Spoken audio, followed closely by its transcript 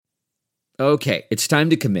Okay, it's time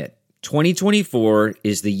to commit. 2024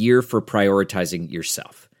 is the year for prioritizing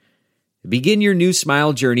yourself. Begin your new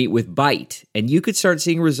smile journey with Byte, and you could start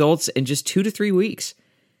seeing results in just 2 to 3 weeks.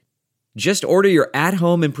 Just order your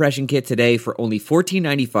at-home impression kit today for only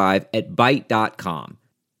 $14.95 at Byte.com.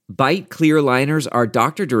 Byte clear liners are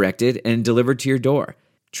doctor-directed and delivered to your door.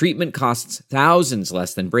 Treatment costs thousands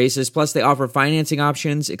less than braces, plus they offer financing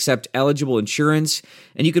options, accept eligible insurance,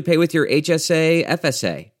 and you could pay with your HSA,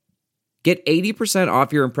 FSA. Get 80%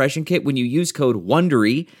 off your impression kit when you use code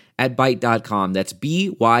WONDERY at Byte.com. That's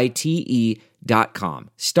BYTE.com.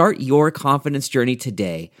 Start your confidence journey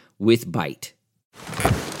today with Byte.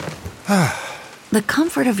 The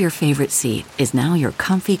comfort of your favorite seat is now your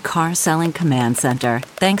comfy car-selling command center,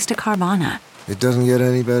 thanks to Carvana. It doesn't get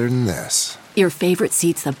any better than this. Your favorite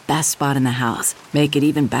seat's the best spot in the house. Make it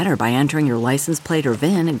even better by entering your license plate or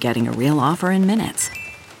VIN and getting a real offer in minutes.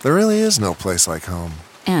 There really is no place like home.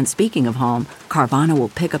 And speaking of home, Carvana will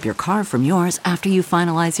pick up your car from yours after you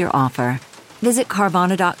finalize your offer. Visit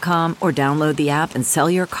Carvana.com or download the app and sell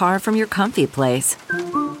your car from your comfy place.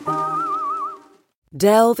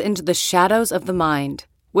 Delve into the shadows of the mind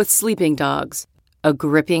with Sleeping Dogs, a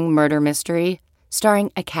gripping murder mystery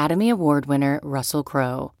starring Academy Award winner Russell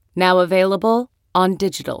Crowe. Now available on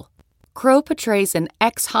digital. Crowe portrays an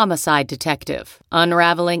ex-homicide detective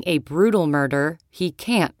unraveling a brutal murder he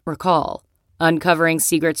can't recall. Uncovering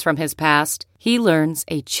secrets from his past, he learns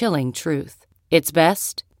a chilling truth. It's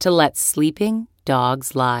best to let sleeping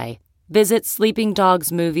dogs lie. Visit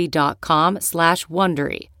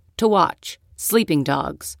sleepingdogsmovie.com/Wondery to watch Sleeping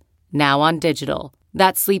Dogs, now on digital.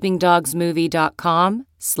 That's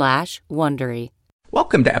sleepingdogsmovie.com/Wondery.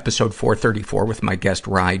 Welcome to episode 434 with my guest,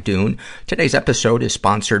 Doon. Today's episode is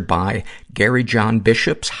sponsored by Gary John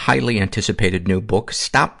Bishop's highly anticipated new book,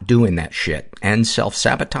 Stop Doing That Shit, End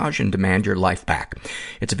Self-Sabotage and Demand Your Life Back.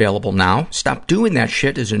 It's available now. Stop Doing That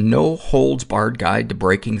Shit is a no-holds-barred guide to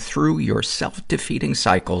breaking through your self-defeating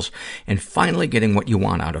cycles and finally getting what you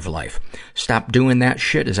want out of life. Stop Doing That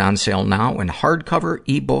Shit is on sale now in hardcover,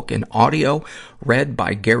 ebook, and audio, read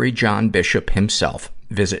by Gary John Bishop himself.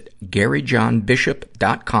 Visit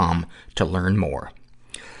GaryJohnBishop.com to learn more.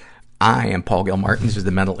 I am Paul Gilmartin. This is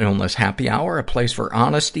the Mental Illness Happy Hour, a place for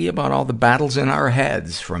honesty about all the battles in our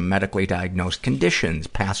heads, from medically diagnosed conditions,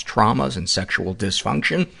 past traumas, and sexual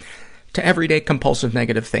dysfunction, to everyday compulsive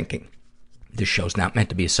negative thinking. This show's not meant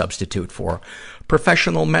to be a substitute for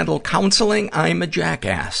professional mental counseling. I'm a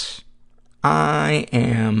jackass. I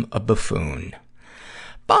am a buffoon.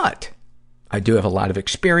 But I do have a lot of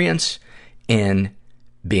experience in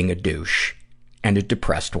being a douche, and a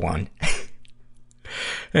depressed one,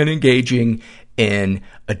 and engaging in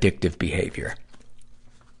addictive behavior.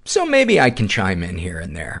 So maybe I can chime in here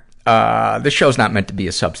and there. This show's not meant to be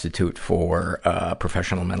a substitute for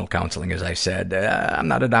professional mental counseling, as I said. I'm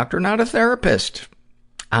not a doctor, not a therapist.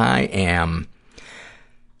 What am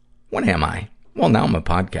I? Well, now I'm a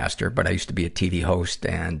podcaster, but I used to be a TV host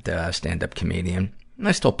and stand-up comedian. And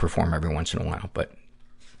I still perform every once in a while, but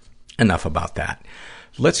enough about that.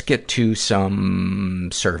 Let's get to some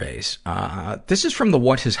surveys. This is from the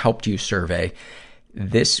What Has Helped You survey.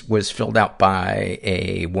 This was filled out by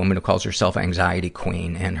a woman who calls herself Anxiety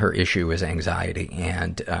Queen, and her issue is anxiety.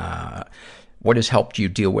 And what has helped you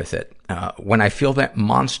deal with it? When I feel that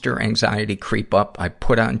monster anxiety creep up, I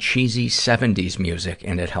put on cheesy 70s music,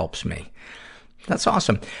 and it helps me. That's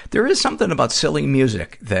awesome. There is something about silly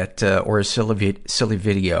music that, or a silly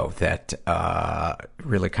video that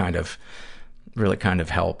really kind of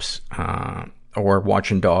helps. Or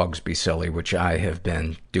watching dogs be silly, which I have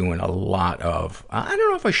been doing a lot of. I don't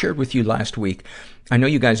know if I shared with you last week. I know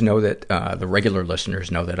you guys know that, the regular listeners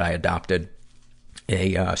know that I adopted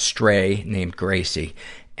a stray named Gracie.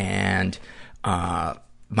 And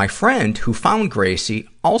my friend who found Gracie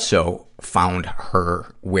also found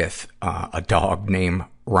her with a dog named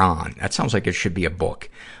Ron. That sounds like it should be a book.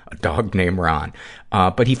 A dog named Ron.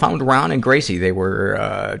 But he found Ron and Gracie. They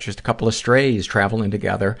were just a couple of strays traveling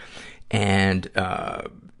together. And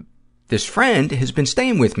this friend has been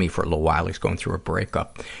staying with me for a little while. He's going through a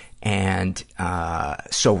breakup. And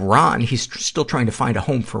so Ron, he's still trying to find a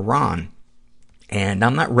home for Ron. And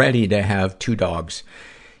I'm not ready to have 2 dogs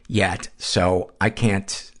yet. So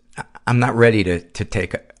I'm not ready to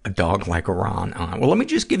take a dog like Ron on. Well, let me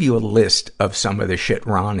just give you a list of some of the shit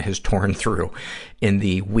Ron has torn through in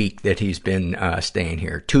the week that he's been staying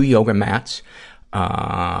here. 2 yoga mats,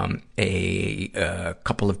 a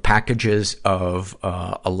couple of packages of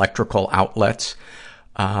electrical outlets,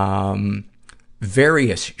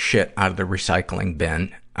 various shit out of the recycling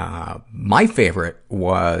bin. My favorite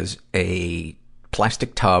was a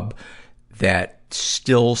plastic tub that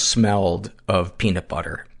still smelled of peanut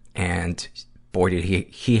butter. And boy, did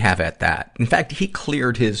he have at that. In fact, he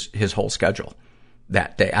cleared his whole schedule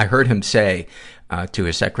that day. I heard him say to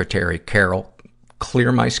his secretary, Carol,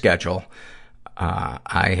 clear my schedule.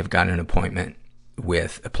 I have got an appointment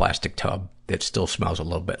with a plastic tub that still smells a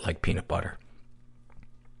little bit like peanut butter.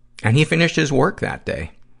 And he finished his work that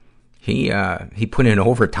day. He put in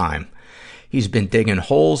overtime. He's been digging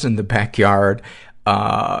holes in the backyard.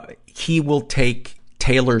 He will take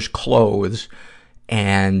Taylor's clothes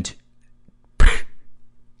and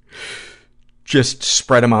just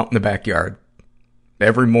spread them out in the backyard.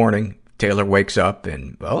 Every morning, Taylor wakes up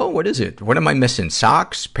and, oh, what is it? What am I missing?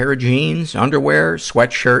 Socks, pair of jeans, underwear,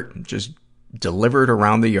 sweatshirt, just delivered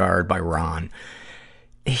around the yard by Ron.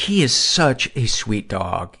 He is such a sweet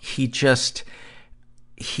dog.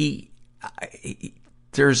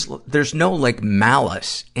 There's no like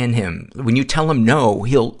malice in him. When you tell him no,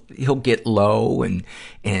 he'll get low and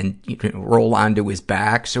roll onto his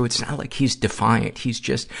back. So it's not like he's defiant. He's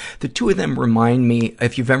just, the two of them remind me,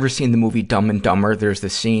 if you've ever seen the movie Dumb and Dumber, there's the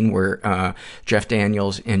scene where Jeff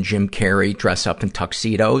Daniels and Jim Carrey dress up in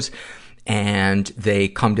tuxedos and they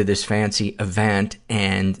come to this fancy event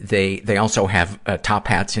and they also have top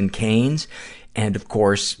hats and canes. And of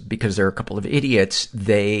course, because they're a couple of idiots,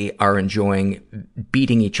 they are enjoying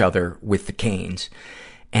beating each other with the canes.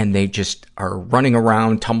 And they just are running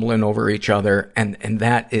around, tumbling over each other. And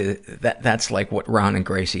that's like what Ron and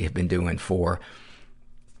Gracie have been doing for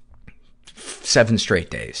 7 straight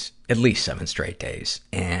days, at least 7 straight days.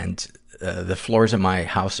 And the floors of my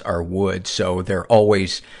house are wood, so they're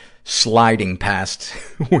always sliding past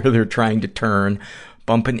where they're trying to turn,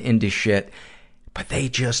 bumping into shit. But they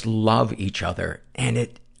just love each other. And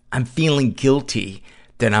I'm feeling guilty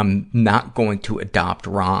that I'm not going to adopt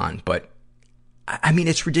Ron. But, I mean,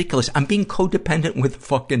 it's ridiculous. I'm being codependent with a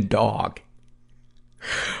fucking dog.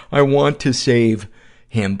 I want to save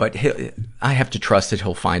him, but I have to trust that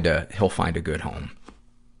he'll find a good home.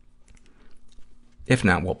 If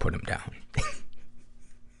not, we'll put him down.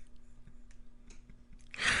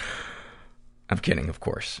 I'm kidding, of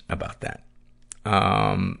course, about that.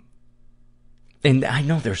 And I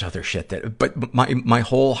know there's other shit but my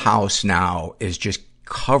whole house now is just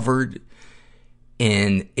covered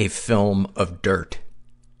in a film of dirt.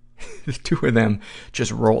 The two of them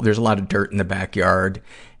just roll. There's a lot of dirt in the backyard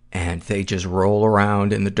and they just roll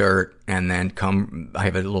around in the dirt and then come. I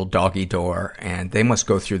have a little doggy door and they must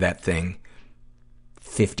go through that thing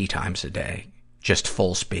 50 times a day, just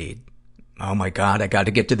full speed. Oh my God, I got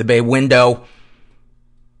to get to the bay window.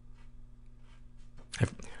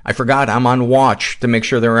 I forgot I'm on watch to make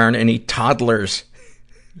sure there aren't any toddlers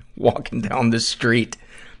walking down the street,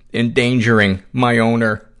 endangering my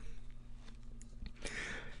owner.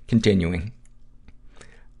 Continuing.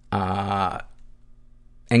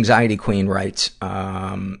 Anxiety Queen writes,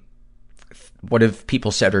 what have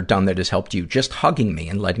people said or done that has helped you? Just hugging me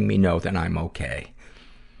and letting me know that I'm okay.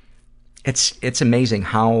 It's amazing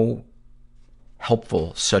how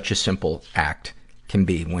helpful such a simple act can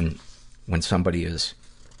be when somebody's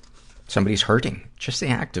hurting. Just the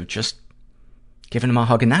act of just giving them a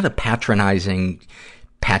hug, and not a patronizing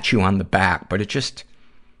pat you on the back, but it's just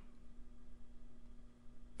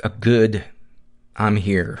a good, I'm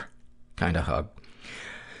here kind of hug.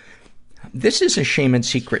 This is a Shame and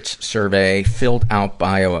Secrets survey filled out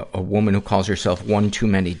by a woman who calls herself One Too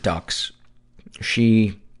Many Ducks.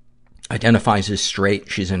 She identifies as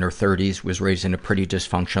straight. She's in her 30s, was raised in a pretty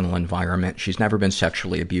dysfunctional environment. She's never been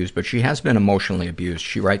sexually abused, but she has been emotionally abused.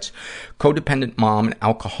 She writes, codependent mom and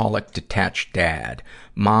alcoholic detached dad.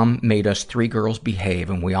 Mom made us 3 girls behave,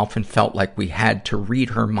 and we often felt like we had to read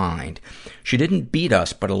her mind. She didn't beat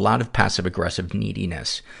us, but a lot of passive-aggressive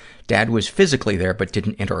neediness. Dad was physically there, but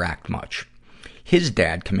didn't interact much. His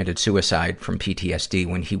dad committed suicide from PTSD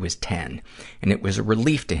when he was 10, and it was a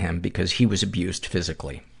relief to him because he was abused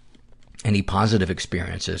physically. Any positive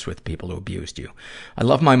experiences with people who abused you? I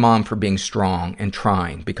love my mom for being strong and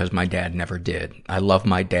trying because my dad never did. I love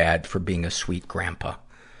my dad for being a sweet grandpa.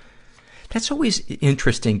 That's always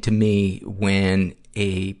interesting to me when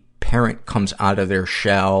a parent comes out of their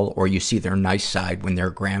shell or you see their nice side when they're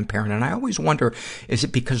a grandparent. And I always wonder, is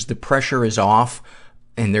it because the pressure is off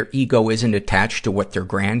and their ego isn't attached to what their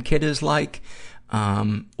grandkid is like?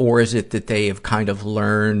 Or is it that they have kind of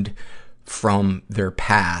learned from their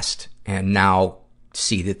past and now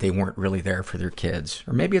see that they weren't really there for their kids?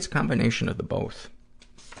 Or maybe it's a combination of the both.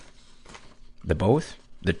 The both?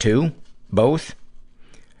 The two? Both?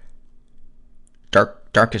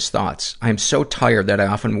 Darkest thoughts. I am so tired that I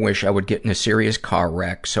often wish I would get in a serious car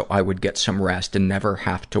wreck so I would get some rest and never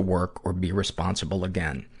have to work or be responsible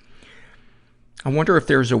again. I wonder if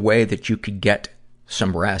there's a way that you could get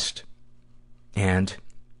some rest and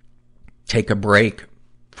take a break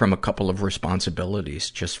from a couple of responsibilities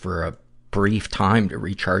just for a brief time to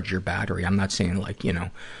recharge your battery. I'm not saying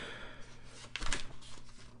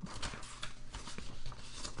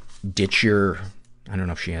ditch your, I don't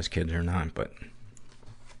know if she has kids or not, but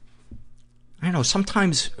I don't know,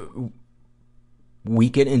 sometimes we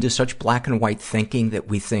get into such black and white thinking that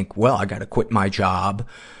we think, well, I gotta quit my job,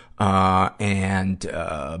 and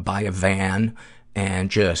buy a van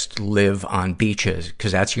and just live on beaches,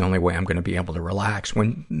 because that's the only way I'm going to be able to relax,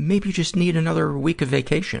 when maybe you just need another week of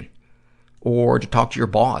vacation. Or to talk to your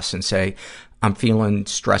boss and say, I'm feeling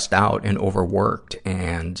stressed out and overworked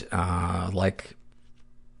and like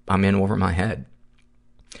I'm in over my head.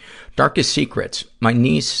 Darkest secrets. My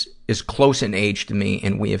niece is close in age to me,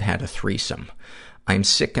 and we have had a threesome. I'm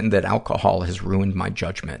sickened that alcohol has ruined my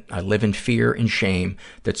judgment. I live in fear and shame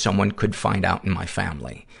that someone could find out in my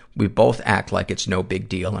family. We both act like it's no big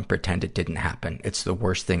deal and pretend it didn't happen. It's the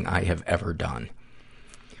worst thing I have ever done.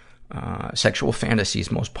 Sexual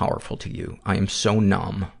fantasies most powerful to you. I am so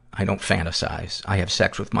numb. I don't fantasize. I have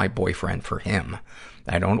sex with my boyfriend for him.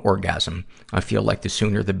 I don't orgasm. I feel like the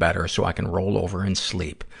sooner the better, so I can roll over and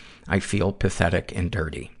sleep. I feel pathetic and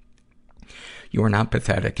dirty. You are not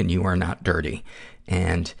pathetic and you are not dirty.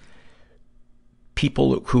 And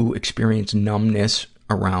people who experience numbness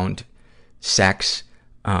around sex,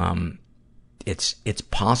 it's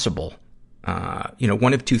possible.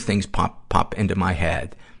 One of two things pop into my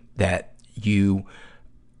head: that you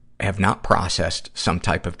have not processed some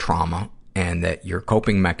type of trauma, and that your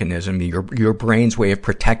coping mechanism, your brain's way of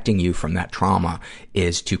protecting you from that trauma,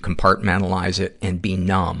 is to compartmentalize it and be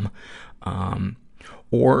numb.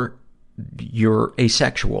 Or you're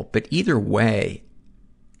asexual. But either way,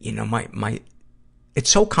 it's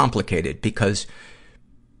so complicated, because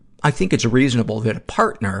I think it's reasonable that a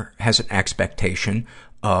partner has an expectation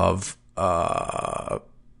of,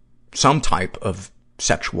 some type of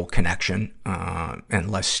sexual connection,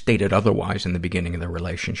 unless stated otherwise in the beginning of the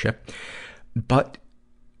relationship. But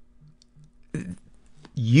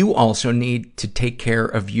you also need to take care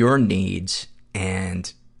of your needs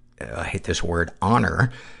and, I hate this word,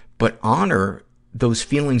 honor, but honor those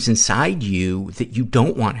feelings inside you that you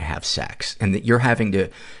don't want to have sex and that you're having to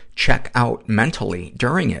check out mentally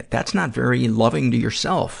during it. That's not very loving to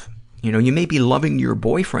yourself. You may be loving your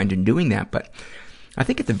boyfriend and doing that, but I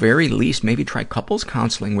think at the very least, maybe try couples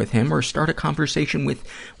counseling with him, or start a conversation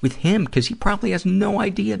with him, because he probably has no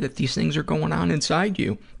idea that these things are going on inside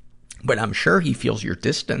you. But I'm sure he feels your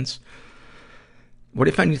distance. What,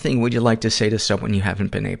 if anything, would you like to say to someone you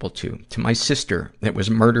haven't been able to? To my sister that was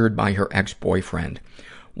murdered by her ex-boyfriend.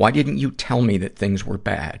 Why didn't you tell me that things were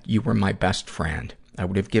bad? You were my best friend. I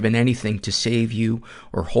would have given anything to save you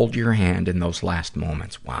or hold your hand in those last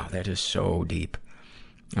moments. Wow, that is so deep.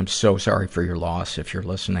 I'm so sorry for your loss if you're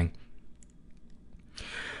listening.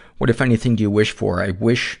 What, if anything, do you wish for? I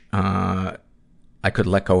wish I could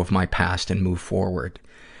let go of my past and move forward.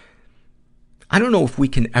 I don't know if we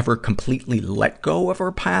can ever completely let go of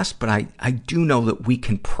our past, but I do know that we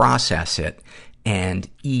can process it and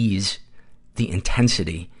ease the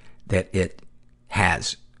intensity that it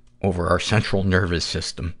has over our central nervous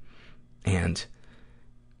system and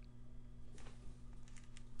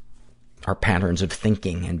our patterns of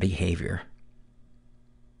thinking and behavior.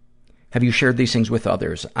 Have you shared these things with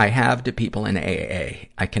others? I have, to people in AA.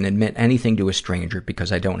 I can admit anything to a stranger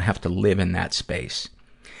because I don't have to live in that space.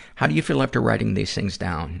 How do you feel after writing these things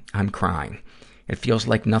down? I'm crying. It feels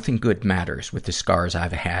like nothing good matters with the scars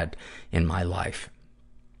I've had in my life.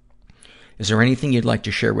 Is there anything you'd like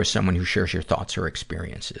to share with someone who shares your thoughts or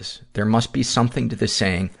experiences? There must be something to the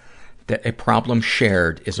saying that a problem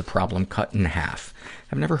shared is a problem cut in half.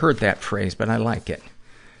 I've never heard that phrase, but I like it.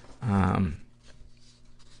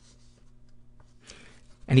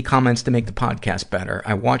 Any comments to make the podcast better?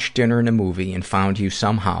 I watched dinner and a movie and found you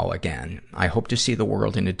somehow again. I hope to see the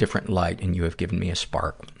world in a different light, and you have given me a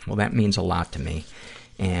spark. Well, that means a lot to me.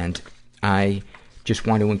 And I just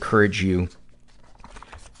want to encourage you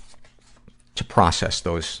to process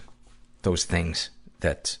those things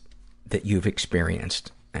that you've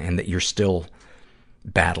experienced and that you're still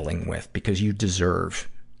battling with, because you deserve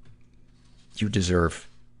to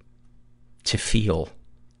feel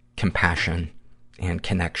compassion and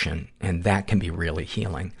connection, and that can be really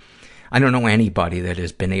healing. I don't know anybody that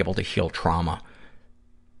has been able to heal trauma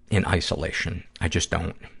in isolation. I just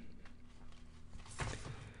don't.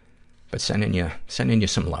 But sending you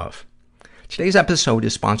some love. Today's episode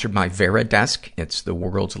is sponsored by VeriDesk. It's the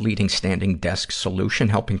world's leading standing desk solution,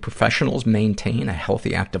 helping professionals maintain a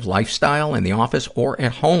healthy, active lifestyle in the office or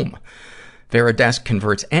at home. Veridesk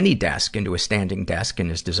converts any desk into a standing desk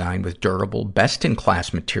and is designed with durable,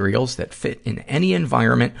 best-in-class materials that fit in any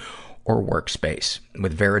environment or workspace.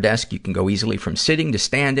 With Veridesk, you can go easily from sitting to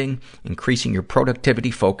standing, increasing your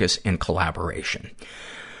productivity, focus, and collaboration.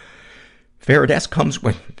 Veridesk comes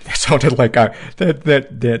with, that sounded like,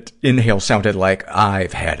 that inhale sounded like,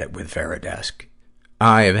 I've had it with Veridesk.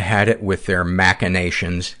 I've had it with their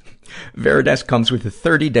machinations. Veridesk comes with a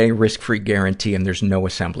 30-day risk-free guarantee and there's no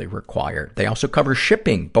assembly required. They also cover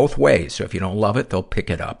shipping both ways, so if you don't love it, they'll pick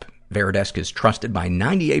it up. Veridesk is trusted by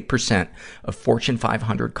 98% of Fortune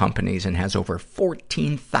 500 companies and has over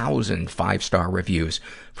 14,000 five-star reviews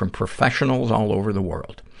from professionals all over the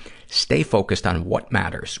world. Stay focused on what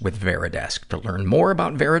matters with Veridesk. To learn more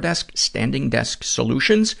about Veridesk standing desk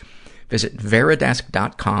solutions, visit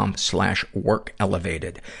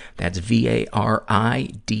veridesk.com/workelevated. That's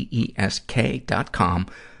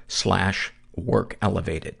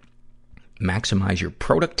veridesk.com/workelevated. Maximize your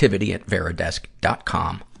productivity at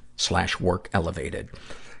veridesk.com/workelevated.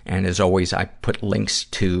 And as always, I put links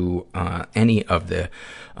to any of the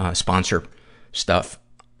sponsor stuff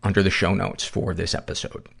under the show notes for this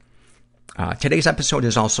episode. Today's episode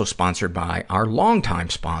is also sponsored by our longtime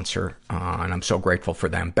sponsor, and I'm so grateful for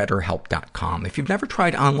them, BetterHelp.com. If you've never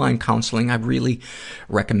tried online counseling, I really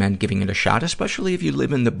recommend giving it a shot, especially if you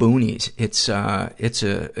live in the boonies. It's a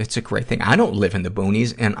great thing. I don't live in the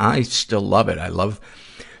boonies, and I still love it. I love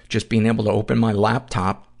just being able to open my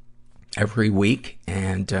laptop every week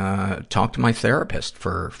and talk to my therapist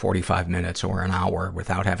for 45 minutes or an hour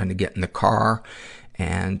without having to get in the car.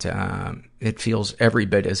 And it feels every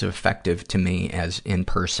bit as effective to me as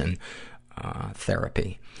in-person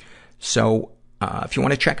therapy. So if you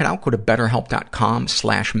want to check it out, go to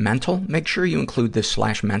betterhelp.com/mental. Make sure you include this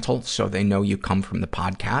 /mental so they know you come from the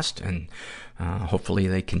podcast, and hopefully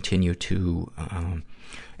they continue to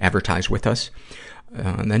advertise with us.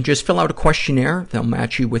 And then just fill out a questionnaire. They'll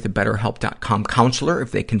match you with a BetterHelp.com counselor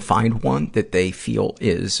if they can find one that they feel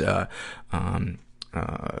is a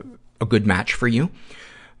good match for you.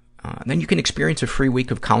 Then you can experience a free week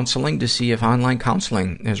of counseling to see if online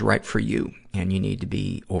counseling is right for you. And you need to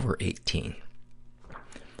be over 18.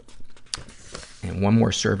 And one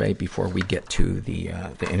more survey before we get to the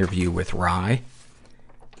interview with Rye.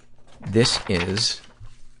 This is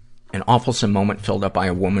an awfulsome moment filled up by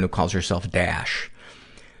a woman who calls herself Dash.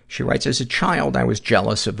 She writes, as a child, I was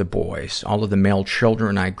jealous of the boys. All of the male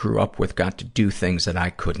children I grew up with got to do things that I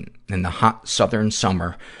couldn't. In the hot southern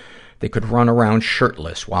summer, they could run around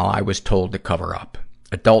shirtless while I was told to cover up.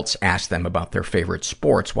 Adults asked them about their favorite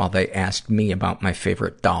sports while they asked me about my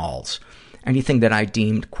favorite dolls. Anything that I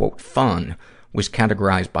deemed, quote, fun was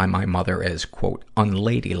categorized by my mother as, quote,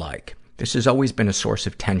 unladylike. This has always been a source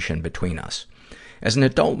of tension between us. As an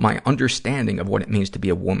adult, my understanding of what it means to be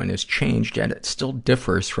a woman has changed, yet it still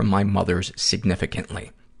differs from my mother's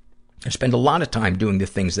significantly. I spend a lot of time doing the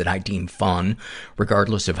things that I deem fun,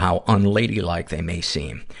 regardless of how unladylike they may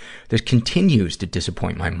seem. This continues to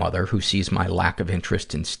disappoint my mother, who sees my lack of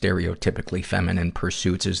interest in stereotypically feminine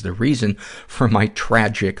pursuits as the reason for my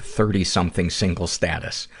tragic 30-something single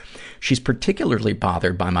status. She's particularly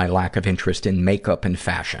bothered by my lack of interest in makeup and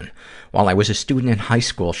fashion. While I was a student in high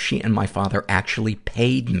school, she and my father actually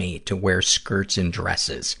paid me to wear skirts and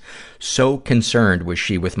dresses. So concerned was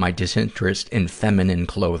she with my disinterest in feminine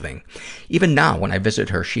clothing. Even now, when I visit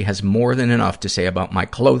her, she has more than enough to say about my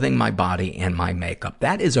clothing, my body, and my makeup.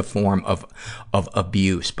 That is a form of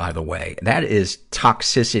abuse, by the way. That is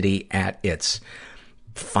toxicity at its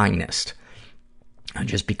finest.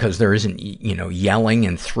 Just because there isn't, yelling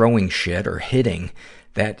and throwing shit or hitting,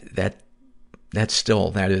 that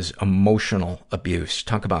is emotional abuse.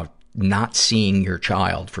 Talk about not seeing your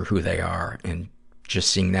child for who they are and just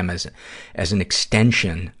seeing them as an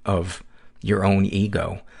extension of your own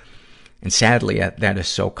ego. And sadly, that is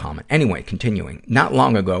so common. Anyway, continuing. Not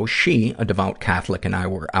long ago, she, a devout Catholic, and I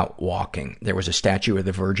were out walking. There was a statue of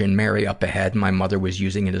the Virgin Mary up ahead. My mother was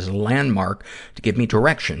using it as a landmark to give me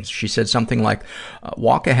directions. She said something like,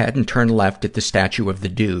 walk ahead and turn left at the statue of the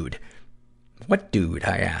dude. What dude?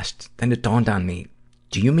 I asked. Then it dawned on me.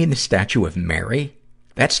 Do you mean the statue of Mary?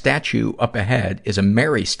 That statue up ahead is a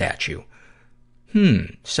Mary statue.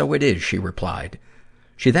 So it is, she replied.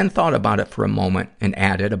 She then thought about it for a moment and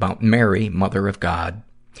added about Mary, Mother of God.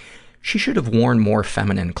 She should have worn more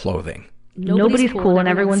feminine clothing. Nobody's cool and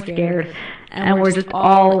everyone's scared. And we're just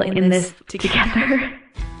all in this together.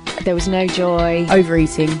 There was no joy,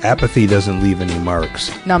 overeating, apathy doesn't leave any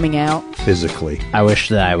marks, numbing out, physically. I wish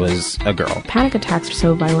that I was a girl. Panic attacks are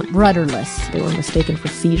so violent. Rudderless. They were mistaken for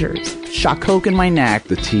seizures. Shot coke in my neck.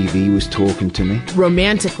 The TV was talking to me.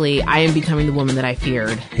 Romantically, I am becoming the woman that I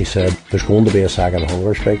feared. He said, there's going to be a second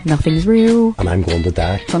hunger strike. Nothing's real. And I'm going to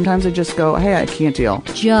die. Sometimes I just go, hey, I can't deal.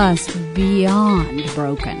 Just beyond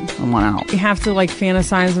broken. I want out. You have to,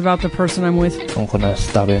 fantasize about the person I'm with. I'm going to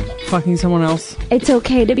stab him. Fucking someone else. It's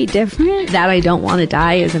okay to be different. That I don't want to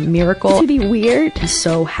die is a miracle. To be weird. I'm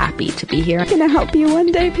so happy to be here. I'm going to help you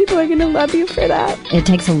one day. People are going to love you for that. It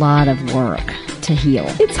takes a lot of work to heal.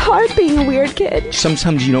 It's hard being a weird kid.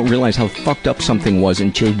 Sometimes you don't realize how fucked up something was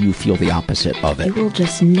until you feel the opposite of it. You will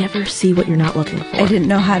just never see what you're not looking for. I didn't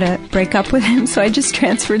know how to break up with him, so I just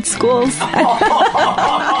transferred schools.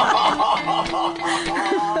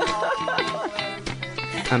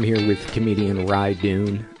 I'm here with comedian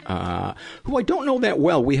Doon, who I don't know that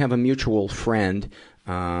well. We have a mutual friend,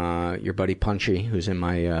 your buddy Punchy, who's in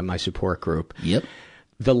my support group. Yep.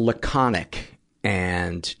 The laconic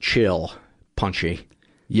and chill Punchy.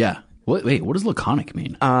 Yeah. Wait, what does laconic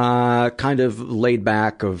mean? Kind of laid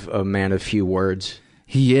back, of a man of few words.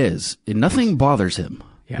 He is. Nothing bothers him.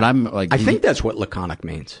 Yeah. And I'm like, I think that's what laconic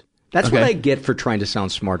means. That's okay. what I get for trying to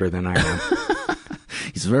sound smarter than I am.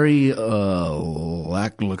 He's very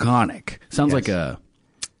laconic. Sounds like a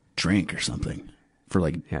drink or something for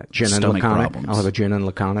gin and laconic. Problems. I'll have a gin and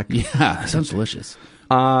laconic. Yeah, sounds delicious.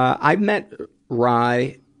 I met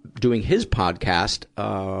Rye doing his podcast,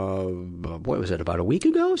 what was it, about a week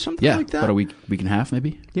ago? Something like that? About a week and a half,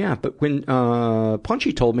 maybe? Yeah, but when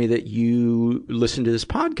Punchy told me that you listened to this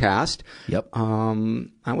podcast, yep.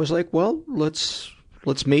 I was like, well, let's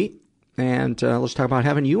meet. And let's talk about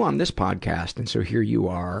having you on this podcast. And so here you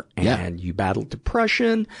are, and you battled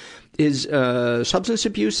depression. Is substance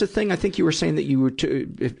abuse a thing? I think you were saying that you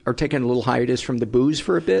are taking a little hiatus from the booze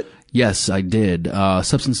for a bit. Yes, I did.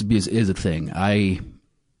 Substance abuse is a thing. I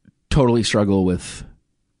totally struggle with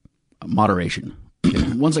moderation.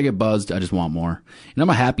 Once I get buzzed, I just want more. And I'm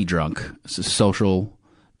a happy drunk, a social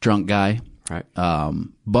drunk guy. Right.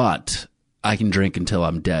 But I can drink until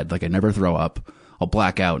I'm dead. I never throw up. I'll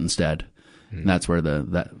black out instead. And that's where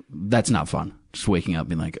that's not fun. Just waking up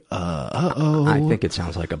being like, uh-oh. I think it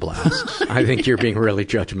sounds like a blast. I think you're being really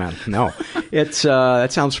judgmental. No,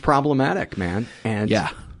 it sounds problematic, man. And yeah,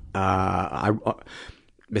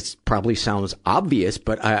 it probably sounds obvious,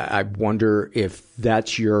 but I wonder if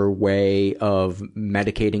that's your way of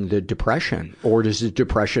medicating the depression, or does the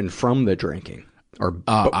depression from the drinking, or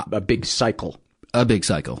a big cycle? A big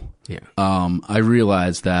cycle. Yeah. I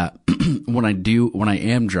realize that when I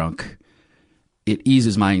am drunk, it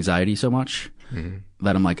eases my anxiety so much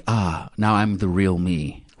that I'm like, now I'm the real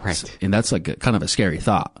me. Right. And that's kind of a scary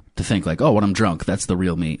thought to think when I'm drunk, that's the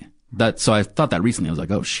real me. So I thought that recently. I was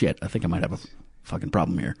like, oh shit, I think I might have a fucking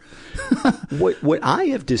problem here. What I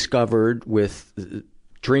have discovered with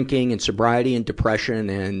drinking and sobriety and depression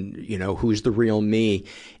and, who's the real me,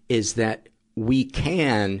 is that we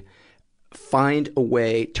can find a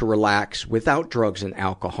way to relax without drugs and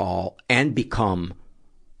alcohol and become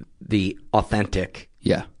the authentic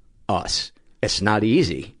us. It's not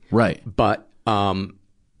easy. Right. But,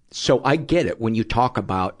 so I get it when you talk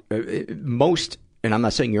about most, and I'm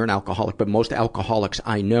not saying you're an alcoholic, but most alcoholics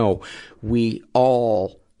I know, we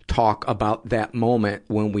all talk about that moment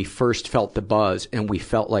when we first felt the buzz and we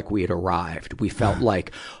felt like we had arrived. We felt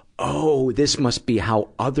like, oh, this must be how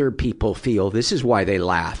other people feel. This is why they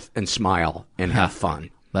laugh and smile and have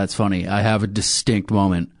fun. That's funny. I have a distinct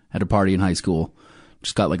moment at a party in high school.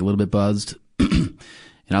 Just got a little bit buzzed.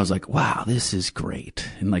 And I was like, wow, this is great.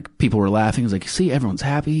 And people were laughing. I was like, see, everyone's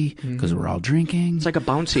happy because we're all drinking. It's like a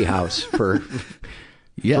bouncy house for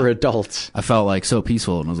for adults. I felt so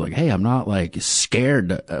peaceful. And I was like, hey, I'm not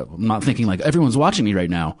scared. I'm not thinking everyone's watching me right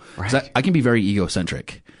now. Right. I can be very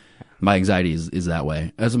egocentric. My anxiety is that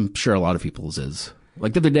way, as I'm sure a lot of people's is. The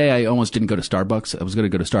other day, I almost didn't go to Starbucks. I was going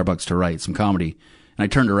to go to Starbucks to write some comedy, and I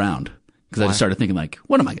turned around because I just started thinking,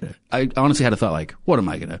 what am I going to... I honestly had a thought, what am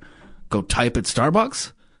I going to go type at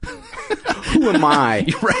Starbucks? Who am I?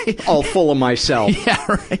 Right. All full of myself. Yeah,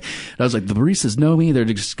 right. And I was like, the baristas know me. They're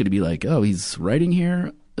just going to be like, oh, he's writing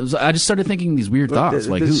here. I just started thinking these weird thoughts.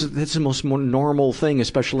 That's the most normal thing,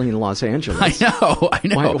 especially in Los Angeles. I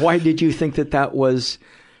know. Why did you think that was...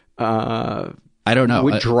 I don't know.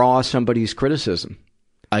 Would draw somebody's criticism?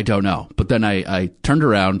 I don't know. But then I turned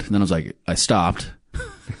around, and then I was like, I stopped.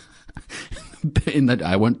 And then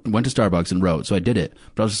I went to Starbucks and wrote. So I did it.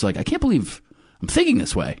 But I was just like, I can't believe I'm thinking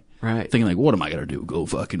this way. Right. Thinking what am I going to do? Go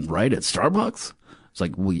fucking write at Starbucks? It's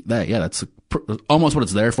like, that's almost what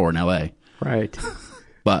it's there for in LA. Right.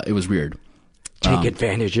 But it was weird. Take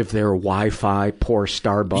advantage of their Wi-Fi, poor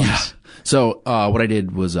Starbucks. Yeah. So what I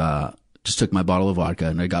did was just took my bottle of vodka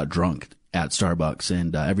and I got drunk at Starbucks,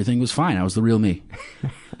 and everything was fine. I was the real me.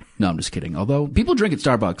 No, I'm just kidding. Although people drink at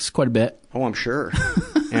Starbucks quite a bit. Oh, I'm sure.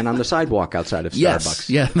 And on the sidewalk outside of Starbucks. Yes.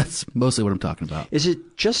 Yeah, that's mostly what I'm talking about. Is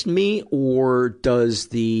it just me, or does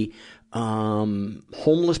the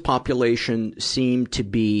homeless population seem to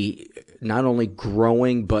be not only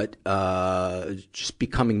growing but just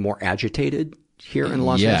becoming more agitated here in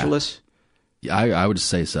Los Angeles? Yeah, I would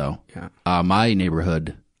say so. Yeah. My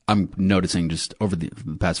neighborhood, I'm noticing just over the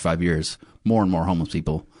past 5 years, more and more homeless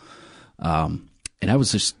people. And I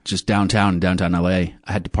was just downtown LA. I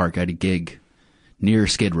had to park at a gig near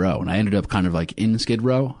Skid Row, and I ended up kind of like in Skid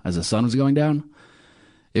Row as the sun was going down.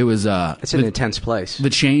 It was it's an intense place.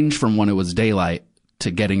 The change from when it was daylight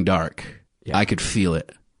to getting dark, I could feel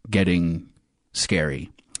it getting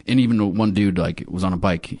scary. And even one dude like was on a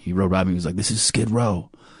bike. He rode by me. He was like, "This is Skid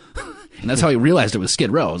Row," and that's how he realized it was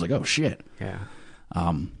Skid Row. I was like, "Oh shit." Yeah.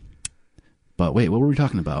 But wait, what were we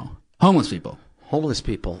talking about? Homeless people. Homeless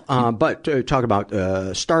people. But talk about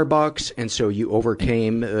Starbucks, and so you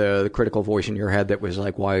overcame the critical voice in your head that was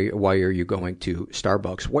like, why are you going to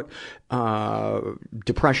Starbucks? What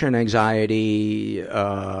depression, anxiety,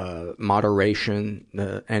 moderation,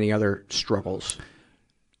 any other struggles?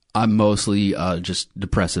 I'm mostly just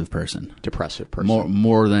depressive person. Depressive person.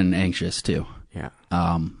 More than anxious too. Yeah.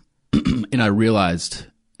 And I realized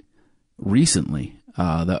recently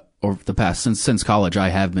that over the past since college, I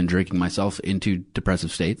have been drinking myself into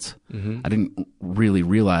depressive states. Mm-hmm. I didn't really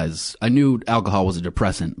realize. I knew alcohol was a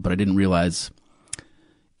depressant, but I didn't realize.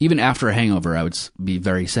 Even after a hangover, I would be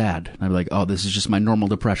very sad. I'd be like, "Oh, this is just my normal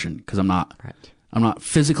depression," because I'm not. Right. I'm not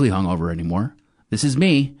physically hungover anymore. This is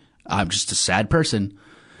me. I'm just a sad person.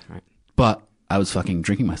 Right. But I was fucking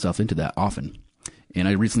drinking myself into that often, and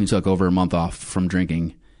I recently took over a month off from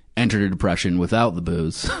drinking, entered a depression without the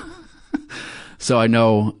booze. So I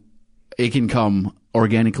know it can come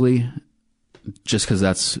organically just because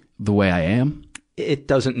that's the way I am. It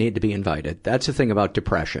doesn't need to be invited. That's the thing about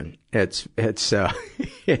depression. It's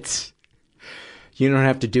you don't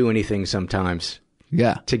have to do anything sometimes.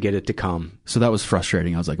 Yeah. To get it to come. So that was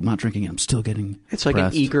frustrating. I was like, I'm not drinking. I'm still getting It's like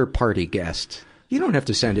an eager party guest. You don't have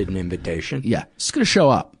to send it an invitation. Yeah. It's going to show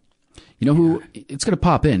up. You know who? It's going to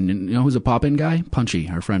pop in. You know who's a pop-in guy? Punchy,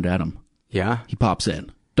 our friend Adam. Yeah. He pops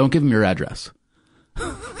in. Don't give him your address.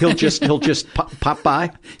 He'll just pop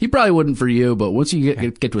by. He probably wouldn't for you, but once you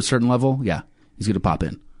get to a certain level, yeah, he's going to pop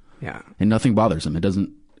in. Yeah. And nothing bothers him. It doesn't.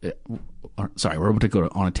 Sorry, we're about to go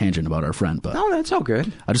on a tangent about our friend, but no, that's all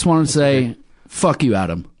good. I just wanted to say, fuck you,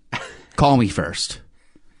 Adam. Call me first.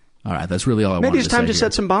 All right, that's really all I wanted to say. Maybe it's time to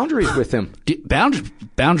set some boundaries with him.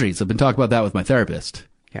 Boundaries. I've been talking about that with my therapist.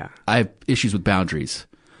 Yeah. I have issues with boundaries.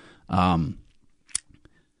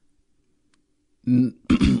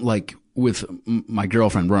 Like with my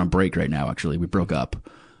girlfriend, we're on break right now, actually. We broke up.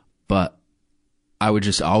 But I would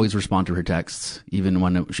just always respond to her texts, even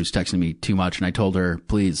when she was texting me too much. And I told her,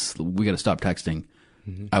 please, we got to stop texting.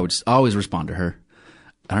 Mm-hmm. I would always respond to her.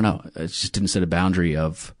 I don't know. It just didn't set a boundary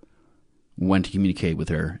of when to communicate with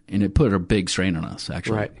her. And it put a big strain on us,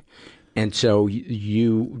 actually. Right. And so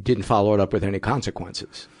you didn't follow it up with any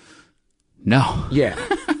consequences? No. Yeah.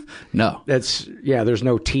 No. There's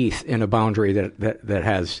no teeth in a boundary that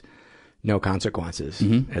has no consequences.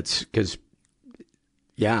 Mm-hmm. It's because,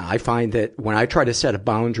 I find that when I try to set a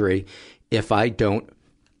boundary, if I don't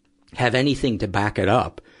have anything to back it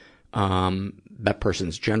up, that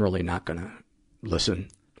person's generally not going to listen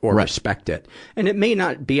or respect it. And it may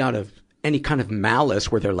not be out of any kind of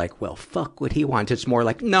malice where they're like, well, fuck what he wants. It's more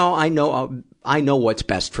like, no, I know what's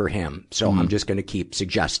best for him. So I'm just going to keep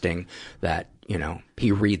suggesting that,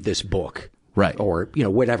 he read this book. Right. Or,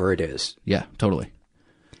 whatever it is. Yeah, totally.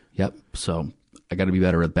 Yep. So I got to be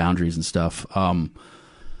better at boundaries and stuff.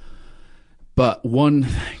 But one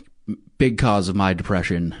big cause of my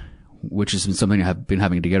depression, which has been something I've been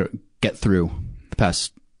having to get through the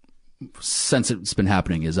past, since it's been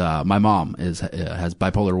happening, is my mom has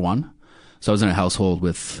bipolar 1. So I was in a household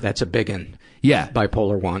with... That's a big one. Yeah.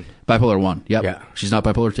 Bipolar 1. Bipolar 1, yep. Yeah. She's not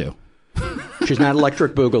bipolar 2. She's not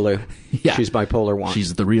electric boogaloo. Yeah. She's bipolar 1.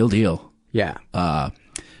 She's the real deal. Yeah.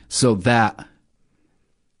 So that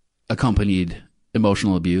accompanied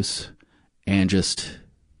emotional abuse and just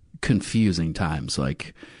confusing times.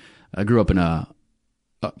 Like, I grew up in a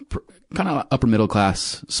kind of upper middle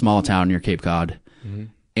class small town near Cape Cod,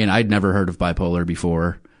 and I'd never heard of bipolar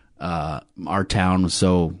before. Our town was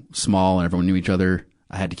so small and everyone knew each other.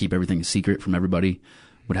 I had to keep everything a secret from everybody.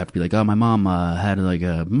 Would have to be like, oh, my mom had like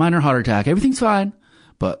a minor heart attack. Everything's fine.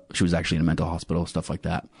 but she was actually in a mental hospital, stuff like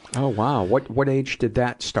that. Oh, wow. What age did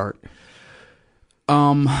that start?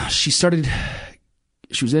 She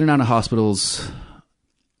was in and out of hospitals.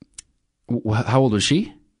 How old was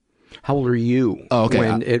she? How old are you okay.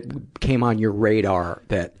 when it came on your radar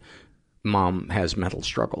that mom has mental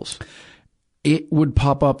struggles? It would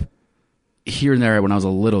pop up here and there when I was a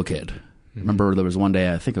little kid. Mm-hmm. Remember there was one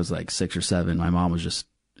day, I think it was like 6 or 7, my mom was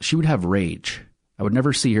she would have rage. I would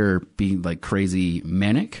never see her being like crazy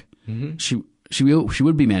manic. Mm-hmm. She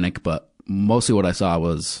would be manic, but mostly what I saw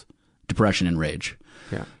was depression and rage.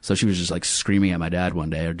 Yeah. So she was just like screaming at my dad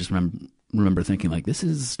one day. I just remember thinking like, this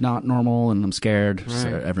is not normal and I'm scared. Right.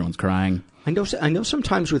 So everyone's crying. I know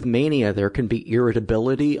sometimes with mania there can be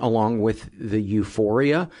irritability along with the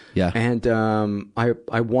euphoria. Yeah. And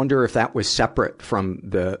I wonder if that was separate from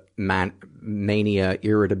the mania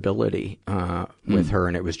irritability with her,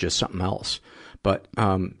 and it was just something else. But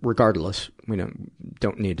regardless, we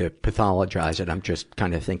don't need to pathologize it. I'm just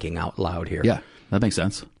kind of thinking out loud here. Yeah, that makes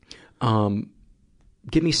sense.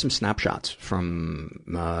 Give me some snapshots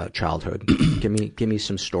from childhood. give me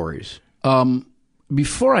some stories.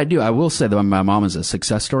 Before I do, I will say that my mom is a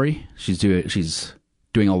success story. She's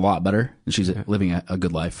doing a lot better, and she's living a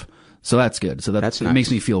good life. So that's good. So that's nice. It makes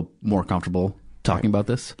me feel more comfortable talking about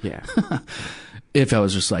this. Yeah. If I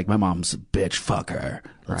was just like, my mom's a bitch, fuck her.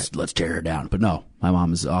 Let's tear her down. But no, my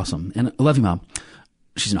mom is awesome. And I love you, Mom.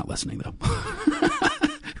 She's not listening, though.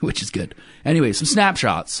 Which is good. Anyway, some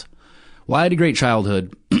snapshots. Well, I had a great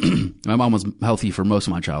childhood. My mom was healthy for most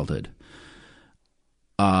of my childhood.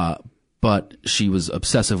 But she was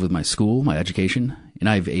obsessive with my school, my education, and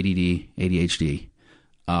I have ADD, ADHD.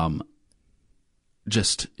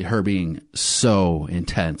 Just her being so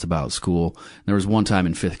intense about school. There was one time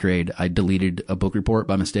in 5th grade, I deleted a book report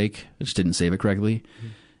by mistake. I just didn't save it correctly. Mm-hmm.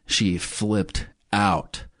 She flipped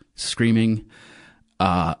out, screaming,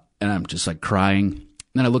 and I'm just like crying. And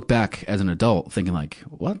then I look back as an adult thinking like,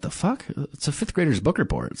 what the fuck? It's a 5th grader's book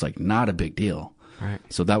report. It's like not a big deal. Right.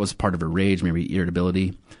 So that was part of her rage, maybe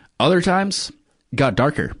irritability. Other times got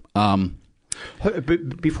darker.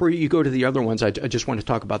 Before you go to the other ones, I just want to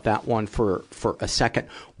talk about that one for a second.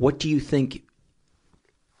 What do you think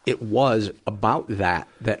it was about that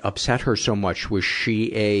upset her so much? Was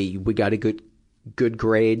she we got a good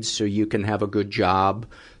grades so you can have a good job,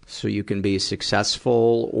 so you can be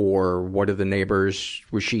successful? Or what are the neighbors?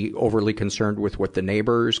 Was she overly concerned with what the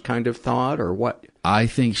neighbors kind of thought, or what? I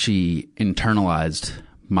think she internalized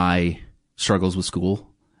my struggles with school,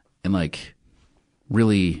 and like,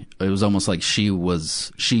 really, it was almost like she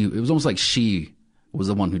was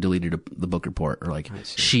the one who deleted the book report, or like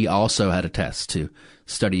she also had a test to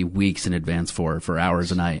study weeks in advance for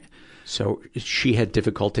hours a night. So she had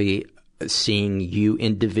difficulty seeing you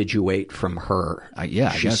individuate from her.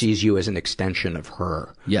 She sees you as an extension of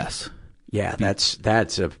her. Yes. Yeah,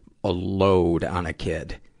 that's a load on a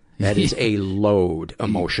kid. That is a load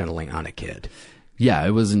emotionally on a kid. Yeah,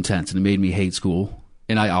 it was intense, and it made me hate school.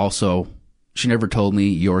 And she never told me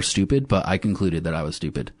you're stupid, but I concluded that I was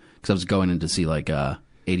stupid because I was going in to see like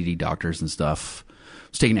ADD doctors and stuff. I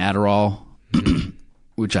was taking Adderall,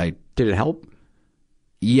 which did it help?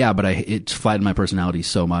 Yeah, but it flattened my personality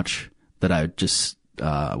so much that I just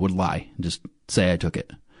would lie and just say I took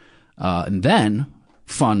it. And then,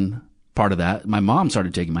 fun part of that, my mom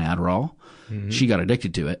started taking my Adderall. Mm-hmm. She got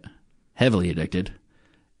addicted to it, heavily addicted.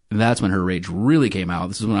 And that's when her rage really came out.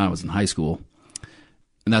 This is when I was in high school.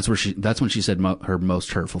 And that's when she said her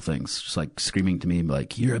most hurtful things, just like screaming to me,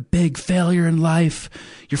 like, you're a big failure in life.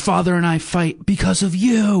 Your father and I fight because of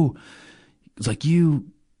you. It's like,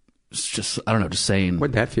 it's just, I don't know, just saying.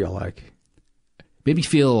 What'd that feel like? Made me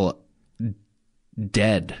feel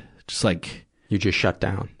dead. Just like. You just shut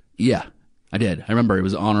down. Yeah, I did. I remember it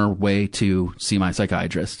was on her way to see my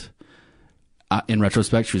psychiatrist. In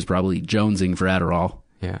retrospect, she was probably jonesing for Adderall.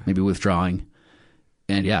 Yeah. Maybe withdrawing.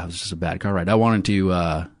 And yeah, it was just a bad car ride. I wanted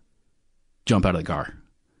to jump out of the car,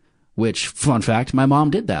 which, fun fact, my mom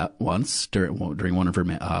did that once during one of her,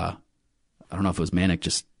 I don't know if it was manic,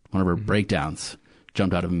 just one of her breakdowns.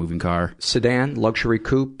 Jumped out of a moving car. Sedan, luxury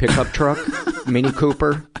coupe, pickup truck, Mini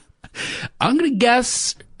Cooper. I'm going to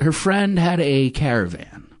guess her friend had a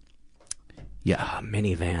Caravan. Yeah.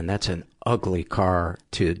 Minivan, that's an ugly car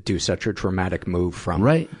to do such a dramatic move from.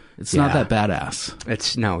 Right. It's not that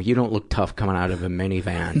badass. No, you don't look tough coming out of a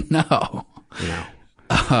minivan. No.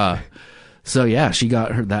 So yeah, she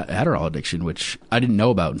got that Adderall addiction, which I didn't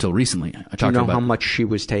know about until recently. Do you know how much she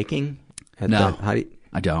was taking? No, I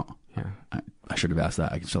don't. Yeah. I should have asked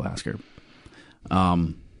that. I can still ask her.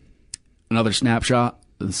 Another snapshot.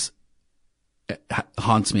 This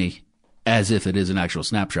haunts me as if it is an actual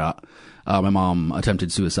snapshot. My mom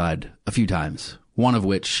attempted suicide a few times, one of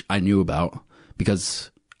which I knew about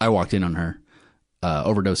because I walked in on her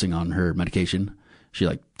overdosing on her medication. She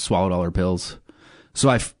like swallowed all her pills. So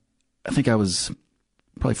I think I was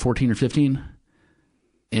probably 14 or 15.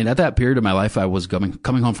 And at that period of my life, I was coming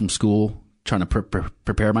home from school, trying to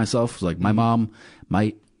prepare myself. It was like, my mom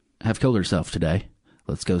might have killed herself today.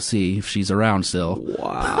 Let's go see if she's around still.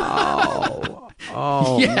 Wow.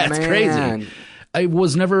 Oh, yeah, man. It's crazy. I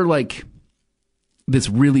was never like, this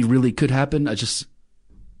really, really could happen. It's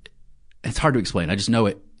hard to explain. I just know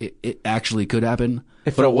it actually could happen.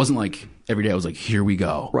 But it wasn't like every day I was like, here we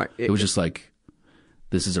go. Right. It was just like,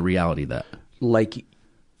 this is a reality that. Like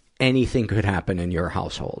anything could happen in your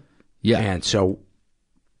household. Yeah. And so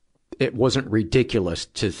it wasn't ridiculous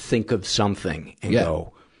to think of something and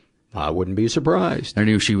go, I wouldn't be surprised. I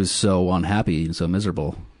knew she was so unhappy and so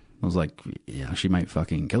miserable. I was like, yeah, she might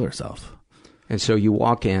fucking kill herself. And so you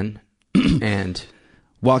walk in and...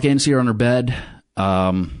 Walk in, see her on her bed.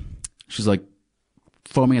 She's like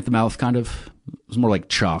foaming at the mouth, kind of. It was more like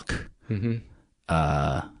chalk.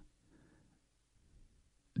 Mm-hmm.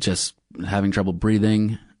 Just having trouble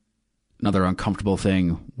breathing. Another uncomfortable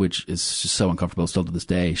thing, which is just so uncomfortable still to this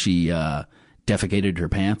day. She defecated her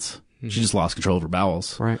pants. Mm-hmm. She just lost control of her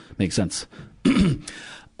bowels. Right. Makes sense. And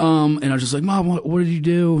I was just like, Mom, what did you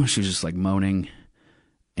do? She was just like moaning.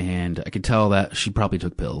 And I could tell that she probably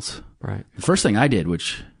took pills. Right. The first thing I did,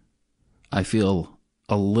 which I feel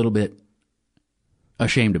a little bit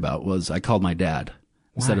ashamed about, was I called my dad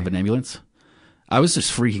instead of an ambulance. I was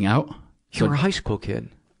just freaking out. You were a high school kid.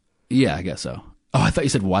 Yeah, I guess so. Oh, I thought you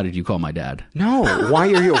said, why did you call my dad? No.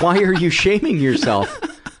 Why are you shaming yourself?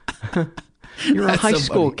 You're a high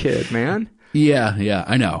school kid, man. Yeah,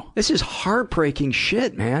 I know. This is heartbreaking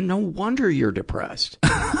shit, man. No wonder you're depressed.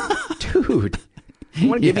 Dude, I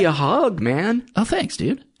want to give you a hug, man. Oh, thanks,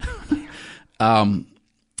 dude. I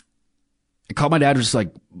called my dad, just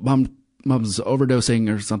like, Mom's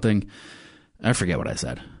overdosing or something. I forget what I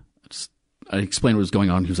said. I explained what was going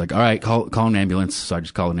on. He was like, all right, call an ambulance. So I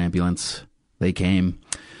just called an ambulance. They came,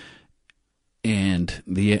 and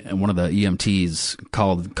one of the EMTs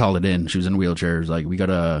called it in. She was in a wheelchair. It was like, we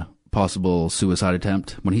got a possible suicide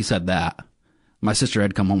attempt. When he said that, my sister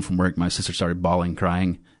had come home from work. My sister started bawling,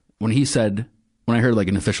 crying. When I heard like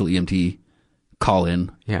an official EMT call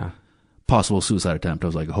in, possible suicide attempt, I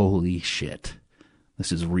was like, holy shit,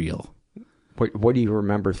 this is real. What do you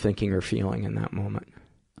remember thinking or feeling in that moment?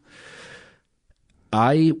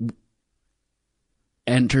 I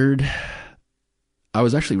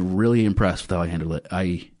was actually really impressed with how I handled it.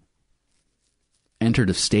 I entered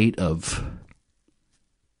a state of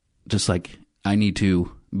just like, I need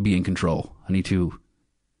to be in control. I need to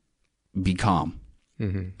be calm.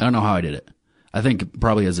 Mm-hmm. I don't know how I did it. I think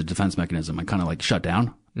probably as a defense mechanism, I kind of like shut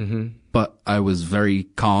down. Mm-hmm. But I was very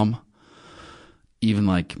calm. Even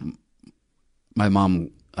like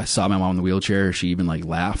I saw my mom in the wheelchair. She even like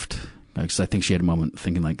laughed. Because I think she had a moment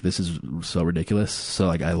thinking like, this is so ridiculous. So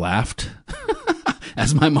like I laughed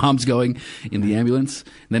as my mom's going in the ambulance.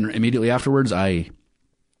 And then immediately afterwards, I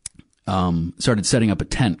started setting up a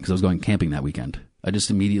tent because I was going camping that weekend. I just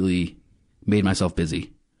immediately made myself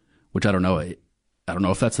busy, which I don't know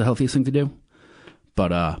if that's the healthiest thing to do.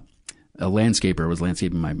 But a landscaper was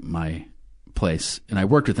landscaping my place, and I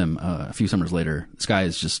worked with him a few summers later. This guy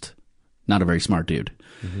is just not a very smart dude.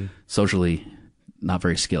 Mm-hmm. Socially not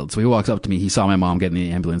very skilled. So he walks up to me. He saw my mom get in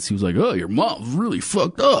the ambulance. He was like, oh, your mom's really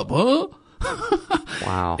fucked up, huh?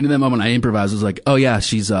 Wow. And in that moment, I improvised. I was like, oh, yeah,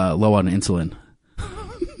 she's low on insulin.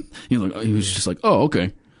 He was just like, oh,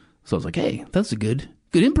 okay. So I was like, hey, that's a good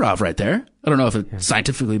improv right there. I don't know if it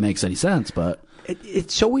scientifically makes any sense, but...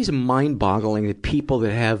 It's always mind-boggling that people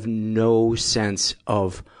that have no sense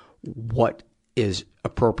of what is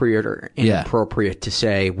appropriate or inappropriate to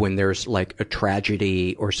say when there's like a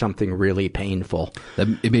tragedy or something really painful.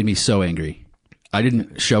 It made me so angry. I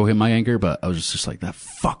didn't show him my anger, but I was just like, that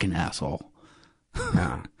fucking asshole.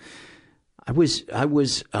 Yeah. There was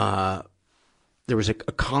a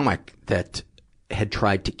comic that had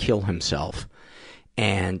tried to kill himself,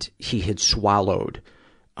 and he had swallowed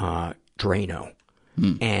Drano.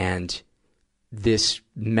 And this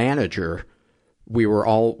manager, we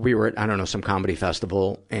were at, I don't know, some comedy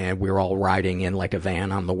festival, and we were all riding in like a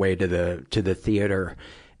van on the way to the theater,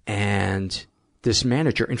 and this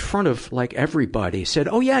manager in front of like everybody said,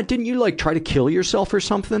 oh yeah, didn't you like try to kill yourself or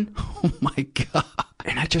something? Oh my God.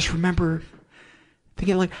 And I just remember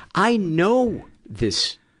thinking like, I know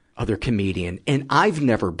this other comedian and I've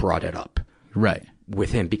never brought it up right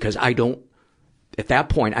with him because at that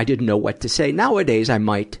point I didn't know what to say. Nowadays I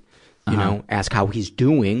might, ask how he's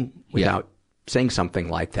doing without saying something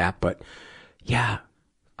like that. But yeah,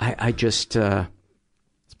 I just,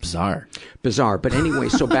 it's bizarre. But anyway,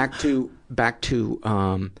 so back to,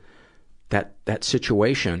 that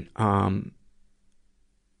situation. I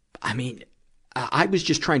mean, I was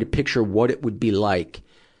just trying to picture what it would be like.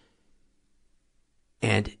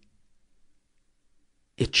 And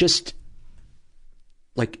it just,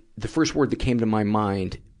 like, the first word that came to my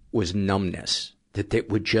mind was numbness. That it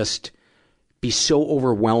would just be so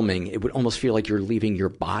overwhelming, it would almost feel like you're leaving your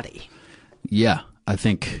body. Yeah, I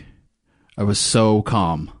think I was so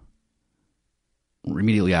calm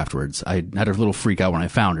immediately afterwards. I had a little freak out when I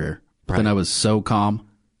found her, but then I was so calm,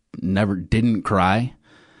 didn't cry.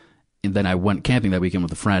 And then I went camping that weekend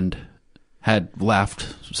with a friend, had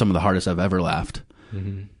laughed some of the hardest I've ever laughed.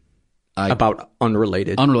 Mm-hmm. About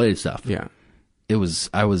unrelated stuff. Yeah.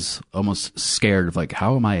 I was almost scared of, like,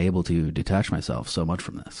 how am I able to detach myself so much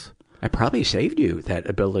from this? I probably saved you that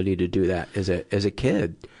ability to do that as a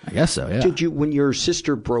kid. I guess so, yeah. Did you, when your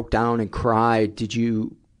sister broke down and cried,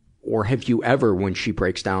 or have you ever, when she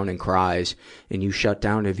breaks down and cries and you shut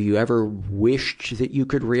down, have you ever wished that you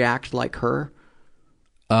could react like her?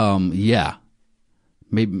 Yeah.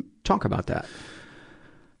 Maybe. Talk about that.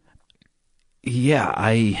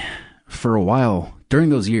 Yeah, for a while, during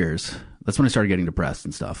those years, that's when I started getting depressed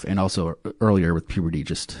and stuff. And also earlier with puberty,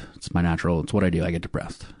 it's my natural, it's what I do. I get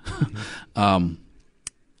depressed.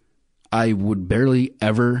 I would barely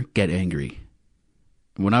ever get angry.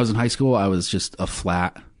 When I was in high school, I was just a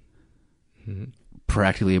flat,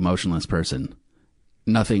 practically emotionless person.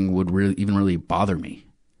 Nothing would really bother me.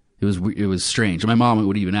 It was strange. My mom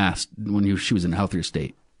would even ask, when she was in a healthier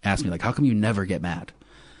state, ask me, like, how come you never get mad?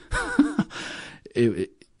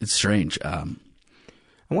 It's strange. I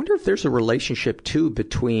wonder if there's a relationship too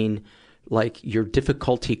between, like, your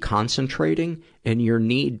difficulty concentrating and your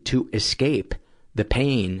need to escape the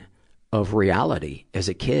pain of reality as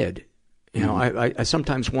a kid. You know, I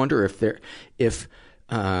sometimes wonder if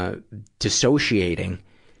dissociating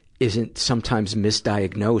isn't sometimes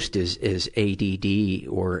misdiagnosed as ADD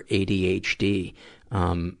or ADHD.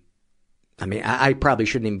 I mean, I probably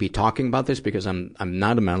shouldn't even be talking about this because I'm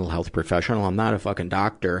not a mental health professional. I'm not a fucking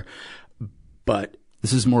doctor, but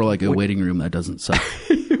this is more like a waiting room that doesn't suck.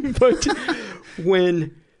 But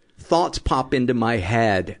when thoughts pop into my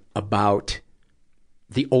head about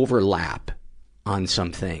the overlap on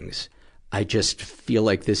some things, I just feel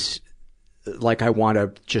like I want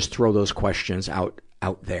to just throw those questions out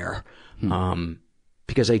there.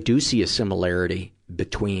 Because I do see a similarity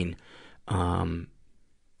between,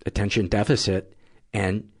 attention deficit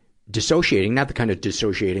and dissociating, not the kind of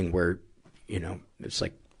dissociating where, you know, it's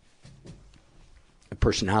like a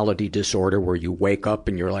personality disorder where you wake up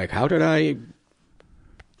and you're like, how did I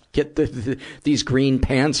get these green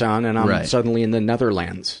pants on and I'm suddenly in the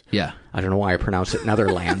Netherlands? Yeah. I don't know why I pronounce it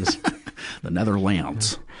Netherlands. The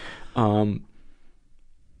Netherlands. Does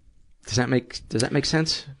that make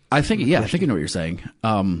sense? I think, yeah, I think I know what you're saying.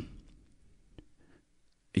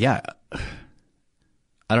 Yeah.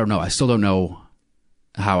 I don't know. I still don't know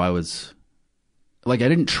how I was, like, I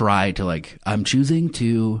didn't try to, like, I'm choosing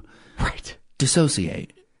to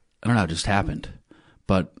dissociate. I don't know. It just happened.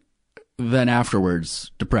 But then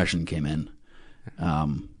afterwards, depression came in.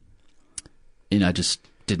 And I just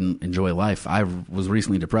didn't enjoy life. I was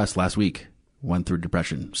recently depressed last week, went through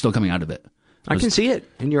depression, still coming out of it. I can see it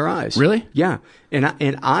in your eyes. Really? Yeah.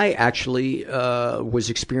 And I actually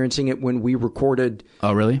was experiencing it when we recorded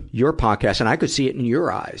your podcast, and I could see it in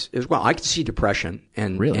your eyes as well. I could see depression.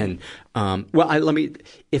 And really? And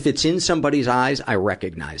if it's in somebody's eyes, I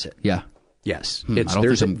recognize it. Yeah. Yes.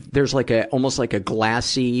 There's like almost like a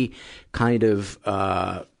glassy kind of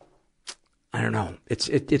I don't know.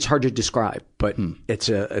 It's hard to describe, but it's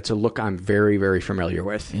a look I'm very, very familiar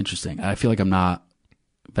with. Interesting. I feel like I'm not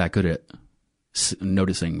that good at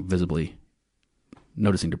noticing depression.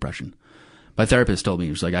 My therapist told me,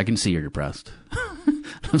 he was like, I can see you're depressed.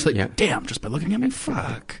 I was like, damn, just by looking at me,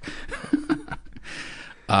 fuck.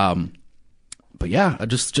 But yeah,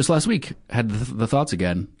 just last week had the thoughts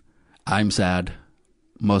again. I'm sad.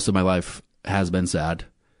 Most of my life has been sad.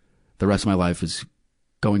 The rest of my life is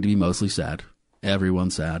going to be mostly sad.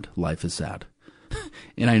 Everyone's sad. Life is sad.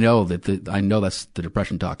 And I know that's the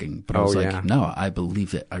depression talking, but I was like, no, I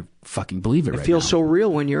believe it. I fucking believe it right now. It feels so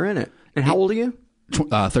real when you're in it. And how old are you?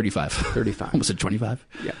 35. 35. Almost said 25.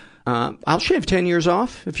 Yeah. I'll shave 10 years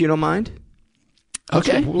off if you don't mind.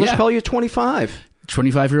 Okay. Let's call you 25.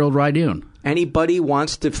 25-year-old Doon. Anybody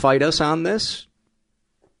wants to fight us on this?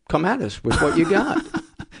 Come at us with what you got.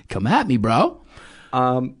 Come at me, bro.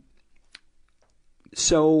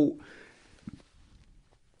 So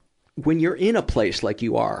when you're in a place like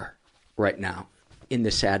you are right now in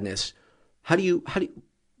the sadness.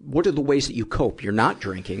 What are the ways that you cope? You're not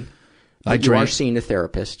drinking. You are seeing a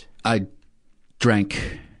therapist. I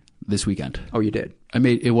drank this weekend. Oh, you did?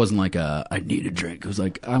 It wasn't like I need a drink. It was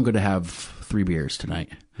like, I'm going to have 3 beers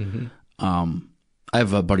tonight. Mm-hmm. I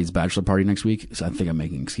have a buddy's bachelor party next week, so I think I'm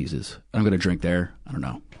making excuses. I'm going to drink there. I don't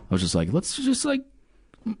know. I was just like, let's just like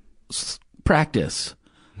practice.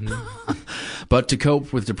 Mm-hmm. But to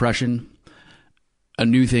cope with depression, a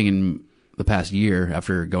new thing in the past year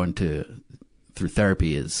after going through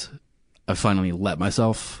therapy is I finally let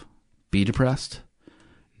myself be depressed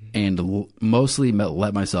and mostly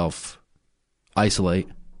let myself isolate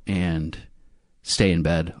and stay in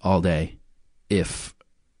bed all day if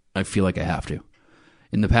I feel like I have to.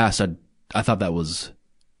 In the past, I thought that was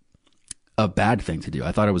a bad thing to do.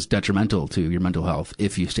 I thought it was detrimental to your mental health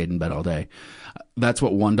if you stayed in bed all day. That's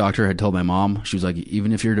what one doctor had told my mom. She was like,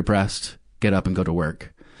 even if you're depressed, get up and go to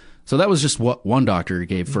work. So that was just what one doctor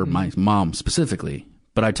gave for my mom specifically.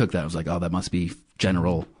 But I took that. I was like, oh, that must be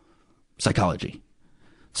general psychology.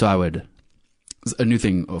 So a new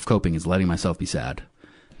thing of coping is letting myself be sad,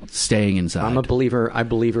 staying inside. I'm a believer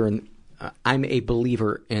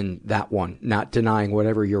in that one, not denying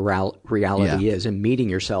whatever your reality is and meeting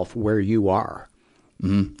yourself where you are.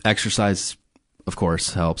 Mm-hmm. Exercise, of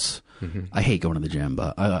course, helps. Mm-hmm. I hate going to the gym,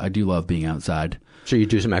 but I do love being outside. So you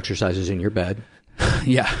do some exercises in your bed?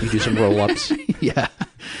 Yeah. You do some roll-ups? Yeah.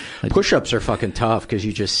 Push-ups are fucking tough because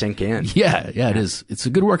you just sink in. Yeah, it is. It's a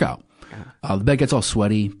good workout. The bed gets all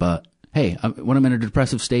sweaty, but hey, when I'm in a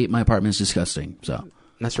depressive state, my apartment's disgusting. So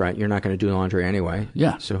that's right. You're not going to do laundry anyway.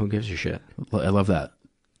 Yeah. So who gives a shit? I love that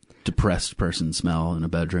depressed person smell in a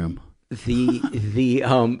bedroom.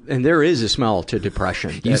 And there is a smell to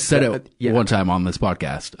depression. You said it one time on this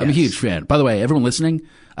podcast. I'm a huge fan. By the way, everyone listening,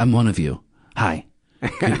 I'm one of you. Hi.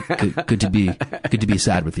 Good to be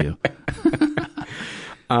sad with you.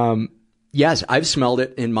 Yes, I've smelled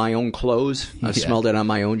it in my own clothes. I've smelled it on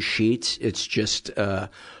my own sheets. It's just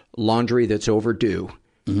laundry that's overdue.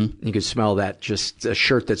 Mm-hmm. You can smell that, just a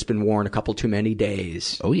shirt that's been worn a couple too many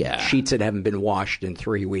days. Oh, yeah. Sheets that haven't been washed in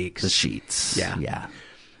 3 weeks. The sheets. Yeah. Yeah.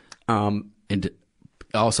 And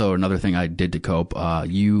also another thing I did to cope, I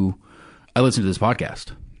listened to this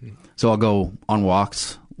podcast. So I'll go on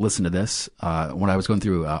walks, listen to this. When I was going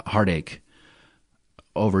through a heartache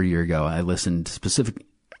over a year ago, I listened specifically.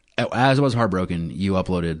 As I was heartbroken, you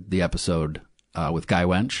uploaded the episode with Guy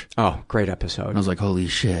Wench. Oh, great episode. And I was like, holy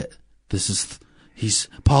shit,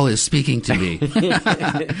 Paul is speaking to me.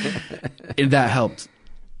 And that helped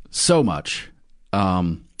so much.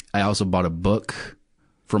 I also bought a book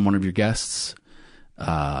from one of your guests. Do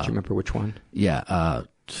you remember which one? Yeah.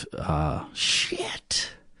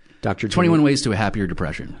 Shit. Dr. 21 Ways to a Happier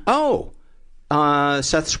Depression. Oh,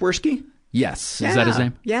 Seth Swirsky? Yes. Yeah. Is that his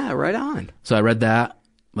name? Yeah, right on. So I read that.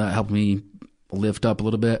 That helped me lift up a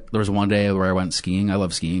little bit. There was one day where I went skiing. I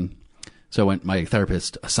love skiing. So my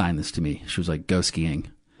therapist assigned this to me. She was like, go skiing.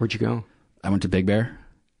 Where'd you go? I went to Big Bear.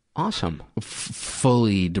 Awesome.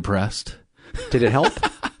 Fully depressed. Did it help?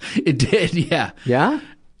 It did, yeah. Yeah?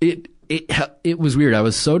 It was weird. I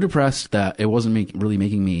was so depressed that it wasn't really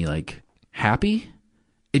making me like happy.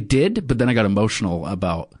 It did, but then I got emotional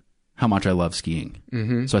about how much I love skiing.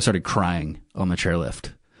 Mm-hmm. So I started crying on the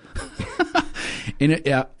chairlift. And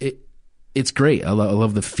it's great. I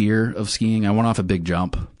love the fear of skiing. I went off a big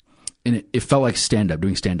jump, and it felt like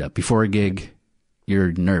doing stand up. Before a gig,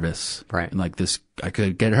 you're nervous. Right. And like this, I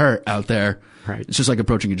could get hurt out there. Right. It's just like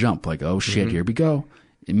approaching a jump. Like, oh shit, here we go.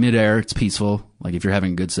 In midair, it's peaceful. Like if you're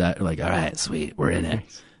having a good set, you're like, all right, sweet, we're in it.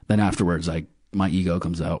 Then afterwards, like my ego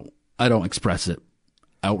comes out. I don't express it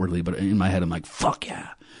outwardly, but in my head, I'm like, fuck yeah.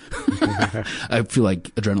 I feel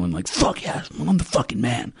like adrenaline, like, fuck yeah, I'm the fucking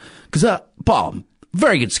man. Because, Paul,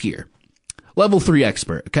 very good skier. Level 3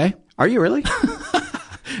 expert, okay? Are you really?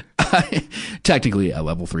 Technically, yeah,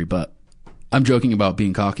 level 3, but I'm joking about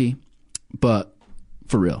being cocky. But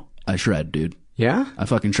for real, I shred, dude. Yeah? I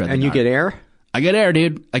fucking shred. And you get air? I get air,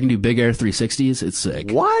 dude. I can do big air 360s. It's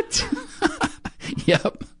sick. What?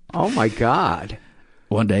 Yep. Oh, my God.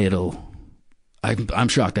 One day I'm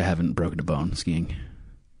shocked I haven't broken a bone skiing.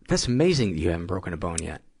 That's amazing that you haven't broken a bone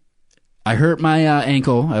yet. I hurt my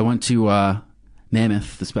ankle. I went to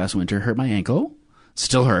Mammoth this past winter. Hurt my ankle.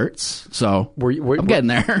 Still hurts. So I'm getting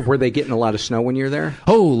there. Were they getting a lot of snow when you were there?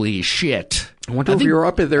 Holy shit. I wonder if you were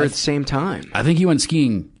up there at the same time. I think you went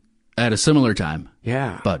skiing at a similar time.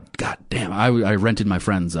 Yeah. But goddamn, I rented my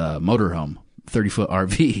friend's motorhome, 30-foot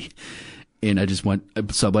RV. And I just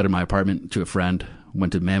subletted my apartment to a friend.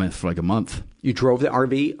 Went to Mammoth for like a month. You drove the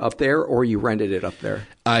RV up there, or you rented it up there?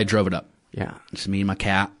 I drove it up. Yeah. Just me and my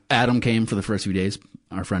cat. Adam came for the first few days.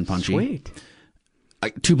 our friend Punchy. Sweet.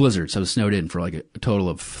 2 blizzards. I was snowed in for like a total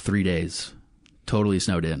of 3 days. Totally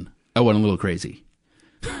snowed in. I went a little crazy.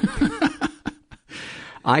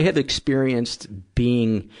 I have experienced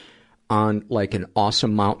being on like an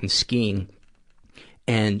awesome mountain skiing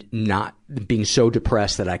and not being so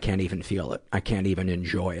depressed that I can't even feel it. I can't even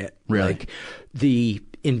enjoy it. Really? Like the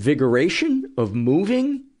invigoration of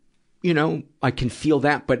moving, you know, I can feel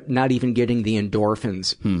that, but not even getting the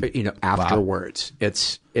endorphins, you know, afterwards. Wow.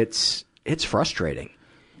 It's frustrating.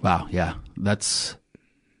 Wow. Yeah. That's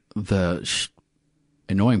the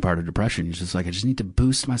annoying part of depression. You're just like, I just need to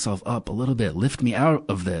boost myself up a little bit, lift me out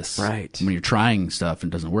of this. Right. When you're trying stuff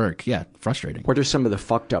and it doesn't work. Yeah. Frustrating. What are some of the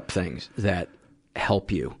fucked up things that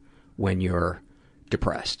help you when you're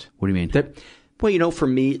depressed? What do you mean? Well, you know, for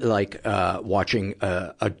me, like watching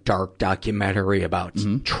a dark documentary about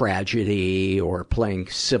tragedy or playing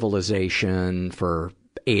Civilization for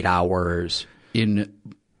 8 hours. In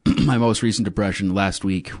my most recent depression last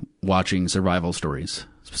week, watching survival stories,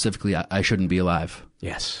 specifically I Shouldn't Be Alive.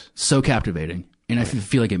 Yes. So captivating. And I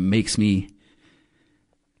feel like it makes me,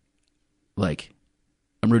 like,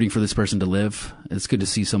 I'm rooting for this person to live. It's good to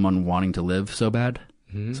see someone wanting to live so bad.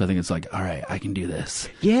 So I think it's like, all right, I can do this.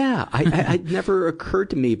 Yeah, it never occurred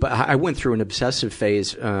to me, but I went through an obsessive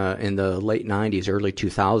phase in the late 90s, early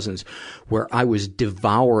 2000s, where I was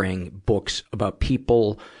devouring books about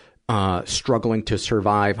people struggling to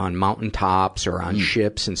survive on mountaintops or on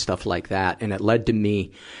ships and stuff like that. And it led to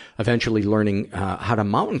me eventually learning how to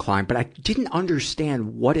mountain climb, but I didn't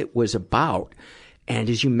understand what it was about. And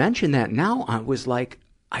as you mentioned that now, I was like,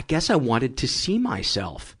 I guess I wanted to see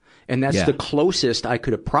myself. And that's the closest I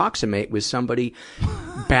could approximate with somebody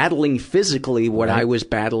battling physically what I was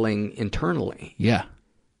battling internally. Yeah.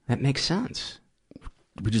 That makes sense.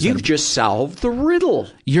 You've just solved the riddle.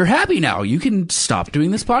 You're happy now. You can stop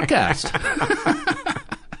doing this podcast.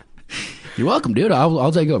 You're welcome, dude.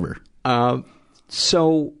 I'll take over.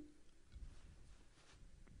 So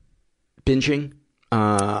binging,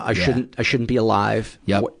 I shouldn't be alive.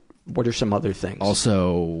 Yep. What are some other things?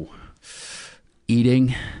 Also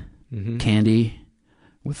eating candy.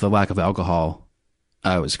 With the lack of alcohol,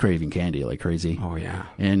 I was craving candy like crazy. Oh, yeah.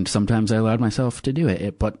 And sometimes I allowed myself to do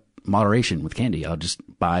it, but moderation with candy. I'll just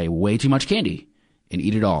buy way too much candy and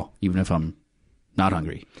eat it all, even if I'm not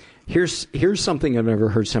hungry. Here's something I've never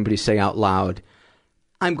heard somebody say out loud.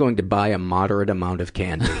 I'm going to buy a moderate amount of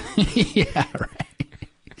candy. Yeah, right.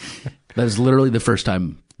 That is literally the first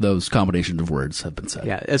time those combinations of words have been said.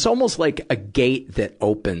 Yeah, it's almost like a gate that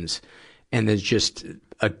opens and there's just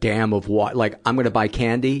a dam of water. Like, I'm going to buy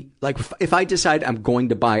candy. Like, if I decide I'm going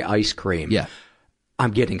to buy ice cream,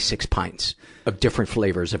 I'm getting 6 pints of different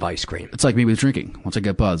flavors of ice cream. It's like me with drinking. Once I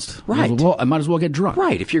get buzzed, right? I might as well get drunk.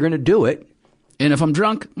 Right. If you're going to do it. And if I'm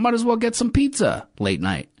drunk, might as well get some pizza late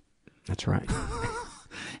night. That's right.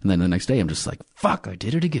 And then the next day, I'm just like, fuck, I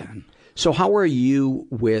did it again. So how are you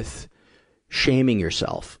with shaming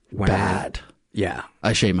yourself? Bad. Yeah.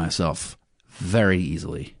 I shame myself very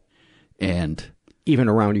easily. And even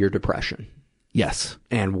around your depression. Yes.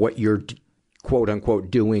 And what you're, quote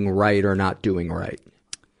unquote, doing right or not doing right.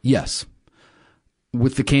 Yes.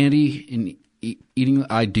 With the candy and eating,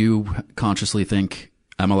 I do consciously think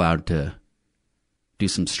I'm allowed to do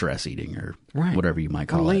some stress eating or whatever you might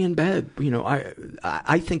call it. Lay in bed. You know,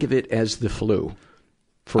 I think of it as the flu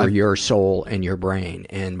for your soul and your brain.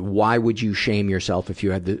 And why would you shame yourself if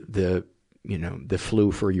you had the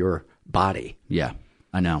flu for your body? Yeah,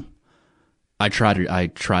 I know. I try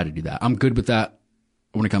to do that. I'm good with that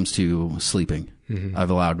when it comes to sleeping. I've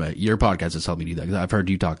allowed your podcast has helped me do that because I've heard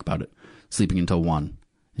you talk about it, sleeping until 1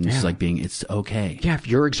 and just like it's okay. Yeah, if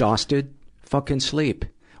you're exhausted, fucking sleep.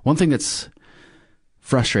 One thing that's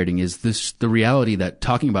frustrating is the reality that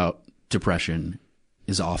talking about depression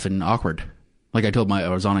is often awkward. Like I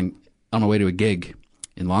was on my way to a gig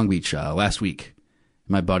in Long Beach last week.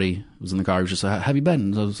 My buddy was in the car. He was just like, "Have you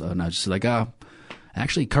been?" And I was just like,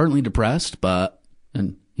 actually currently depressed,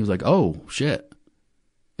 and he was like, "Oh shit."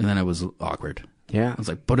 And then it was awkward. Yeah. I was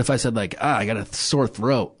like, but if I said like, I got a sore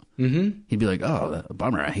throat, he'd be like, "Oh,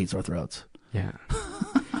 bummer. I hate sore throats." Yeah.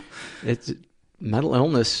 Mental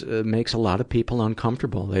illness makes a lot of people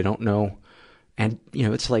uncomfortable. They don't know. And,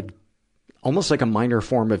 it's like almost like a minor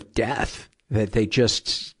form of death that they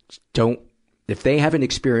just don't, if they haven't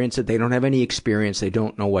experienced it, they don't have any experience. They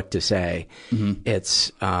don't know what to say.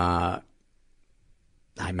 It's, I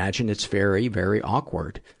imagine it's very, very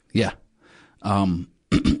awkward. Yeah. And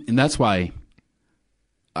that's why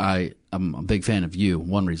I'm a big fan of you.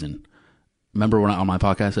 One reason. Remember when on my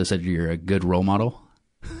podcast I said you're a good role model?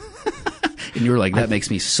 And you were like, that makes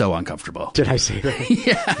me so uncomfortable. Did I say that?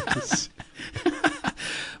 Yes.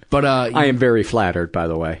 But I am very flattered, by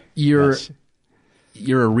the way. You're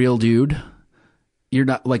a real dude. You're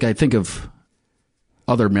not like, I think of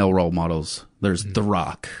other male role models. There's The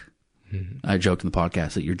Rock. I joked in the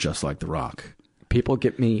podcast that you're just like The Rock. People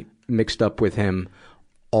get me mixed up with him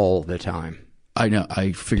all the time. I know.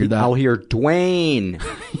 I figured that. I'll hear Dwayne,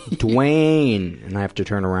 Dwayne, and I have to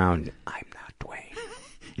turn around. I'm not Dwayne.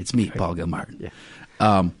 It's me, Paul Gilmartin.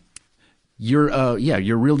 Yeah. You're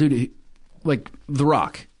a real dude. Like The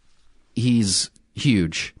Rock. He's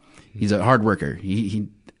huge. He's a hard worker. He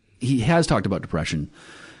has talked about depression,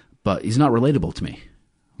 but he's not relatable to me.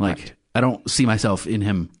 Like, right. I don't see myself in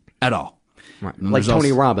him at all. Right. Like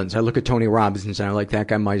Tony Robbins. I look at Tony Robbins and I'm like, that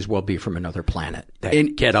guy might as well be from another planet.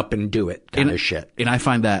 Get up and do it kind of shit. And I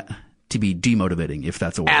find that to be demotivating, if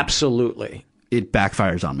that's a word. Absolutely. It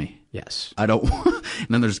backfires on me. Yes. I don't. And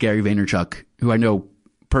then there's Gary Vaynerchuk, who I know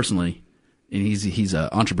personally, and he's an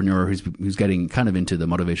entrepreneur who's getting kind of into the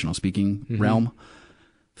motivational speaking realm.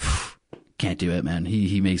 Can't do it, man.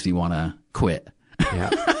 He makes me want to quit.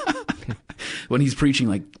 Yeah. When he's preaching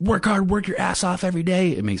like, work hard, work your ass off every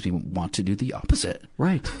day, it makes me want to do the opposite.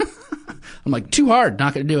 Right. I'm like, too hard,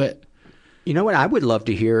 not going to do it. You know what I would love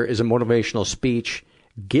to hear is a motivational speech.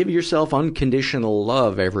 Give yourself unconditional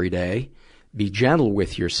love every day. Be gentle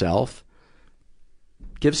with yourself.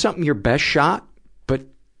 Give something your best shot, but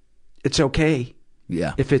it's okay.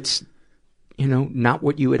 Yeah. If it's, not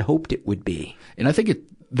what you had hoped it would be. And I think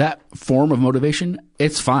that form of motivation,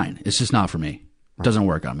 it's fine. It's just not for me. It doesn't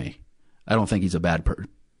work on me. I don't think he's they're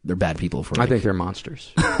bad people for me. I think they're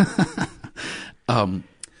monsters.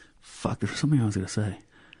 Fuck, there's something I was going to say.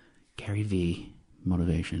 Gary V.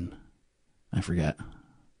 Motivation. I forget.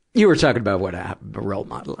 You were talking about what a role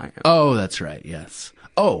model I am. Oh, that's right. Yes.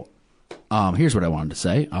 Oh, here's what I wanted to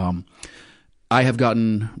say. I have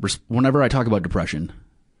gotten, whenever I talk about depression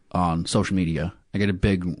on social media, I get a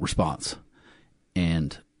big response.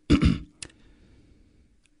 And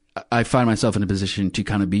I find myself in a position to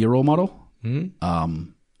kind of be a role model. Mm-hmm.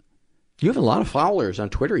 You have a lot of followers on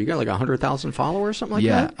Twitter. You got like 100,000 followers, something like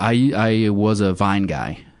that? Yeah, I was a Vine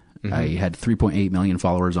guy. Mm-hmm. I had 3.8 million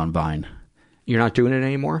followers on Vine. You're not doing it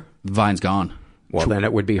anymore? Vine's gone. Well, then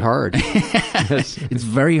it would be hard. It's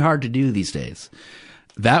very hard to do these days.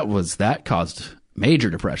 That caused major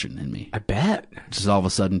depression in me. I bet. Just all of a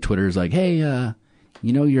sudden, Twitter's like, hey,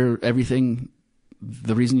 you're everything.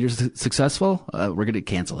 The reason you're successful, we're going to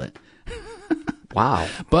cancel it. Wow.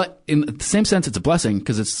 But in the same sense, it's a blessing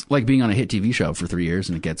because it's like being on a hit TV show for 3 years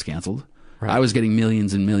and it gets canceled. Right. I was getting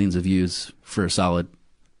millions and millions of views for a solid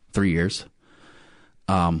 3 years.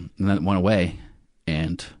 And then it went away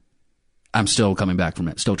and I'm still coming back from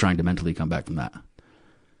it, still trying to mentally come back from that.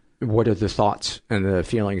 What are the thoughts and the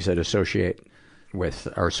feelings that are associated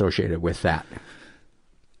with that?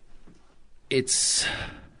 It's,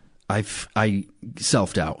 I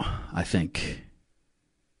self-doubt, I think.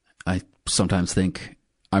 I sometimes think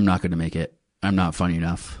I'm not going to make it. I'm not funny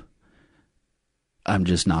enough. I'm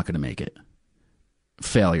just not going to make it.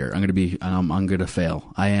 Failure. I'm going to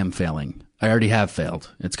fail. I am failing. I already have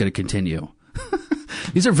failed. It's going to continue.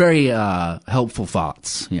 These are very helpful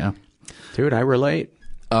thoughts. Yeah. Dude, I relate.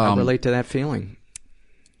 I relate to that feeling.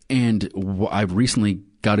 And I recently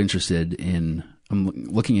got interested in, I'm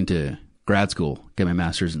looking into grad school, get my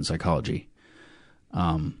master's in psychology.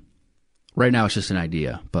 Right now it's just an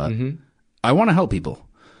idea, but I want to help people.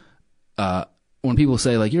 When people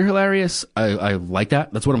say like, you're hilarious, I like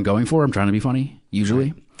that. That's what I'm going for. I'm trying to be funny,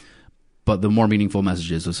 usually. Right. But the more meaningful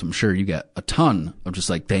messages, as I'm sure you get a ton of just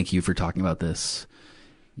like, thank you for talking about this.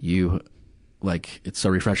 It's so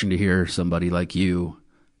refreshing to hear somebody like you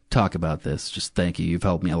talk about this. Just thank you. You've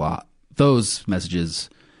helped me a lot. Those messages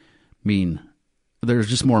they're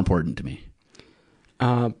just more important to me.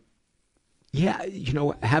 Yeah,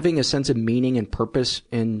 having a sense of meaning and purpose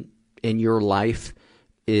in your life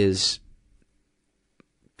is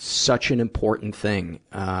such an important thing.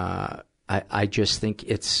 I just think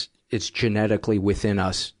it's genetically within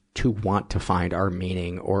us to want to find our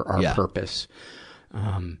meaning or our purpose.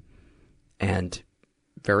 And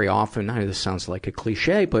very often, I know this sounds like a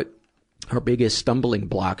cliche, but our biggest stumbling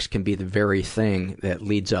blocks can be the very thing that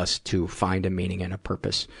leads us to find a meaning and a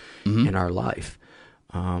purpose in our life.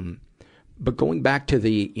 But going back to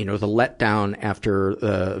the letdown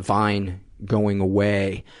after Vine going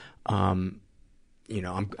away, I'm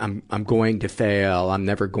going to fail. I'm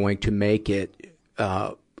never going to make it.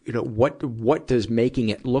 What does making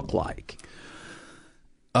it look like?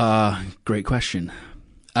 Great question.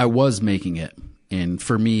 I was making it, and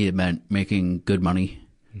for me, it meant making good money.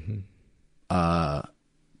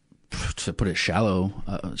 to put it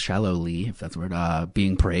shallowly, if that's the word,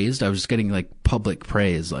 being praised. I was just getting like public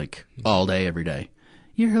praise like all day, every day.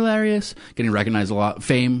 You're hilarious. Getting recognized a lot.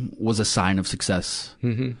 Fame was a sign of success.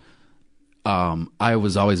 Mm-hmm. I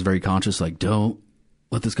was always very conscious, like, don't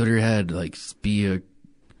let this go to your head. Like,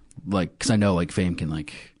 because I know like fame can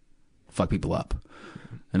like fuck people up.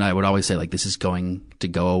 And I would always say like, this is going to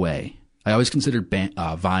go away. I always considered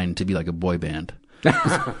Vine to be like a boy band. Because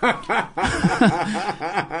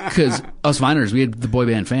us Viners, we had the boy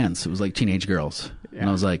band fans. It was like teenage girls. Yeah. And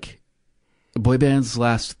I was like, boy bands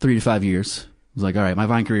last 3 to 5 years. I was like, all right, my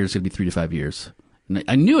Vine career is going to be 3 to 5 years. And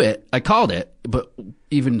I knew it. I called it. But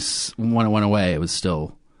even when it went away, it was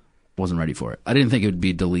still wasn't ready for it. I didn't think it would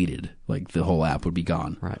be deleted. Like the whole app would be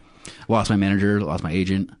gone. Right. Lost my manager, lost my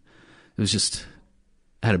agent. It was just,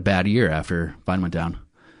 I had a bad year after Vine went down.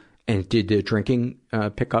 And did the drinking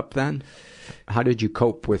pick up then? How did you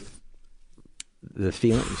cope with the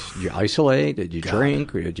feelings? Did you isolate? Did you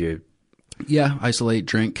drink? Or did you? Yeah, isolate,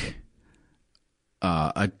 drink.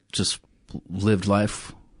 I just lived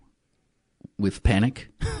life with panic.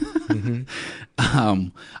 Mm-hmm.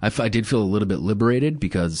 I did feel a little bit liberated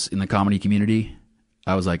because in the comedy community,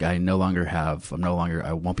 I was like, I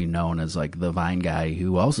won't be known as like the Vine guy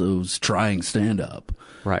who also is trying stand up.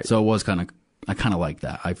 Right. So it was I kind of liked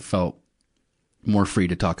that. I felt more free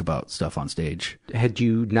to talk about stuff on stage. Had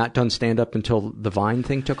you not done stand-up until the Vine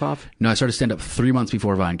thing took off? No, I started stand-up 3 months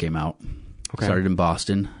before Vine came out. Okay. Started in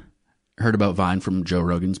Boston. Heard about Vine from Joe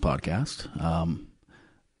Rogan's podcast.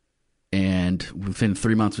 And within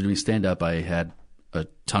 3 months of doing stand-up, I had a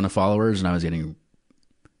ton of followers, and I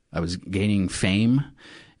was gaining fame,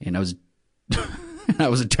 and I was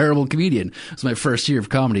a terrible comedian. It was my first year of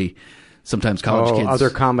comedy. Sometimes college kids.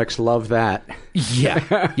 Other comics love that.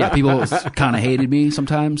 Yeah. Yeah. People kind of hated me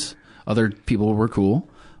sometimes. Other people were cool.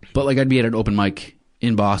 But like I'd be at an open mic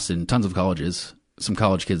in Boston, tons of colleges. Some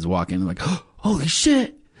college kids walk in and like, oh, holy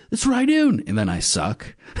shit, that's Rye Doon. And then I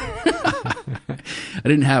suck. I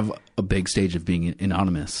didn't have a big stage of being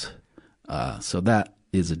anonymous. So that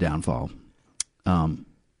is a downfall.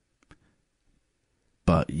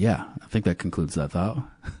 But yeah, I think that concludes that thought.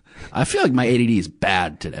 I feel like my ADD is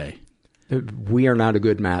bad today. We are not a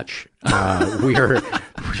good match. We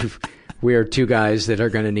are two guys that are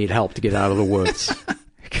going to need help to get out of the woods.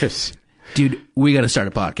 Dude, we got to start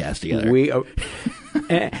a podcast together.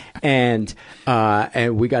 And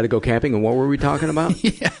we got to go camping. And what were we talking about?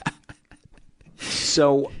 Yeah.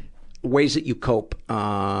 So, ways that you cope,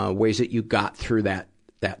 ways that you got through that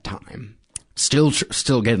time. Still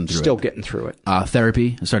getting through it. Still getting through it.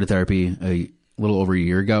 Therapy. I started therapy a little over a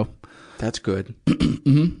year ago. That's good.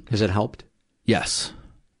 Mm-hmm. Has it helped? Yes.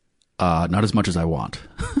 Not as much as I want.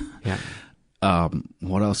 Yeah.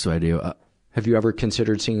 What else do I do? Have you ever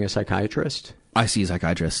considered seeing a psychiatrist? I see a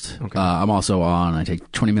psychiatrist. Okay. I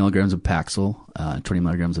take 20 milligrams of Paxil, 20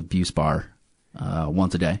 milligrams of Buspar,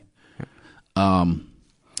 once a day.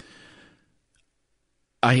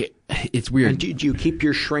 It's weird. And do you keep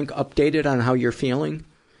your shrink updated on how you're feeling?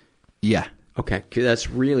 Yeah. Okay. That's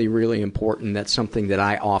really, really important. That's something that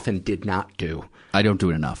I often did not do. I don't do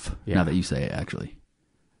it enough, now that you say it, actually.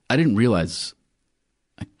 I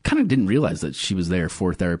kind of didn't realize that she was there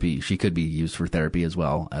for therapy. She could be used for therapy as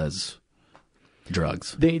well as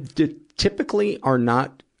drugs. They typically are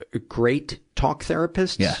not great talk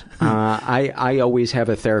therapists. Yeah. I always have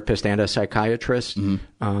a therapist and a psychiatrist, and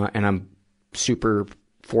I'm super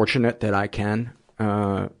fortunate that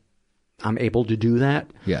I'm able to do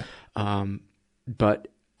that. Yeah. But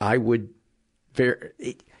I would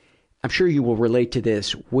I'm sure you will relate to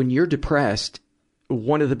this. When you're depressed,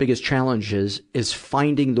 one of the biggest challenges is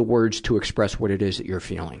finding the words to express what it is that you're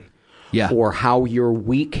feeling. Yeah. Or how your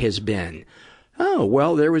week has been. Oh,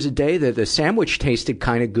 well, there was a day that the sandwich tasted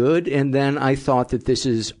kind of good, and then I thought that this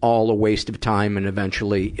is all a waste of time, and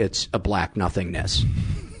eventually it's a black nothingness.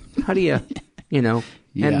 How do you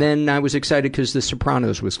Yeah. And then I was excited because The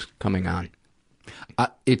Sopranos was coming on.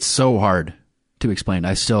 It's so hard to explain.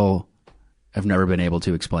 I still have never been able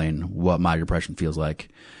to explain what my depression feels like.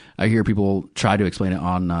 I hear people try to explain it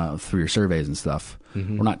on through your surveys and stuff.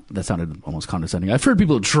 Mm-hmm. Well, that sounded almost condescending. I've heard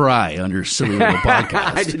people try on your silly little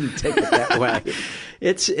podcast. I didn't take it that way.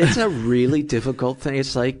 It's a really difficult thing.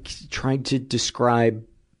 It's like trying to describe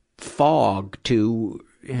fog to,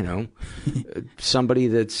 somebody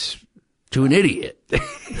that's... To an idiot.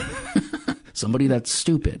 Somebody that's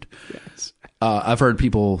stupid. Yes. I've heard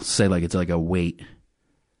people say like it's like a weight.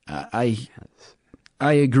 I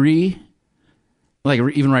agree. Like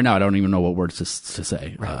even right now, I don't even know what words to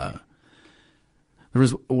say. Right.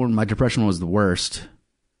 When my depression was the worst,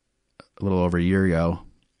 a little over a year ago,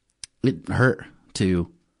 it hurt to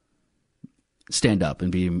stand up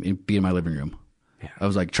and be in my living room. Yeah. I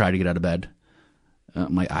was like, try to get out of bed.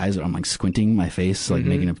 My eyes, I'm like squinting my face, like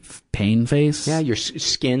making a pain face. Yeah, your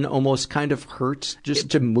skin almost kind of hurts.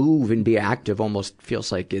 Just to move and be active almost feels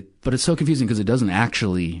like it. But it's so confusing because it doesn't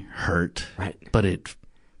actually hurt. Right. But it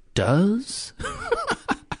does.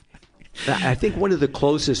 I think one of the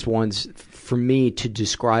closest ones for me to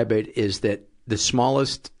describe it is that the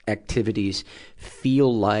smallest activities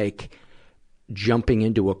feel like jumping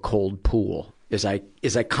into a cold pool. As I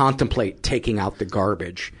contemplate taking out the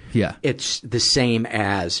garbage, yeah, it's the same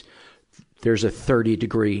as there's a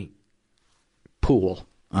 30-degree pool,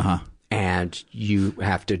 and you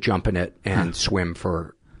have to jump in it and swim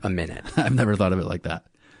for a minute. I've never thought of it like that.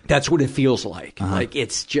 That's what it feels like. Like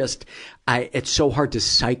it's just, it's so hard to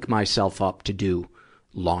psych myself up to do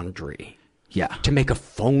laundry. Yeah, to make a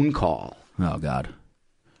phone call. Oh God,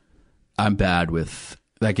 I'm bad with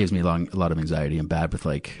that. Gives me a lot of anxiety. I'm bad with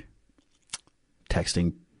like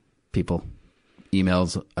texting people,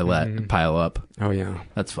 emails I let pile up. Oh yeah,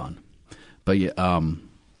 that's fun. But yeah,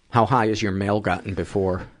 how high has your mail gotten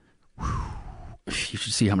before? You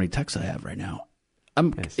should see how many texts I have right now.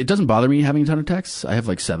 It doesn't bother me having a ton of texts. I have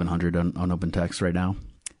like 700 unopened texts right now.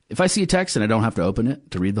 If I see a text and I don't have to open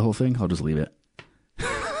it to read the whole thing, I'll just leave it.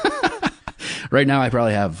 Right now, I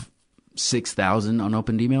probably have 6,000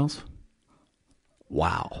 unopened emails.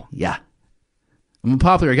 Wow. Yeah, I'm a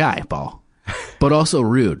popular guy, Paul. But also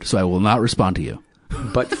rude, so I will not respond to you.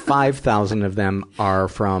 But 5,000 of them are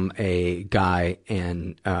from a guy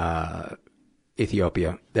in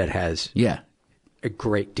Ethiopia that has a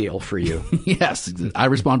great deal for you. Yes, I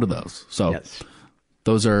respond to those. So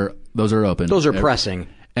those are open. Those are pressing.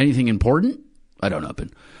 Anything important, I don't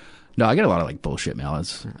open. No, I get a lot of like bullshit mail.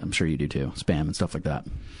 I'm sure you do too. Spam and stuff like that.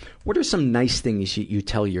 What are some nice things you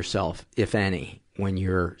tell yourself, if any, when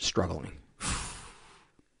you're struggling?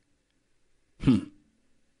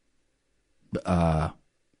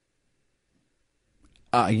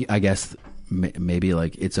 I guess maybe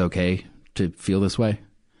like it's okay to feel this way,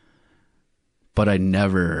 but I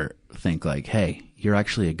never think like, hey, you're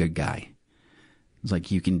actually a good guy. It's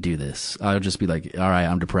like, you can do this. I'll just be like, all right,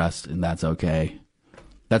 I'm depressed and that's okay.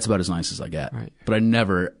 That's about as nice as I get. Right. But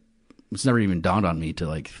it's never even dawned on me to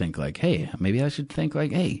like think like, hey, maybe I should think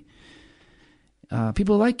like, hey,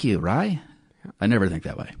 people like you, right? I never think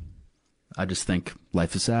that way. I just think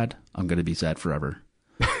life is sad. I'm going to be sad forever.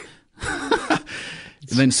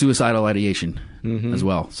 And then suicidal ideation as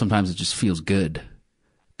well. Sometimes it just feels good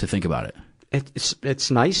to think about it.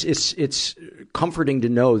 It's nice. It's comforting to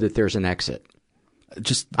know that there's an exit.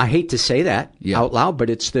 I hate to say that out loud, but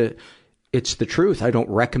it's the truth. I don't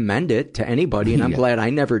recommend it to anybody, and I'm glad I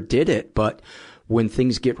never did it. But when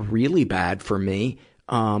things get really bad for me,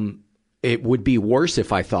 it would be worse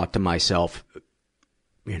if I thought to myself,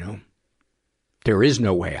 there is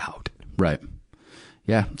no way out. Right.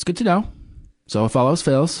 Yeah, it's good to know. So if all else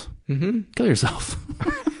fails, kill yourself.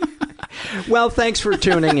 Well, thanks for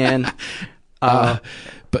tuning in. But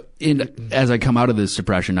as I come out of this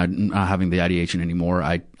depression, I'm not having the ideation anymore.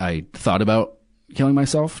 I thought about killing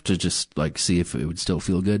myself to just like see if it would still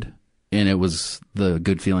feel good. And it was, the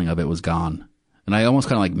good feeling of it was gone. And I almost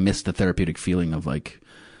kind of like missed the therapeutic feeling of like,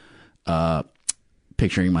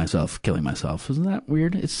 picturing myself killing myself. Isn't that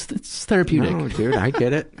weird? It's therapeutic. No, dude, I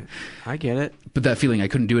get it. But that feeling, I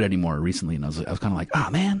couldn't do it anymore recently. And I was kind of like, oh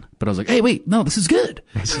man. But I was like, hey, wait, no, this is good.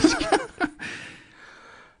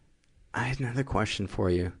 I had another question for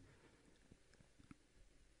you.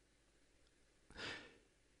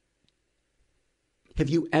 Have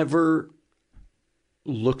you ever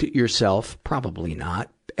looked at yourself, probably not,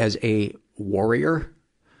 as a warrior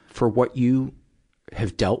for what you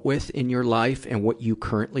have dealt with in your life and what you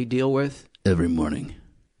currently deal with? Every morning.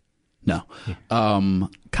 No.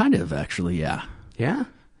 Kind of, actually, yeah. Yeah?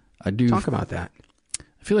 I do. Talk about that.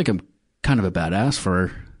 I feel like I'm kind of a badass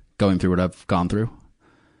for going through what I've gone through.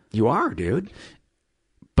 You are, dude.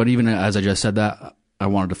 But even as I just said that, I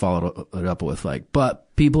wanted to follow it up with like,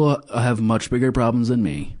 but people have much bigger problems than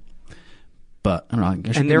me. But I don't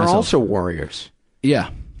know. And they're also warriors. Yeah.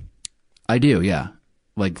 I do, yeah.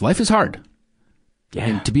 Like, life is hard. Yeah.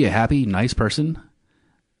 And to be a happy, nice person,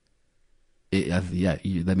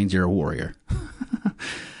 that means you're a warrior.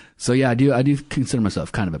 So yeah, I do consider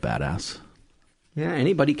myself kind of a badass. Yeah,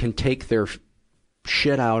 anybody can take their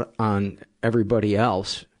shit out on everybody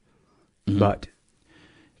else, but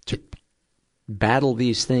to battle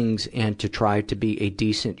these things and to try to be a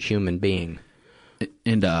decent human being.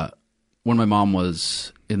 And when my mom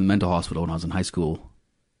was in the mental hospital when I was in high school,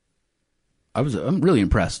 I'm really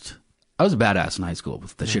impressed. I was a badass in high school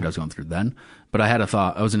with the shit I was going through then, but I had a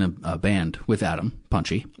thought. I was in a band with Adam,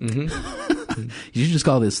 Punchy. You should just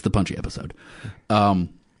call this the Punchy episode. And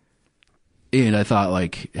I thought,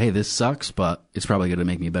 like, hey, this sucks, but it's probably going to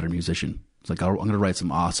make me a better musician. It's like, I'm going to write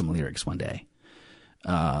some awesome lyrics one day.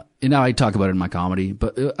 And now I talk about it in my comedy,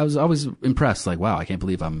 but I was always impressed, like, wow, I can't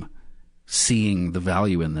believe I'm seeing the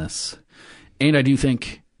value in this. And I do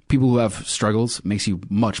think people who have struggles makes you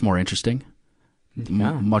much more interesting,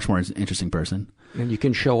 much more interesting person. And you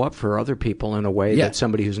can show up for other people in a way that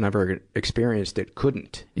somebody who's never experienced it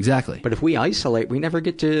couldn't. Exactly. But if we isolate, we never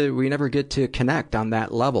get to connect on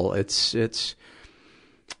that level. It's it's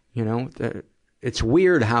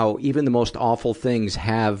weird how even the most awful things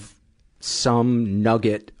have some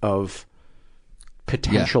nugget of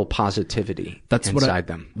potential positivity inside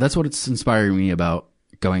them. That's what it's inspiring me about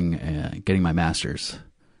getting my master's.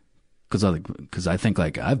 Because I think,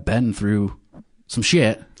 like, I've been through some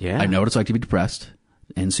shit. Yeah. I know what it's like to be depressed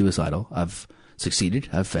and suicidal. I've succeeded.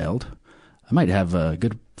 I've failed. I might have a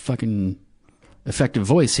good fucking effective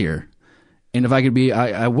voice here. And if I could be,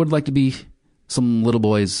 I would like to be some little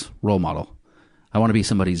boy's role model. I want to be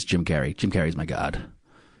somebody's Jim Carrey. Jim Carrey's my god.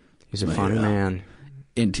 He's a funny man.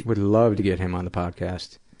 And would love to get him on the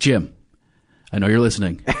podcast. Jim, I know you're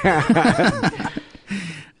listening.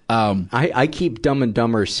 I keep Dumb and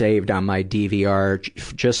Dumber saved on my DVR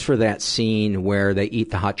just for that scene where they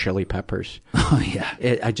eat the hot chili peppers. Oh,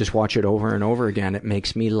 yeah. I just watch it over and over again. It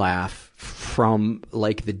makes me laugh from,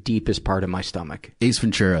 like, the deepest part of my stomach. Ace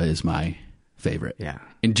Ventura is my favorite. Yeah.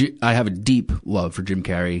 And I have a deep love for Jim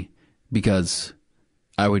Carrey because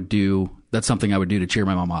that's something I would do to cheer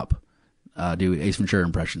my mom up. Do Ace Ventura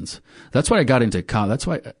impressions. That's why I got into that's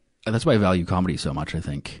why I value comedy so much, I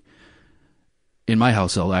think. In my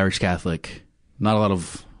household, Irish Catholic, not a lot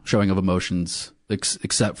of showing of emotions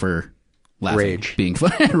except for laughing, rage, being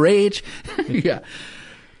fun, rage. Yeah.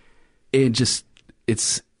 It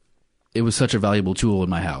was such a valuable tool in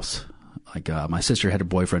my house. Like, my sister had a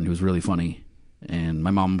boyfriend who was really funny, and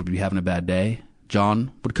my mom would be having a bad day.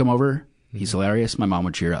 John would come over. He's hilarious. My mom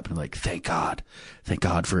would cheer up and be like, thank God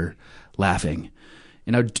for laughing.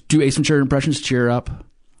 And I would do Ace Ventura impressions to cheer her up.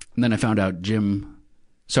 And then I found out Jim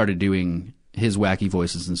started doing his wacky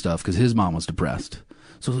voices and stuff because his mom was depressed.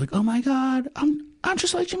 So I was like, oh my God, I'm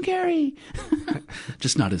just like Jim Carrey.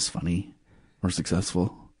 Just not as funny or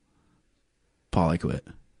successful. Paul, I quit.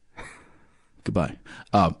 Goodbye.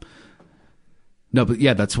 No, but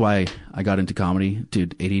yeah, that's why I got into comedy.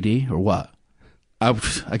 Dude, ADD or what? I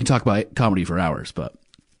can talk about comedy for hours, but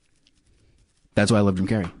that's why I love Jim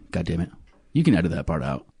Carrey. God damn it. You can edit that part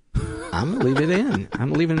out. I'm going to leave it in.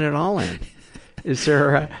 I'm leaving it all in. Is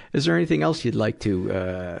there anything else you'd like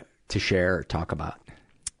to share or talk about?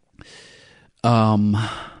 I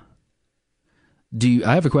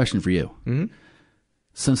have a question for you. Mm-hmm.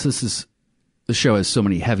 Since the show has so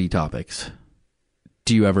many heavy topics,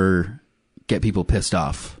 do you ever get people pissed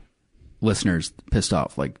off? Listeners pissed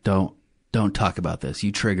off, like, don't talk about this.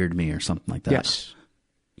 You triggered me or something like that.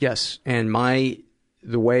 Yes. And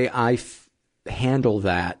the way I handle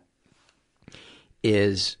that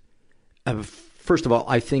is, first of all,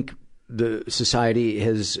 I think the society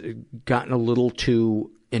has gotten a little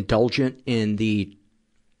too indulgent in the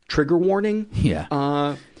trigger warning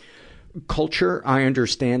culture. I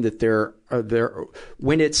understand that there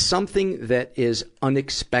when it's something that is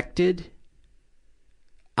unexpected,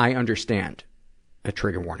 I understand a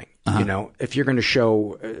trigger warning. Uh-huh. You know, if you're going to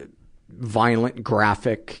show violent,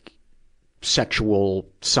 graphic, sexual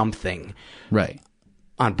something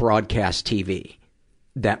on broadcast TV,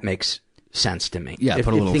 that makes sense to me. Yeah, if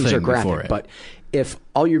things are graphic. But if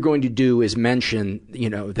all you're going to do is mention,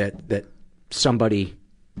 that somebody,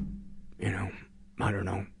 I don't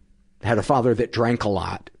know, had a father that drank a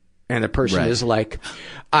lot, and the person is like,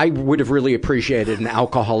 I would have really appreciated an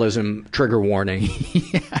alcoholism trigger warning.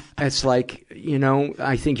 Yeah. It's like,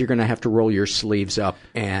 I think you're going to have to roll your sleeves up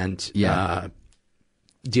and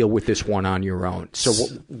deal with this one on your own. So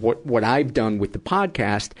what I've done with the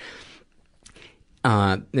podcast,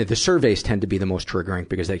 the surveys tend to be the most triggering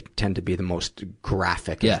because they tend to be the most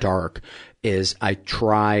graphic and dark, is I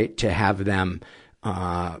try to have them,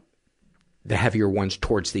 the heavier ones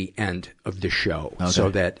towards the end of the show, so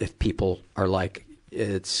that if people are like,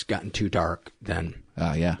 it's gotten too dark, then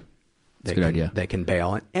that's a good idea. They can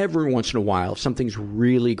bail. And every once in a while, if something's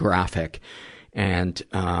really graphic, and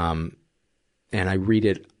I read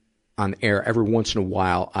it on air, every once in a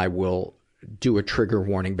while I will do a trigger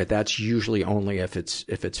warning, but that's usually only if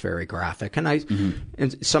it's very graphic. And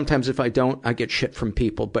and sometimes if I don't, I get shit from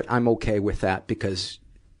people, but I'm okay with that because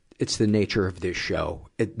it's the nature of this show.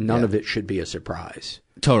 None of it should be a surprise.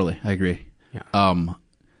 Totally, I agree. Yeah.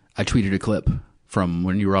 I tweeted a clip from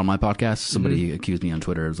when you were on my podcast. Somebody accused me on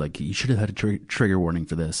Twitter. It was like, you should have had a trigger warning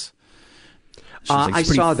for this. Like, I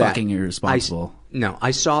saw that. Fucking irresponsible.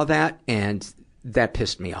 I saw that, and that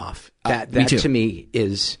pissed me off. That me too. To me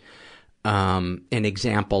is an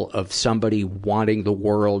example of somebody wanting the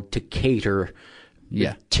world to cater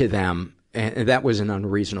to them, and that was an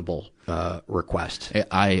unreasonable request.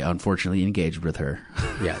 I unfortunately engaged with her.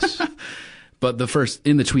 Yes. But the first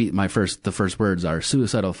words are,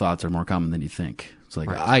 suicidal thoughts are more common than you think. It's like,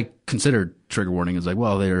 I considered trigger warning as like,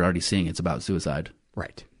 well, they're already seeing it's about suicide.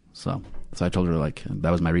 Right. So I told her, like,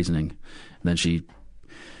 that was my reasoning. And then she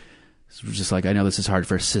was just like, I know this is hard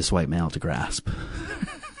for a cis white male to grasp.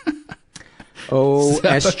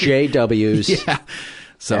 SJWs. Yeah.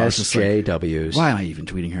 So I was just SJWs. Like, why am I even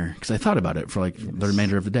tweeting her? Because I thought about it for like the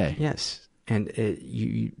remainder of the day. Yes. And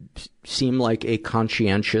you seem like a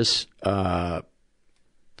conscientious,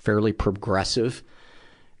 fairly progressive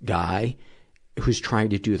guy who's trying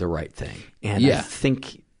to do the right thing. And I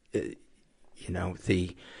think, the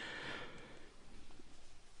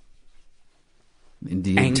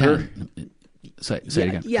anger. Say it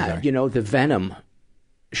again. Yeah, the venom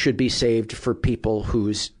should be saved for people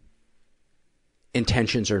whose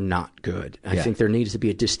intentions are not good. I think there needs to be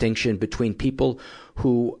a distinction between people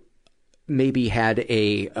who maybe had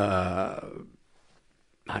a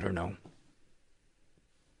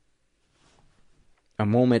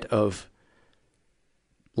moment of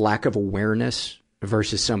lack of awareness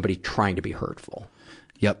versus somebody trying to be hurtful.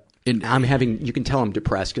 Yep. You can tell I'm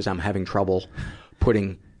depressed because I'm having trouble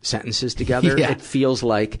putting sentences together. Yeah. It feels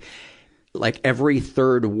like every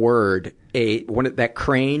third word, that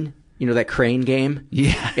crane, that crane game.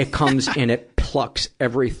 Yeah. It comes and it plucks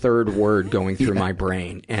every third word going through my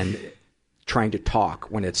brain, and trying to talk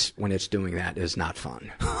when it's doing that is not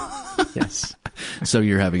fun. Yes. So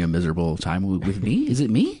you're having a miserable time with me? Is it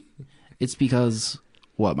me? It's because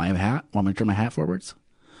what? My hat? Want me to turn my hat forwards?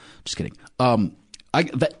 Just kidding.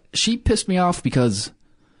 She pissed me off because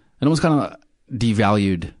it almost kind of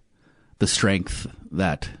devalued the strength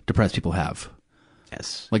that depressed people have.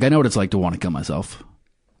 Yes. Like, I know what it's like to want to kill myself.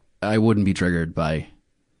 I wouldn't be triggered by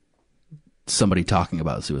somebody talking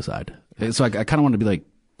about suicide. So I kind of want to be like,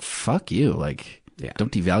 fuck you. Like,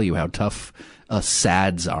 don't devalue how tough us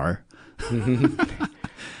sads are.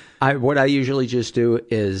 What I usually just do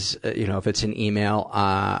is, if it's an email,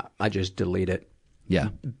 I just delete it. Yeah.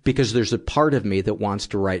 Because there's a part of me that wants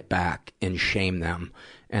to write back and shame them,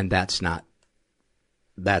 and that's not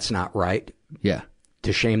right. Yeah.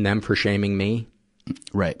 To shame them for shaming me.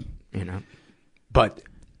 Right. But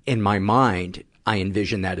in my mind, I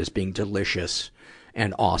envision that as being delicious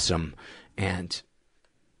and awesome, and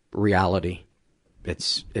reality,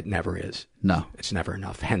 it never is. No. It's never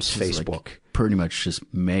enough. Hence Facebook. Like, pretty much just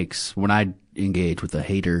makes, when I engage with a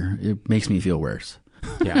hater, it makes me feel worse.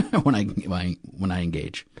 Yeah. when I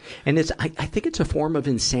engage. And I think it's a form of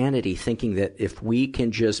insanity, thinking that if we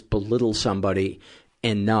can just belittle somebody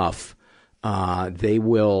enough, they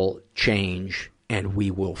will change and we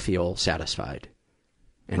will feel satisfied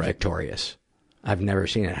and victorious. I've never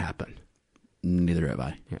seen it happen. Neither have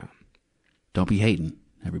I. Yeah. Don't be hating,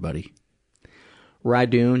 everybody.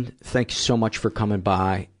 Doon, thank you so much for coming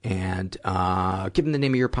by, and give them the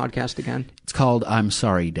name of your podcast again. It's called I'm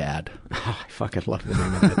Sorry, Dad. Oh, I fucking love the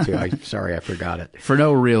name of that too. I'm sorry, I forgot it. For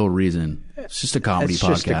no real reason. It's just a comedy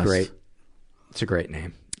podcast. It's a great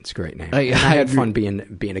name. It's a great name. I had fun being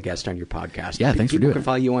a guest on your podcast. Yeah, thanks for doing it. People can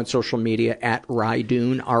follow you on social media at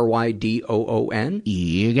Rydoon, Rydoon.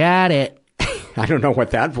 You got it. I don't know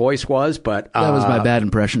what that voice was, but that was my bad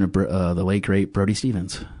impression of the late great Brody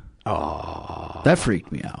Stevens. Oh, that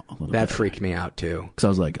freaked me out. Freaked me out too. Because I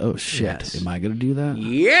was like, "Oh shit, am I going to do that?"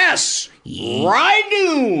 Yes,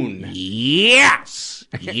 Rydoon. Yes,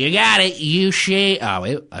 you got it. You shave. Oh,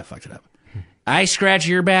 wait, I fucked it up. I scratch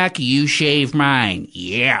your back. You shave mine.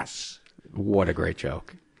 Yes. What a great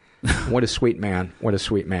joke. What a sweet man. What a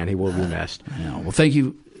sweet man. He will be missed. Yeah, well, thank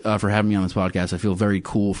you for having me on this podcast. I feel very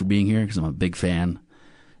cool for being here because I'm a big fan.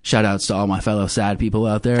 Shout outs to all my fellow sad people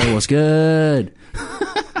out there. What's good?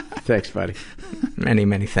 Thanks, buddy. Many,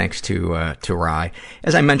 many thanks to Rye.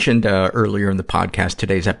 As I mentioned earlier in the podcast,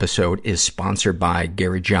 today's episode is sponsored by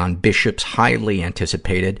Gary John Bishop's highly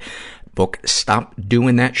anticipated book, Stop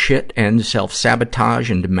Doing That Shit and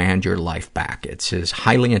Self-Sabotage and Demand Your Life Back. It's his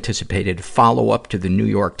highly anticipated follow-up to the New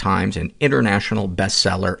York Times and international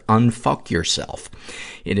bestseller, Unfuck Yourself.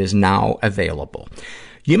 It is now available.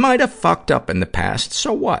 You might have fucked up in the past,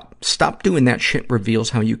 so what? Stop Doing That Shit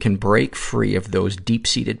reveals how you can break free of those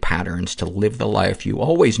deep-seated patterns to live the life you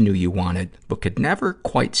always knew you wanted, but could never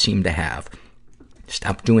quite seem to have.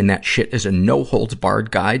 Stop Doing That Shit is a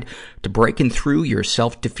no-holds-barred guide to breaking through your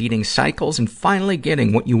self-defeating cycles and finally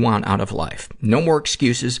getting what you want out of life. No more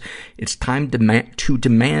excuses. It's time to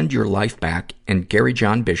demand your life back, and Gary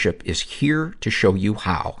John Bishop is here to show you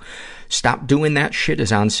how. Stop Doing That Shit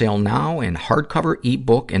is on sale now in hardcover,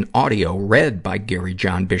 ebook, and audio read by Gary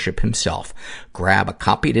John Bishop himself. Grab a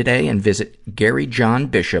copy today and visit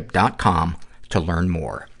GaryJohnBishop.com to learn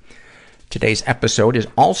more. Today's episode is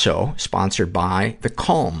also sponsored by the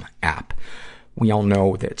Calm app. We all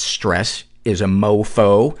know that stress is a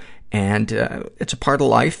mofo, and it's a part of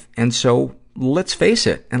life, and so let's face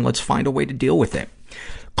it, and let's find a way to deal with it.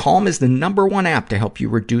 Calm is the #1 app to help you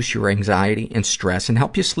reduce your anxiety and stress and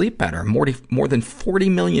help you sleep better. More than 40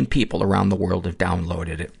 million people around the world have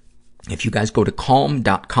downloaded it. If you guys go to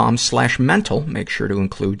calm.com/mental, make sure to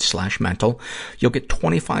include /mental, you'll get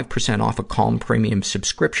 25% off a Calm Premium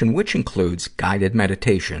subscription, which includes guided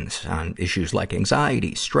meditations on issues like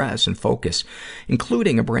anxiety, stress, and focus,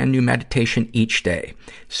 including a brand new meditation each day.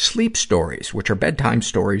 Sleep stories, which are bedtime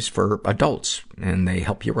stories for adults, and they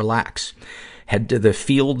help you relax. Head to the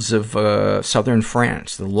fields of southern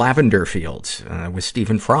France, the lavender fields with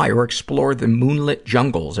Stephen Fry, or explore the moonlit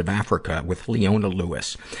jungles of Africa with Leona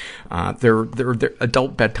Lewis. Their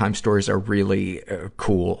adult bedtime stories are really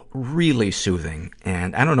cool, really soothing,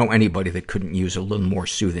 and I don't know anybody that couldn't use a little more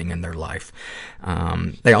soothing in their life.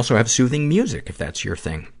 They also have soothing music, if that's your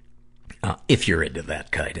thing, if you're into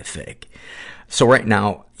that kind of thing. So right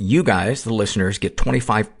now, you guys, the listeners, get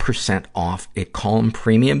 25% off a Calm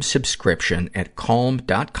Premium subscription at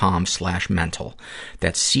calm.com/mental.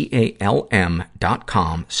 That's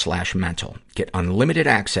CALM.com/mental. Get unlimited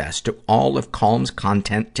access to all of Calm's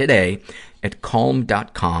content today at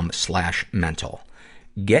calm.com/mental.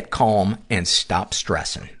 Get calm and stop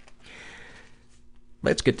stressing.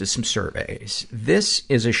 Let's get to some surveys. This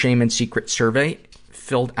is a Shame and Secret survey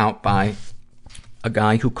filled out by a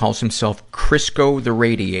guy who calls himself Crisco the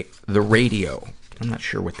Radio. I'm not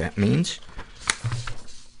sure what that means.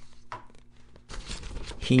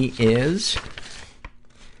 He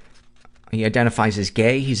identifies as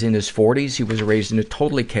gay. He's in his 40s. He was raised in a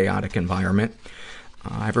totally chaotic environment.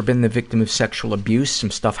 Ever been the victim of sexual abuse?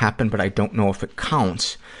 Some stuff happened, but I don't know if it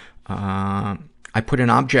counts. I put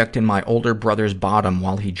an object in my older brother's bottom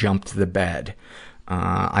while he jumped the bed.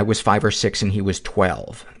 I was 5 or 6 and he was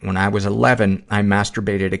 12. When I was 11, I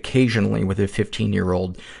masturbated occasionally with a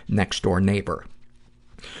 15-year-old next door neighbor.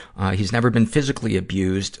 He's never been physically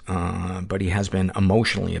abused, but he has been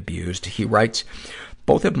emotionally abused. He writes,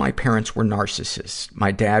 both of my parents were narcissists.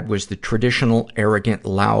 My dad was the traditional, arrogant,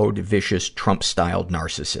 loud, vicious, Trump-styled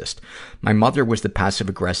narcissist. My mother was the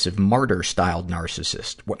passive-aggressive, martyr-styled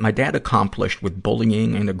narcissist. What my dad accomplished with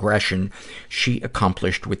bullying and aggression, she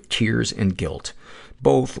accomplished with tears and guilt.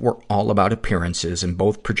 Both were all about appearances, and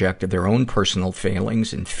both projected their own personal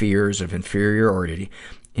failings and fears of inferiority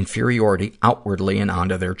outwardly and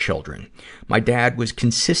onto their children. My dad was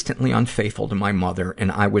consistently unfaithful to my mother,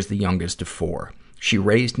 and I was the youngest of 4. She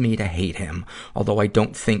raised me to hate him, although I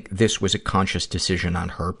don't think this was a conscious decision on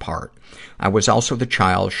her part. I was also the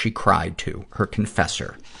child she cried to, her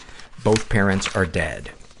confessor. Both parents are dead.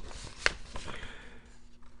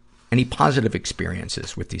 Any positive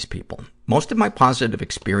experiences with these people? Most of my positive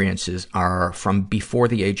experiences are from before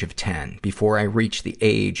the age of 10, before I reached the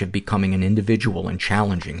age of becoming an individual and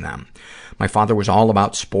challenging them. My father was all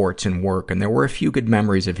about sports and work, and there were a few good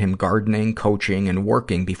memories of him gardening, coaching, and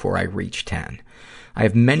working before I reached 10. I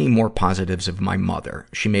have many more positives of my mother.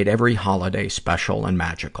 She made every holiday special and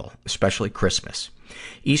magical, especially Christmas.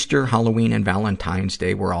 Easter, Halloween, and Valentine's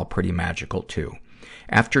Day were all pretty magical, too.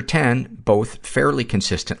 After 10, both fairly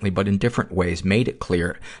consistently but in different ways made it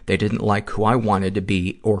clear they didn't like who I wanted to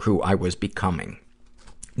be or who I was becoming.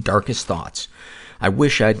 Darkest thoughts. I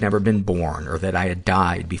wish I had never been born or that I had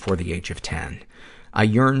died before the age of 10. I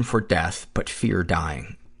yearn for death but fear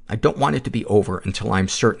dying. I don't want it to be over until I'm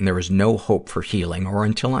certain there is no hope for healing or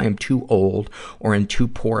until I am too old or in too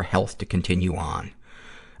poor health to continue on.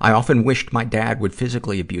 I often wished my dad would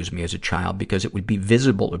physically abuse me as a child because it would be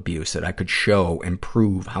visible abuse that I could show and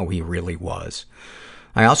prove how he really was.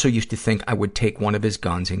 I also used to think I would take one of his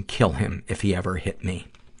guns and kill him if he ever hit me.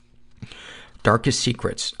 Darkest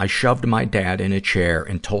secrets. I shoved my dad in a chair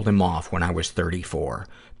and told him off when I was 34,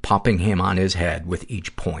 popping him on his head with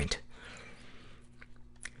each point.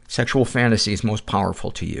 Sexual fantasies most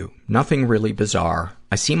powerful to you. Nothing really bizarre.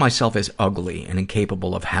 I see myself as ugly and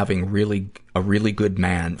incapable of having a really good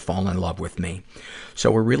man fall in love with me.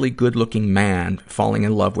 So a really good-looking man falling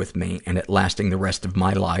in love with me and it lasting the rest of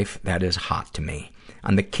my life, that is hot to me.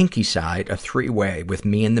 On the kinky side, a 3-way with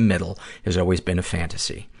me in the middle has always been a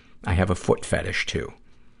fantasy. I have a foot fetish too.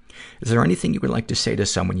 Is there anything you would like to say to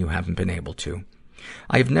someone you haven't been able to?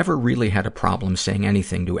 I have never really had a problem saying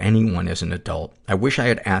anything to anyone as an adult. I wish I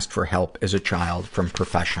had asked for help as a child from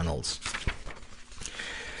professionals.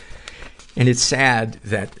 And it's sad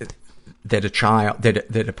that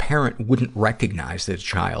a parent wouldn't recognize that a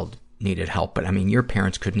child needed help. But I mean, your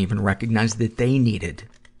parents couldn't even recognize that they needed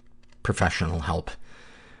professional help.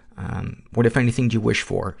 What, if anything, do you wish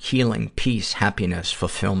for? Healing, peace, happiness,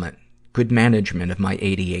 fulfillment, good management of my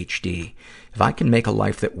ADHD. If I can make a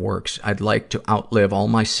life that works, I'd like to outlive all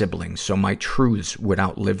my siblings so my truths would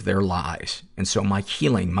outlive their lies, and so my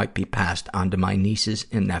healing might be passed on to my nieces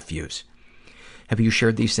and nephews. Have you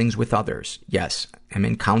shared these things with others? Yes. I'm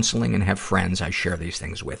in counseling and have friends I share these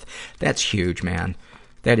things with. That's huge, man.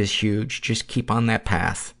 That is huge. Just keep on that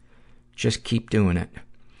path. Just keep doing it.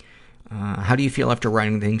 How do you feel after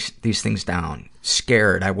writing these things down?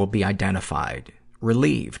 Scared I will be identified.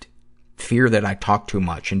 Relieved. Fear that I talk too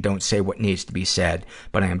much and don't say what needs to be said,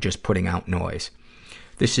 but I am just putting out noise.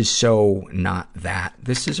 This is so not that.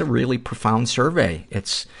 This is a really profound survey.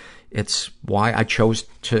 It's why I chose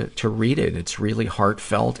to read it. It's really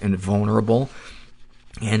heartfelt and vulnerable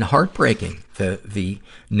and heartbreaking. The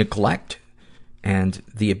neglect and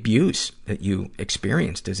the abuse that you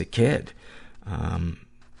experienced as a kid.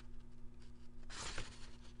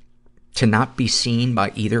 To not be seen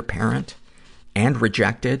by either parent and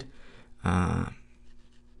rejected,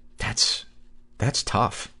 that's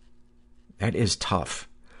tough. That is tough.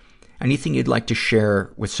 Anything you'd like to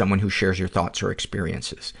share with someone who shares your thoughts or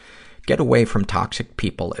experiences? Get away from toxic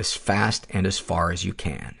people as fast and as far as you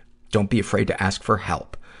can. Don't be afraid to ask for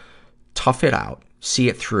help. Tough it out, see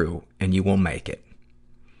it through, and you will make it.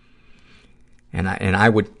 And I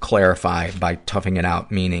would clarify by toughing it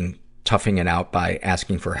out, meaning toughing it out by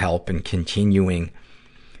asking for help and continuing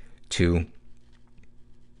to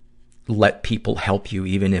let people help you,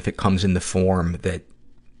 even if it comes in the form that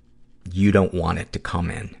you don't want it to come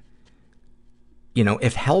in. You know,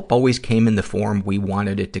 if help always came in the form we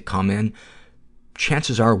wanted it to come in,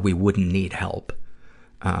 chances are we wouldn't need help,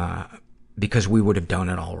 because we would have done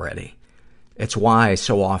it already. It's why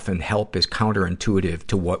so often help is counterintuitive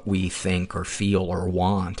to what we think or feel or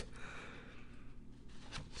want.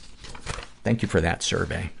 Thank you for that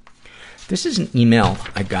survey. This is an email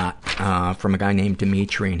I got from a guy named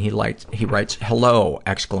Dimitri, and he writes, "Hello!" !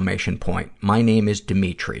 My name is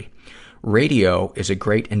Dimitri. Radio is a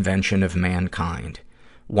great invention of mankind.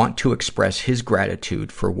 Want to express his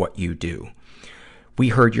gratitude for what you do. We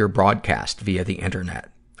heard your broadcast via the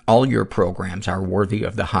internet. All your programs are worthy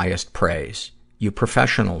of the highest praise. You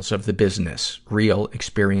professionals of the business, real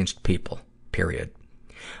experienced people, period.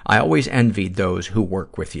 I always envied those who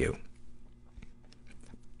work with you.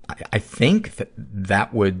 I think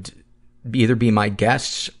that would either be my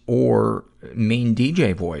guests or main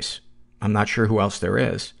DJ voice. I'm not sure who else there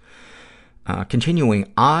is.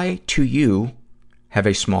 Continuing, I, to you, have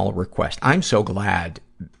a small request. I'm so glad,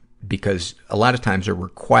 because a lot of times a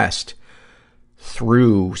request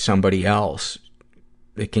through somebody else,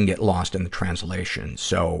 it can get lost in the translation.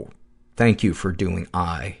 So thank you for doing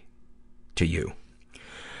I to you.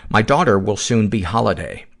 My daughter will soon be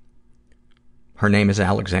holiday. Her name is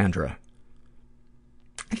Alexandra.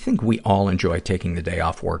 I think we all enjoy taking the day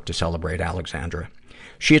off work to celebrate Alexandra.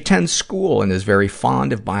 She attends school and is very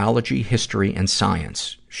fond of biology, history, and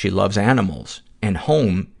science. She loves animals, and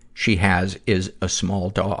home she has is a small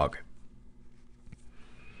dog.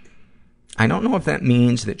 I don't know if that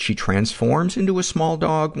means that she transforms into a small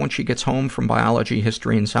dog when she gets home from biology,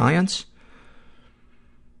 history, and science,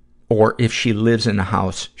 or if she lives in a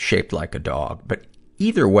house shaped like a dog. But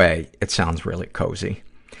either way, it sounds really cozy.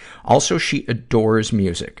 Also, she adores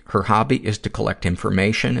music. Her hobby is to collect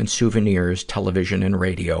information and souvenirs, television and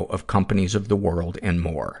radio of companies of the world and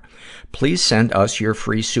more. Please send us your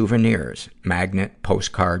free souvenirs, magnet,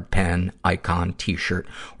 postcard, pen, icon, t-shirt,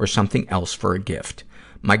 or something else for a gift.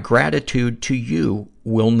 My gratitude to you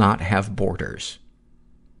will not have borders.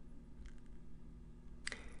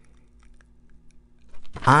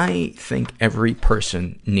 I think every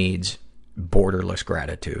person needs borderless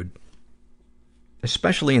gratitude,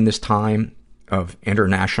 especially in this time of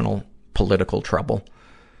international political trouble.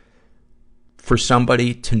 For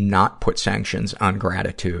somebody to not put sanctions on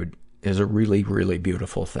gratitude is a really, really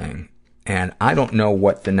beautiful thing. And I don't know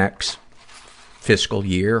what the next fiscal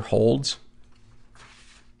year holds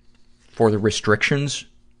for the restrictions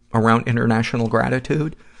around international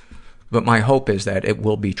gratitude, but my hope is that it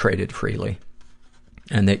will be traded freely,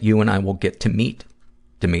 and that you and I will get to meet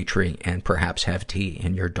Dimitri and perhaps have tea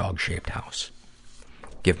in your dog-shaped house.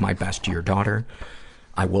 Give my best to your daughter.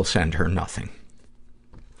 I will send her nothing.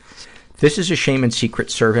 This is a shame and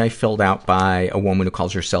secret survey filled out by a woman who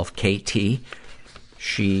calls herself KT.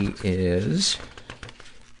 She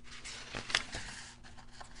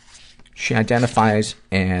identifies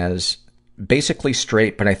as basically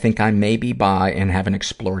straight, but I think I may be bi and haven't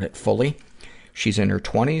explored it fully. She's in her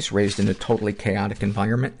 20s, raised in a totally chaotic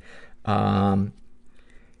environment. Ever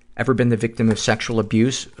been the victim of sexual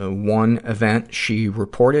abuse? One event she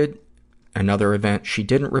reported, another event she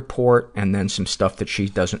didn't report, and then some stuff that she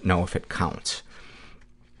doesn't know if it counts.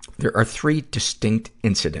 There are 3 distinct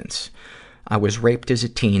incidents. I was raped as a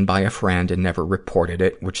teen by a friend and never reported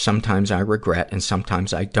it, which sometimes I regret and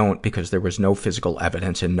sometimes I don't because there was no physical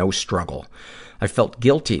evidence and no struggle. I felt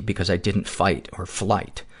guilty because I didn't fight or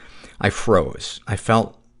flight. I froze. I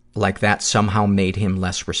felt like that somehow made him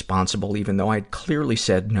less responsible, even though I'd clearly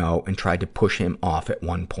said no and tried to push him off at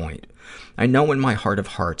one point. I know in my heart of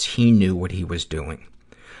hearts he knew what he was doing.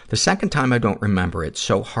 The second time I don't remember. It's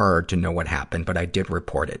so hard to know what happened, but I did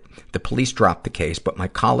report it. The police dropped the case, but my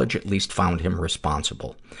college at least found him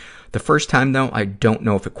responsible. The first time, though, I don't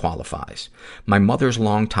know if it qualifies. My mother's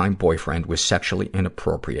longtime boyfriend was sexually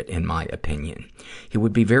inappropriate, in my opinion. He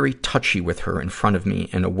would be very touchy with her in front of me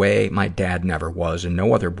in a way my dad never was, and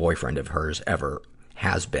no other boyfriend of hers ever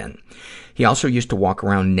has been. He also used to walk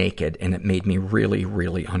around naked, and it made me really,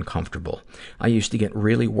 really uncomfortable. I used to get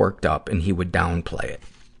really worked up, and he would downplay it.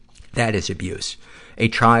 That is abuse. A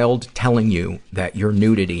child telling you that your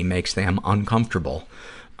nudity makes them uncomfortable,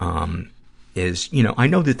 I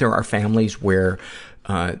know that there are families where,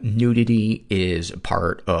 nudity is a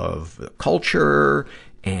part of culture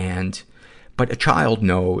but a child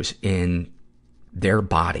knows in their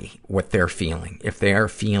body what they're feeling. If they are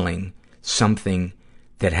feeling something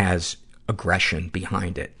that has aggression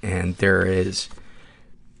behind it, and there is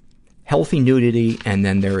healthy nudity and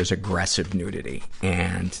then there is aggressive nudity.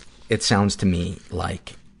 And it sounds to me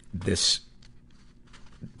like this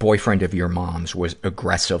boyfriend of your mom's was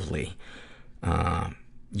aggressively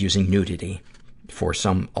using nudity for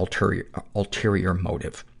some ulterior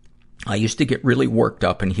motive. I used to get really worked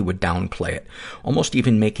up and he would downplay it, almost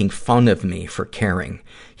even making fun of me for caring.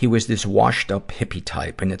 He was this washed up hippie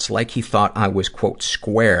type, and it's like he thought I was, quote,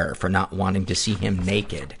 square for not wanting to see him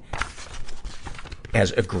naked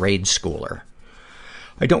as a grade schooler.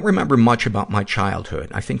 I don't remember much about my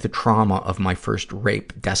childhood. I think the trauma of my first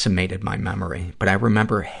rape decimated my memory, but I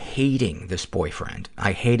remember hating this boyfriend.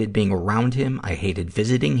 I hated being around him. I hated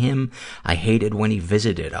visiting him. I hated when he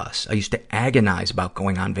visited us. I used to agonize about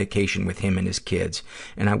going on vacation with him and his kids,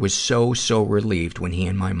 and I was so relieved when he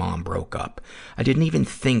and my mom broke up. I didn't even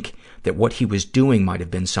think that what he was doing might have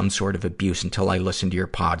been some sort of abuse until I listened to your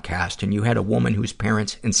podcast, and you had a woman whose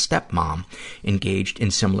parents and stepmom engaged in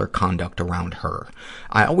similar conduct around her.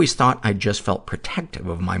 I always thought I just felt protective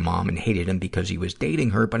of my mom and hated him because he was dating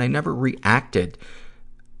her, but I never reacted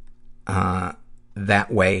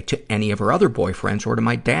that way to any of her other boyfriends or to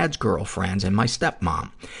my dad's girlfriends and my stepmom.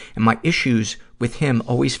 And my issues with him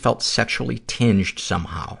always felt sexually tinged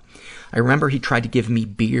somehow. I remember he tried to give me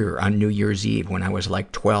beer on New Year's Eve when I was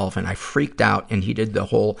like 12, and I freaked out, and he did the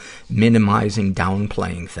whole minimizing,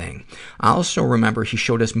 downplaying thing. I also remember he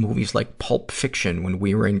showed us movies like Pulp Fiction when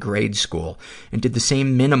we were in grade school, and did the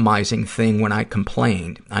same minimizing thing when I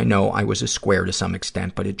complained. I know I was a square to some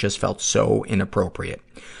extent, but it just felt so inappropriate.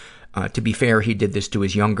 To be fair, he did this to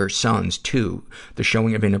his younger sons, too, the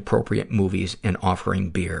showing of inappropriate movies and offering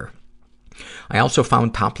beer. I also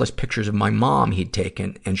found topless pictures of my mom he'd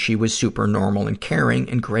taken, and she was super normal and caring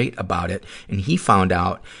and great about it, and he found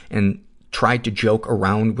out and tried to joke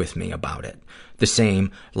around with me about it. The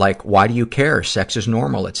same, like, why do you care? Sex is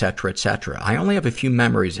normal, etc., etc. I only have a few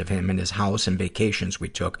memories of him and his house and vacations we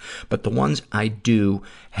took, but the ones I do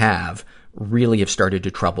have really have started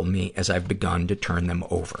to trouble me as I've begun to turn them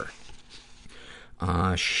over.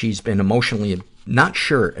 She's been not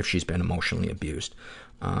sure if she's been emotionally abused.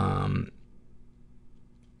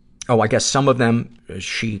 I guess some of them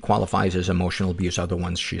she qualifies as emotional abuse, other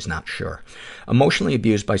ones she's not sure. Emotionally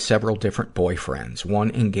abused by several different boyfriends. One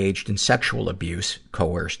engaged in sexual abuse,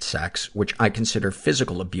 coerced sex, which I consider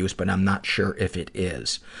physical abuse, but I'm not sure if it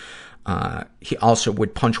is. He also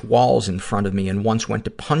would punch walls in front of me, and once went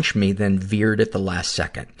to punch me, then veered at the last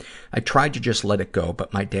second. I tried to just let it go,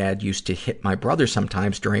 but my dad used to hit my brother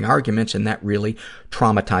sometimes during arguments, and that really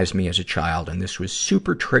traumatized me as a child, and this was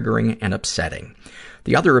super triggering and upsetting.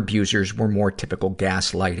 The other abusers were more typical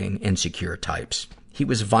gaslighting, insecure types. He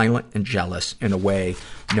was violent and jealous in a way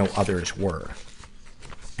no others were.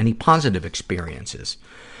 Any positive experiences?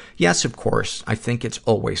 Yes, of course, I think it's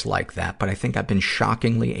always like that, but I think I've been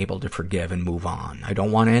shockingly able to forgive and move on. I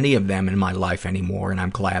don't want any of them in my life anymore, and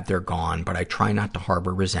I'm glad they're gone, but I try not to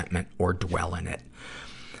harbor resentment or dwell in it.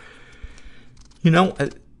 You know,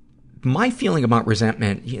 my feeling about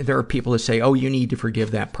resentment, there are people that say, oh, you need to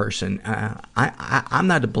forgive that person. I'm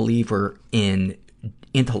not a believer in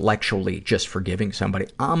intellectually just forgiving somebody.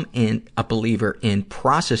 I'm a believer in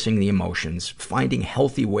processing the emotions, finding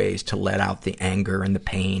healthy ways to let out the anger and the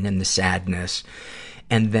pain and the sadness.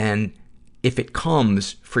 And then if it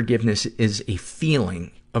comes, forgiveness is a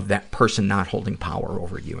feeling of that person not holding power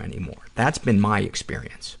over you anymore. That's been my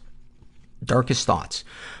experience. Darkest thoughts.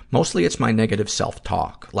 Mostly it's my negative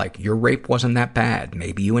self-talk. Like, your rape wasn't that bad.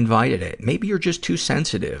 Maybe you invited it. Maybe you're just too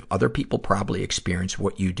sensitive. Other people probably experience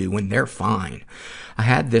what you do and they're fine. I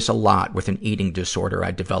had this a lot with an eating disorder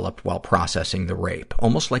I developed while processing the rape.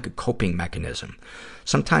 Almost like a coping mechanism.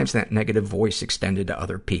 Sometimes that negative voice extended to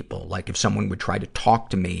other people. Like if someone would try to talk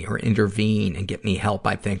to me or intervene and get me help,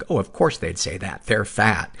 I'd think, oh, of course they'd say that. They're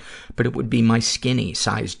fat. But it would be my skinny,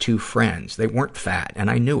 size 2 friends. They weren't fat, and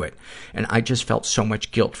I knew it. And I just felt so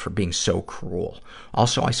much guilt for being so cruel.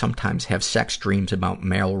 Also, I sometimes have sex dreams about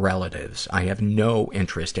male relatives. I have no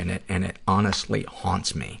interest in it, and it honestly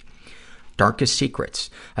haunts me. Darkest secrets.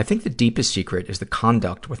 I think the deepest secret is the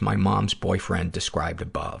conduct with my mom's boyfriend described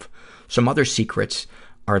above. Some other secrets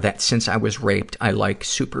are that since I was raped, I like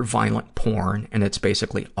super violent porn, and it's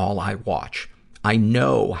basically all I watch. I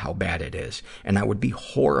know how bad it is, and I would be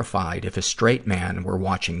horrified if a straight man were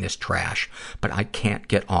watching this trash, but I can't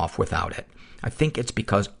get off without it. I think it's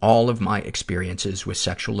because all of my experiences with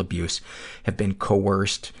sexual abuse have been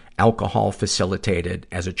coerced, alcohol facilitated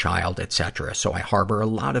as a child, etc. So I harbor a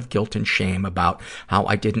lot of guilt and shame about how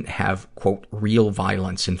I didn't have, quote, real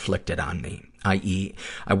violence inflicted on me. I.e.,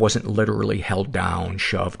 I wasn't literally held down,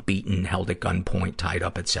 shoved, beaten, held at gunpoint, tied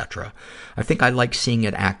up, etc. I think I like seeing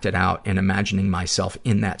it acted out and imagining myself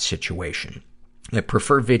in that situation. I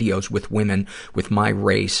prefer videos with women with my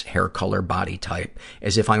race, hair color, body type,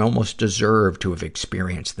 as if I almost deserve to have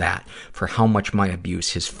experienced that, for how much my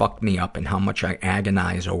abuse has fucked me up and how much I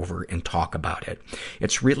agonize over and talk about it.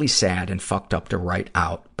 It's really sad and fucked up to write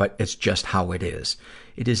out, but it's just how it is.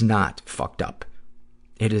 It is not fucked up.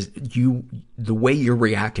 It is the way you're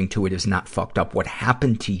reacting to it is not fucked up. What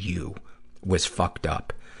happened to you was fucked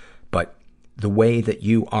up. But the way that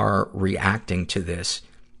you are reacting to this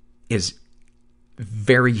is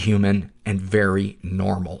very human and very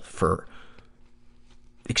normal for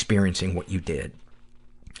experiencing what you did.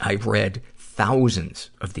 I've read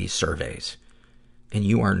thousands of these surveys, and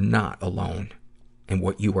you are not alone in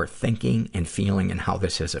what you are thinking and feeling and how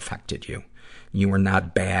this has affected you. You are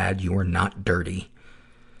not bad. You are not dirty.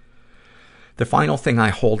 The final thing I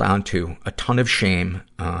hold on to a ton of shame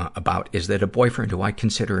about is that a boyfriend who I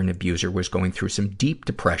consider an abuser was going through some deep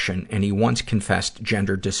depression, and he once confessed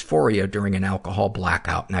gender dysphoria during an alcohol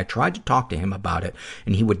blackout. And I tried to talk to him about it,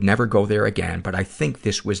 and he would never go there again, but I think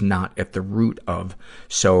this was not at the root of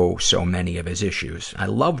so many of his issues. I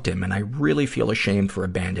loved him, and I really feel ashamed for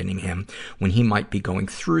abandoning him when he might be going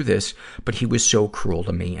through this, but he was so cruel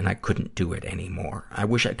to me, and I couldn't do it anymore. I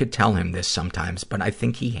wish I could tell him this sometimes, but I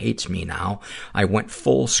think he hates me now. I went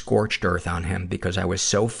full scorched earth on him because I was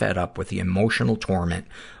so fed up with the emotional torment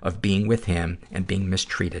of being with him and being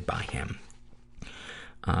mistreated by him.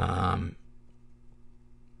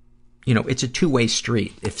 You know, it's a two-way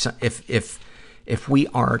street. If we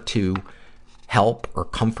are to help or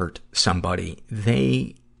comfort somebody,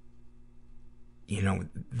 they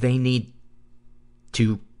need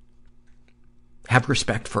to have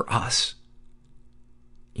respect for us.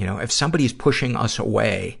 You know, if somebody's pushing us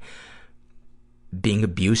away, being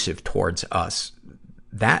abusive towards us,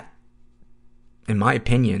 that, in my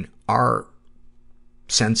opinion, our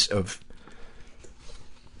sense of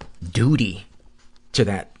duty to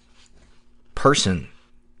that person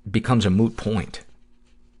becomes a moot point.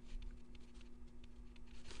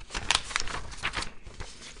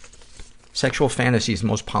 Sexual fantasies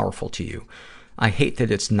most powerful to you. I hate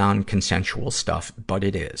that it's non-consensual stuff, but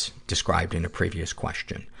it is, described in a previous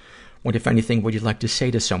question. What, if anything, would you like to say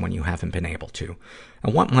to someone you haven't been able to? I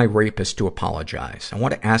want my rapist to apologize. I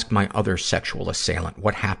want to ask my other sexual assailant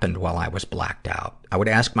what happened while I was blacked out. I would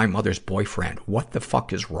ask my mother's boyfriend, what the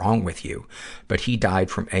fuck is wrong with you? But he died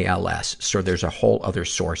from ALS, so there's a whole other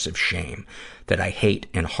source of shame that I hate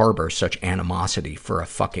and harbor such animosity for a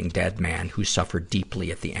fucking dead man who suffered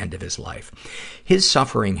deeply at the end of his life. His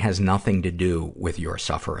suffering has nothing to do with your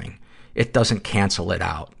suffering. It doesn't cancel it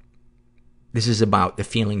out. This is about the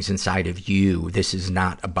feelings inside of you. This is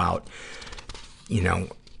not about,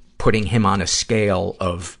 putting him on a scale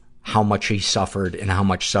of how much he suffered and how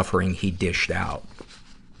much suffering he dished out.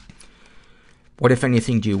 What, if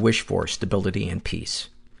anything, do you wish for? Stability and peace.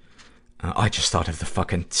 I just thought of the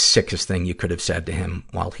fucking sickest thing you could have said to him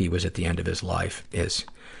while he was at the end of his life is,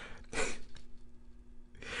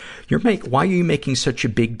 why are you making such a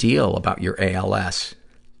big deal about your ALS?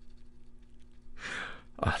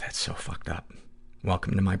 Oh, that's so fucked up.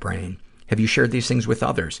 Welcome to my brain. Have you shared these things with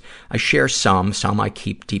others? I share some I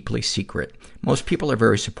keep deeply secret. Most people are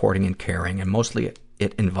very supporting and caring, and mostly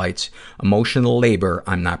it invites emotional labor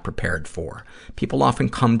I'm not prepared for. People often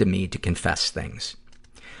come to me to confess things.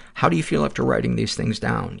 How do you feel after writing these things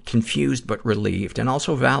down? Confused but relieved, and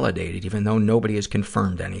also validated, even though nobody has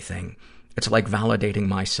confirmed anything. It's like validating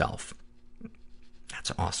myself.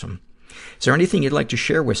 That's awesome. Is there anything you'd like to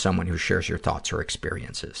share with someone who shares your thoughts or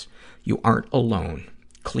experiences? You aren't alone.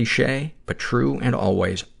 Cliché, but true and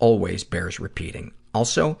always bears repeating.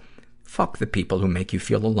 Also, fuck the people who make you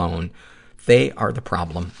feel alone. They are the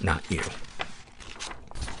problem, not you.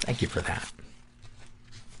 Thank you for that.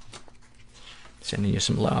 Sending you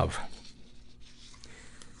some love.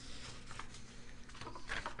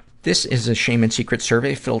 This is a Shame and Secret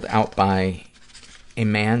survey filled out by a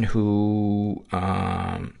man who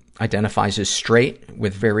identifies as straight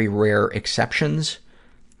with very rare exceptions.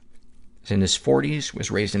 He's in his 40s,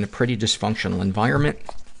 was raised in a pretty dysfunctional environment,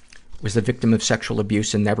 was the victim of sexual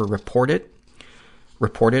abuse and never reported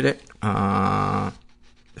it.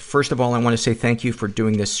 First of all, I want to say thank you for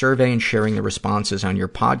doing this survey and sharing the responses on your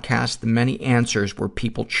podcast. The many answers where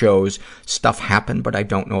people chose stuff happened, but I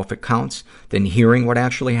don't know if it counts. Then hearing what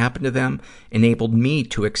actually happened to them enabled me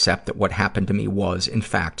to accept that what happened to me was, in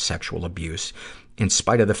fact, sexual abuse, in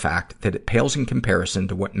spite of the fact that it pales in comparison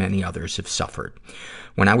to what many others have suffered.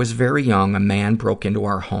 When I was very young, a man broke into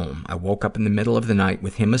our home. I woke up in the middle of the night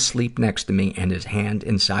with him asleep next to me and his hand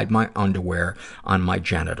inside my underwear on my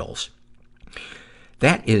genitals.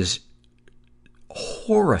 That is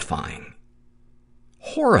horrifying.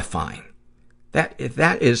 Horrifying. That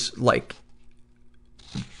is like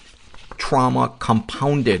trauma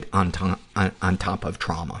compounded on top of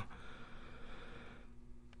trauma.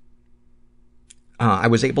 I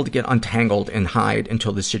was able to get untangled and hide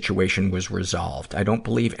until the situation was resolved. I don't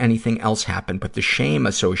believe anything else happened, but the shame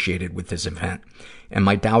associated with this event and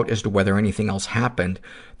my doubt as to whether anything else happened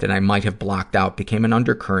that I might have blocked out became an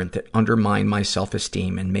undercurrent that undermined my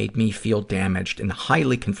self-esteem and made me feel damaged and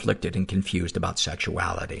highly conflicted and confused about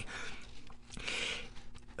sexuality.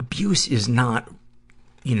 Abuse is not,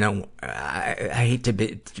 I hate to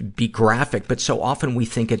be graphic, but so often we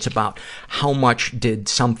think it's about how much did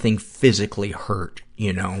something physically hurt,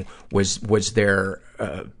 was there,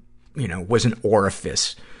 was an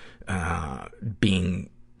orifice, being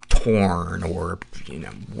torn or,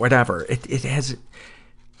 whatever. It has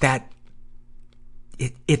that,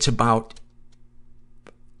 it's about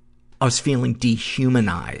us feeling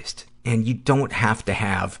dehumanized, and you don't have to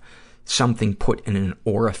have something put in an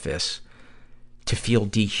orifice to feel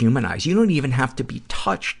dehumanized. You don't even have to be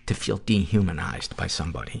touched to feel dehumanized by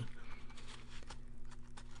somebody.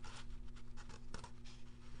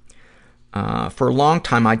 For a long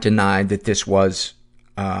time, I denied that this was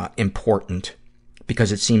important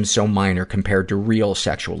because it seems so minor compared to real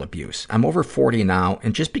sexual abuse. I'm over 40 now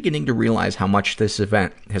and just beginning to realize how much this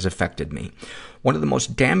event has affected me. One of the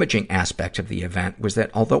most damaging aspects of the event was that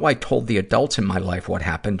although I told the adults in my life what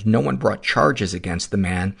happened, no one brought charges against the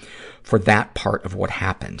man for that part of what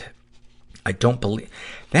happened. I don't believe...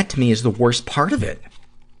 That to me is the worst part of it.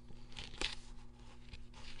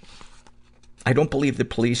 I don't believe the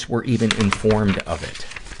police were even informed of it.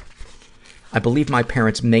 I believe my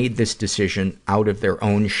parents made this decision out of their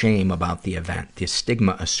own shame about the event, the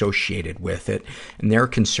stigma associated with it, and their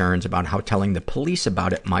concerns about how telling the police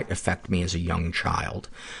about it might affect me as a young child.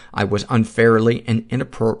 I was unfairly and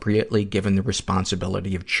inappropriately given the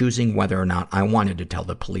responsibility of choosing whether or not I wanted to tell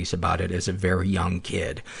the police about it as a very young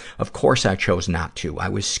kid. Of course I chose not to. I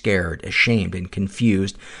was scared, ashamed, and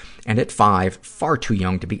confused, and at 5, far too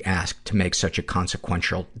young to be asked to make such a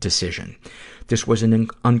consequential decision. This was an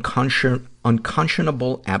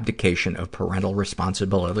unconscionable abdication of parental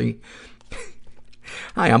responsibility.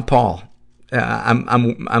 Hi, I'm Paul.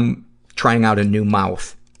 I'm trying out a new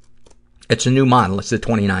mouth. It's a new model. It's the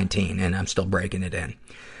 2019, and I'm still breaking it in.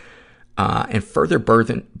 And further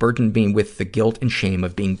burdened me with the guilt and shame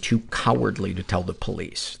of being too cowardly to tell the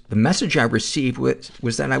police. The message I received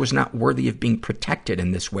was that I was not worthy of being protected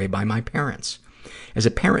in this way by my parents. As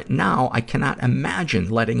a parent now, I cannot imagine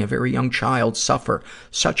letting a very young child suffer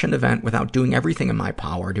such an event without doing everything in my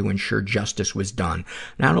power to ensure justice was done,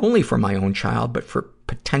 not only for my own child, but for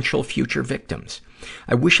potential future victims.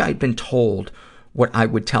 I wish I had been told what I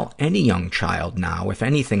would tell any young child now if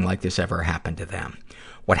anything like this ever happened to them.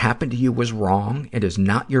 What happened to you was wrong. It is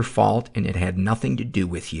not your fault, and it had nothing to do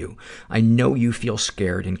with you. I know you feel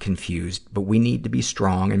scared and confused, but we need to be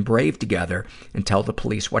strong and brave together and tell the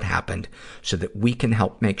police what happened so that we can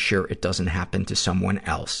help make sure it doesn't happen to someone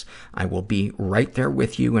else. I will be right there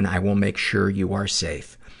with you, and I will make sure you are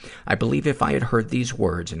safe. I believe if I had heard these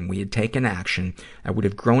words and we had taken action, I would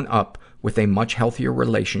have grown up with a much healthier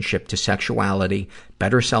relationship to sexuality,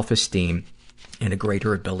 better self-esteem, and a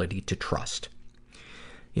greater ability to trust.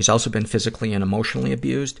 He's also been physically and emotionally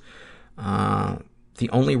abused. The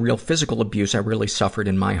only real physical abuse I really suffered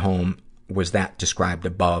in my home was that described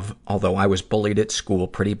above, although I was bullied at school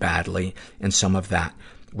pretty badly, and some of that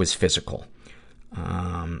was physical.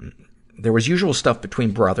 There was usual stuff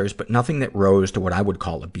between brothers, but nothing that rose to what I would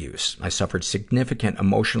call abuse. I suffered significant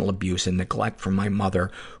emotional abuse and neglect from my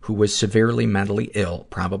mother, who was severely mentally ill,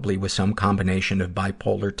 probably with some combination of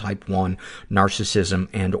bipolar type 1, narcissism,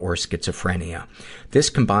 and or schizophrenia.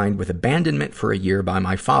 This, combined with abandonment for a year by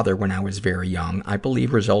my father when I was very young, I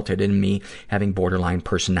believe resulted in me having borderline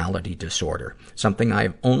personality disorder, something I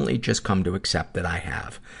have only just come to accept that I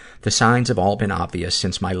have. The signs have all been obvious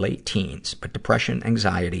since my late teens, but depression,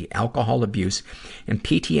 anxiety, alcohol abuse, and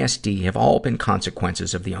PTSD have all been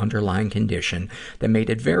consequences of the underlying condition that made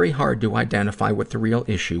it very hard to identify what the real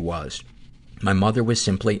issue was. My mother was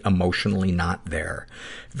simply emotionally not there.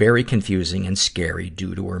 Very confusing and scary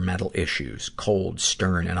due to her mental issues. Cold,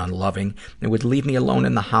 stern, and unloving, and would leave me alone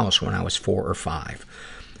in the house when I was 4 or 5.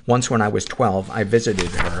 Once when I was 12, I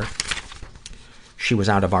visited her. She was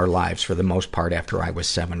out of our lives for the most part after I was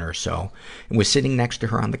 7 or so, and was sitting next to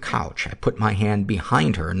her on the couch. I put my hand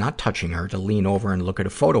behind her, not touching her, to lean over and look at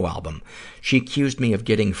a photo album. She accused me of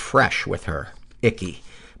getting fresh with her. Icky.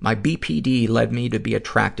 My BPD led me to be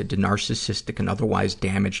attracted to narcissistic and otherwise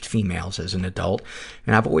damaged females as an adult,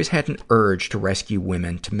 and I've always had an urge to rescue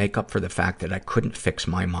women to make up for the fact that I couldn't fix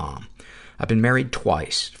my mom. I've been married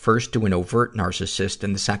twice, first to an overt narcissist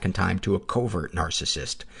and the second time to a covert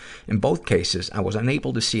narcissist. In both cases, I was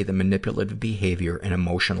unable to see the manipulative behavior and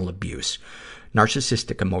emotional abuse.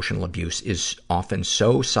 Narcissistic emotional abuse is often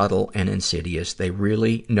so subtle and insidious, they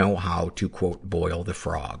really know how to, quote, boil the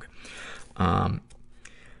frog.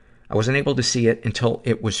 I wasn't able to see it until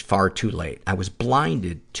it was far too late. I was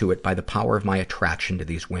blinded to it by the power of my attraction to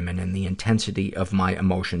these women and the intensity of my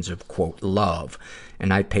emotions of, quote, love,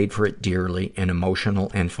 and I paid for it dearly in emotional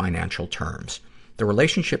and financial terms. The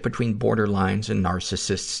relationship between borderlines and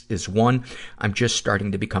narcissists is one I'm just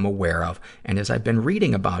starting to become aware of, and as I've been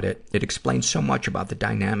reading about it, it explains so much about the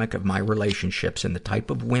dynamic of my relationships and the type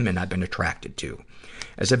of women I've been attracted to.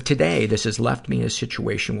 As of today, this has left me in a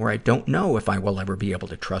situation where I don't know if I will ever be able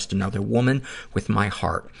to trust another woman with my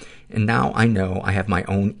heart. And now I know I have my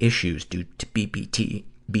own issues due to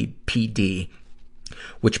BPD,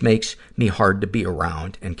 which makes me hard to be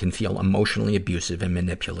around and can feel emotionally abusive and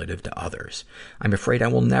manipulative to others. I'm afraid I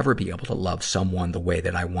will never be able to love someone the way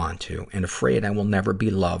that I want to, and afraid I will never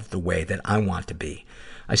be loved the way that I want to be.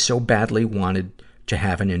 I so badly wanted to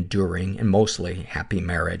have an enduring and mostly happy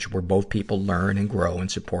marriage where both people learn and grow and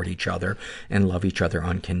support each other and love each other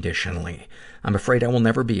unconditionally. I'm afraid I will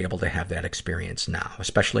never be able to have that experience now,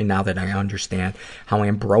 especially now that I understand how I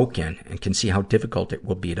am broken and can see how difficult it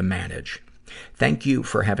will be to manage. Thank you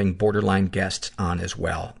for having borderline guests on as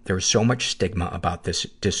well. There is so much stigma about this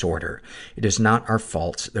disorder. It is not our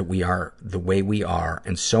faults that we are the way we are,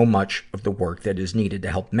 and so much of the work that is needed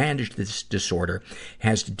to help manage this disorder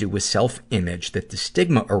has to do with self-image, that the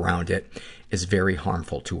stigma around it is very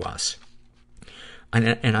harmful to us.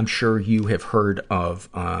 And I'm sure you have heard of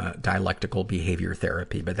dialectical behavior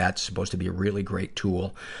therapy, but that's supposed to be a really great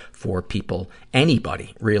tool for people,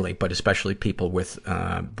 anybody really, but especially people with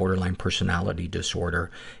borderline personality disorder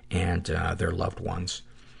and their loved ones.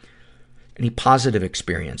 Any positive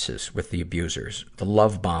experiences with the abusers? The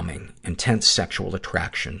love bombing, intense sexual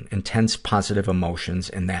attraction, intense positive emotions,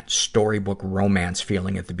 and that storybook romance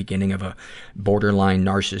feeling at the beginning of a borderline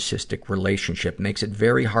narcissistic relationship makes it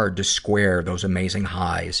very hard to square those amazing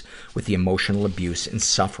highs with the emotional abuse and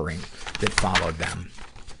suffering that followed them.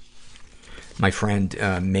 My friend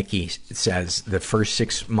Mickey says the first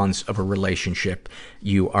 6 months of a relationship,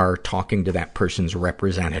 you are talking to that person's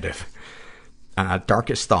representative.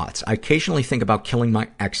 Darkest thoughts. I occasionally think about killing my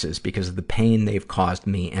exes because of the pain they've caused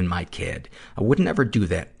me and my kid. I would never do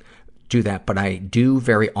that do that, but I do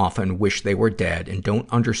very often wish they were dead and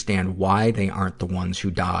don't understand why they aren't the ones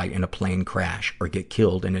who die in a plane crash or get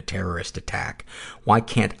killed in a terrorist attack. Why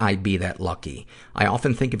can't I be that lucky? I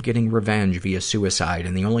often think of getting revenge via suicide,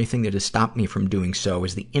 and the only thing that has stopped me from doing so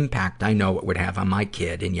is the impact I know it would have on my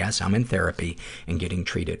kid. And yes, I'm in therapy and getting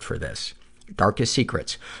treated for this. Darkest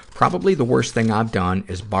secrets. Probably the worst thing I've done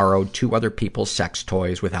is borrowed 2 other people's sex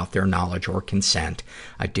toys without their knowledge or consent.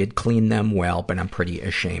 I did clean them well, but I'm pretty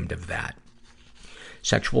ashamed of that.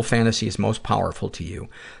 Sexual fantasy is most powerful to you.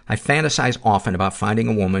 I fantasize often about finding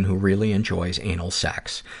a woman who really enjoys anal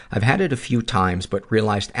sex. I've had it a few times, but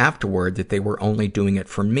realized afterward that they were only doing it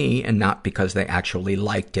for me and not because they actually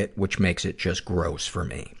liked it, which makes it just gross for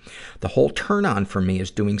me. The whole turn-on for me is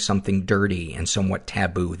doing something dirty and somewhat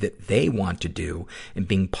taboo that they want to do and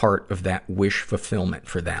being part of that wish fulfillment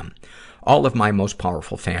for them. All of my most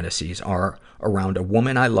powerful fantasies are around a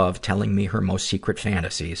woman I love telling me her most secret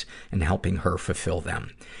fantasies and helping her fulfill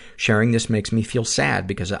them. Sharing this makes me feel sad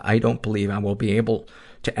because I don't believe I will be able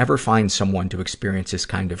to ever find someone to experience this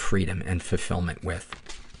kind of freedom and fulfillment with.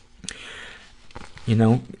 You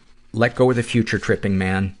know, let go of the future tripping,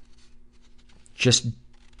 man. Just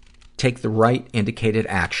take the right indicated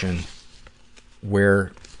action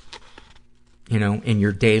where, you know, in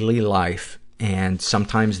your daily life. And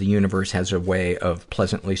sometimes the universe has a way of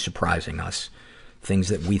pleasantly surprising us. Things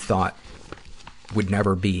that we thought would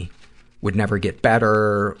never get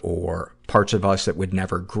better, or parts of us that would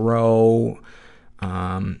never grow.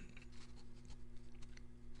 Yeah.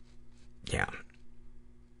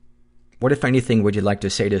 What, if anything, would you like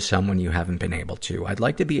to say to someone you haven't been able to? I'd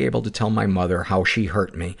like to be able to tell my mother how she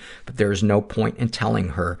hurt me, but there is no point in telling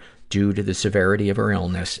her due to the severity of her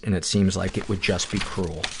illness, and it seems like it would just be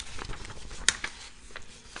cruel.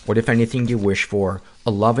 What, if anything, do you wish for? A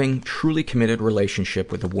loving, truly committed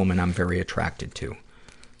relationship with a woman I'm very attracted to.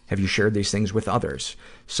 Have you shared these things with others?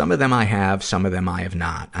 Some of them I have, some of them I have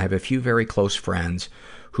not. I have a few very close friends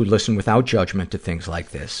who listen without judgment to things like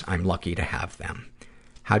this. I'm lucky to have them.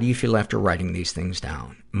 How do you feel after writing these things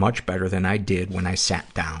down? Much better than I did when I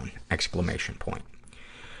sat down! !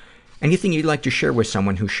 Anything you'd like to share with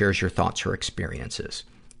someone who shares your thoughts or experiences?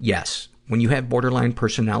 Yes. When you have borderline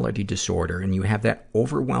personality disorder and you have that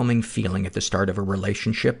overwhelming feeling at the start of a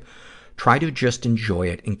relationship, try to just enjoy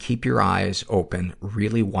it and keep your eyes open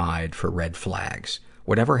really wide for red flags.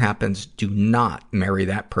 Whatever happens, do not marry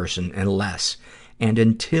that person unless and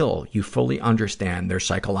until you fully understand their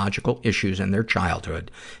psychological issues and their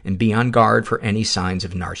childhood, and be on guard for any signs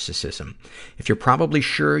of narcissism. If you're probably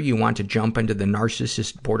sure you want to jump into the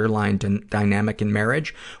narcissist borderline dynamic in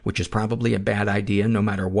marriage, which is probably a bad idea no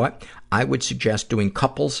matter what, I would suggest doing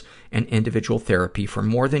couples and individual therapy for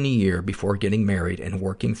more than a year before getting married and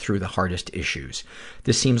working through the hardest issues.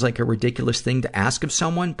 This seems like a ridiculous thing to ask of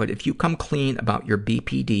someone, but if you come clean about your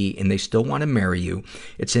BPD and they still want to marry you,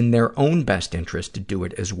 it's in their own best interest to do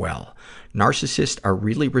it as well. Narcissists are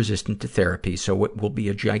really resistant to therapy, so it will be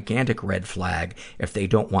a gigantic red flag if they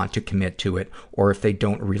don't want to commit to it, or if they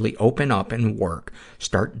don't really open up and work,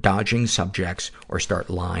 start dodging subjects, or start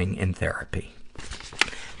lying in therapy.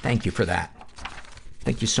 Thank you for that.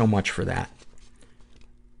 Thank you so much for that.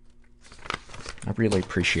 I really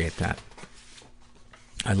appreciate that.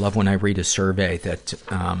 I love when I read a survey that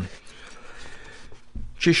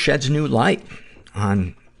just sheds new light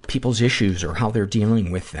on people's issues or how they're dealing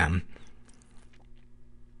with them.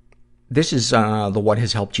 This is the What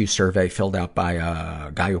Has Helped You survey filled out by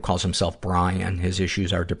a guy who calls himself Brian. His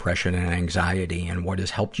issues are depression and anxiety. And what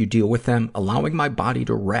has helped you deal with them? Allowing my body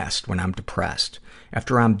to rest when I'm depressed.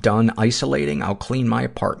 After I'm done isolating, I'll clean my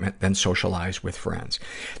apartment, then socialize with friends.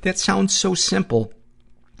 That sounds so simple,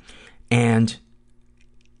 and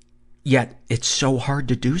yet it's so hard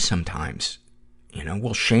to do sometimes. You know,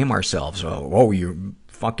 we'll shame ourselves. Oh, your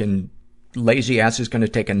fucking lazy ass is going to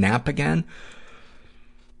take a nap again?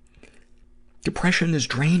 Depression is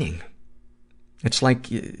draining. It's like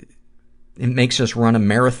it makes us run a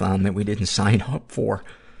marathon that we didn't sign up for.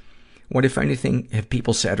 What, if anything, have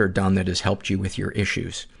people said or done that has helped you with your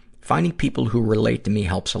issues? Finding people who relate to me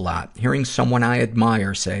helps a lot. Hearing someone I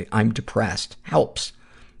admire say, I'm depressed, helps.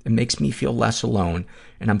 It makes me feel less alone,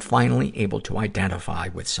 and I'm finally able to identify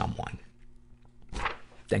with someone.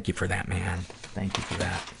 Thank you for that, man. Thank you for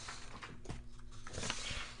that.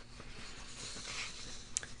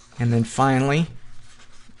 And then finally,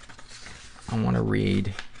 I want to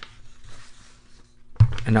read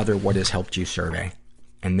another What Has Helped You survey.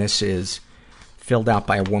 And this is filled out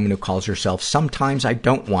by a woman who calls herself Sometimes I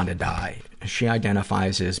Don't Want to Die. She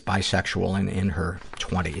identifies as bisexual and in her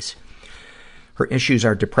 20s. Her issues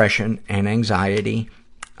are depression and anxiety,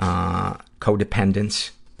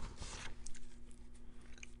 codependence,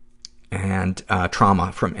 and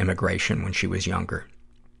trauma from immigration when she was younger.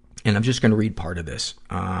 And I'm just going to read part of this.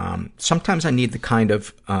 Sometimes I need the kind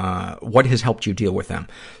of, what has helped you deal with them?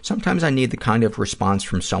 Sometimes I need the kind of response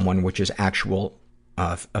from someone which is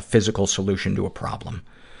a physical solution to a problem.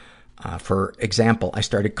 For example, I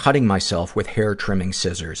started cutting myself with hair trimming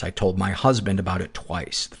scissors. I told my husband about it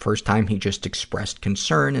twice. The first time he just expressed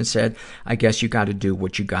concern and said, I guess you gotta do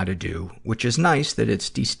what you gotta do, which is nice that it's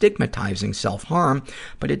destigmatizing self-harm,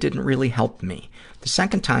 but it didn't really help me. The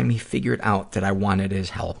second time he figured out that I wanted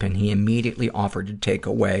his help, and he immediately offered to take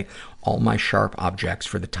away all my sharp objects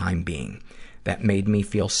for the time being. That made me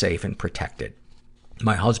feel safe and protected.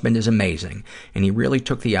 My husband is amazing, and he really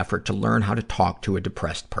took the effort to learn how to talk to a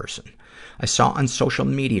depressed person. I saw on social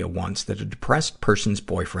media once that a depressed person's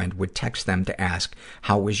boyfriend would text them to ask,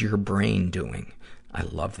 how is your brain doing? I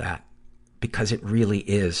love that, because it really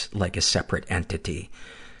is like a separate entity,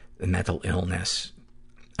 the mental illness.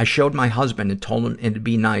 I showed my husband and told him it'd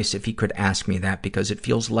be nice if he could ask me that, because it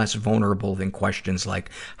feels less vulnerable than questions like,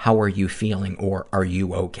 how are you feeling, or are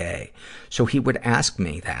you okay? So he would ask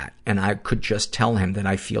me that, and I could just tell him that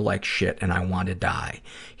I feel like shit and I want to die.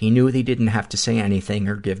 He knew he didn't have to say anything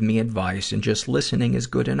or give me advice, and just listening is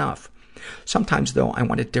good enough. Sometimes, though, I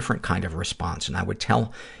want a different kind of response, and I would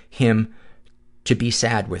tell him to be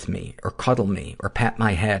sad with me, or cuddle me, or pat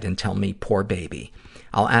my head and tell me, poor baby.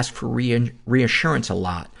 I'll ask for reassurance a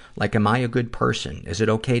lot, like, am I a good person? Is it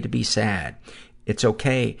okay to be sad? It's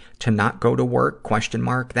okay to not go to work? ?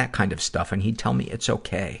 That kind of stuff. And he'd tell me it's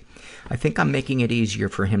okay. I think I'm making it easier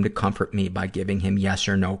for him to comfort me by giving him yes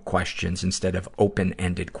or no questions instead of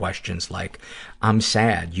open-ended questions like, I'm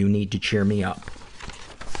sad, you need to cheer me up.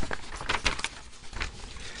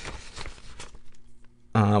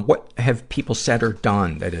 What have people said or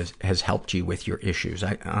done that has helped you with your issues?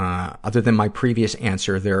 Other than my previous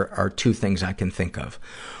answer, there are two things I can think of.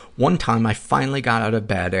 One time, I finally got out of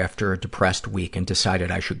bed after a depressed week and decided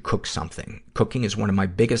I should cook something. Cooking is one of my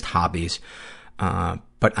biggest hobbies,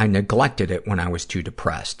 but I neglected it when I was too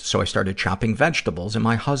depressed. So I started chopping vegetables, and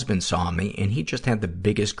my husband saw me, and he just had the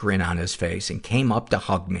biggest grin on his face and came up to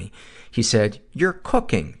hug me. He said, you're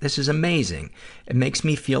cooking. This is amazing. It makes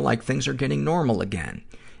me feel like things are getting normal again.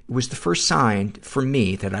 It was the first sign for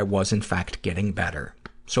me that I was, in fact, getting better.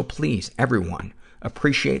 So please, everyone,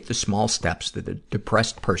 appreciate the small steps that a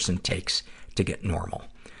depressed person takes to get normal.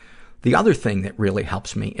 The other thing that really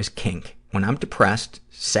helps me is kink. When I'm depressed,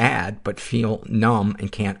 sad, but feel numb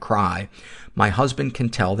and can't cry, my husband can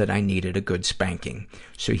tell that I needed a good spanking.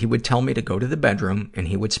 So he would tell me to go to the bedroom and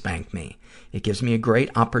he would spank me. It gives me a great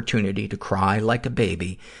opportunity to cry like a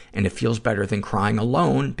baby, and it feels better than crying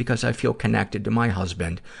alone because I feel connected to my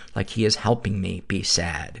husband, like he is helping me be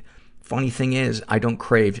sad. Funny thing is, I don't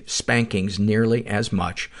crave spankings nearly as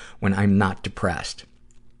much when I'm not depressed.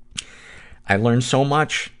 I learned so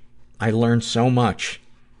much.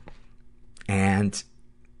 And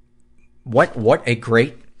what a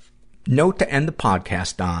great note to end the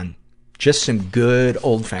podcast on. Just some good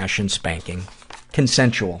old-fashioned spanking.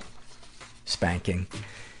 Consensual spanking.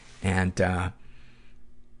 And I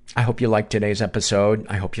hope you liked today's episode.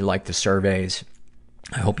 I hope you liked the surveys.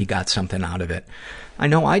 I hope you got something out of it. I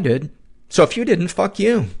know I did. So if you didn't, fuck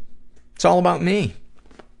you. It's all about me.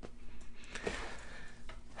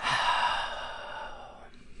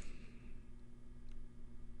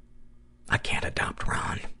 I can't adopt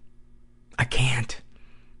Ron. I can't.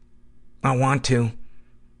 I want to.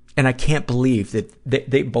 And I can't believe that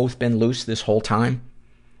they've both been loose this whole time.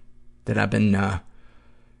 That I've been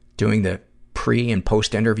doing the pre- and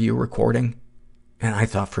post-interview recording. And I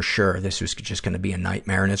thought for sure this was just going to be a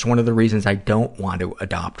nightmare. And it's one of the reasons I don't want to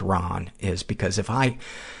adopt Ron, is because if I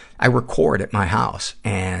record at my house,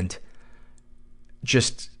 and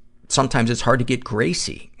just sometimes it's hard to get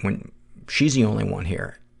Gracie when she's the only one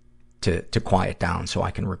here to quiet down so I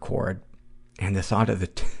can record. And the thought of the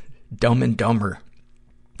Dumb and Dumber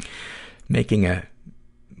making a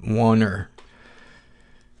 1 or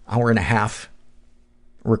hour and a half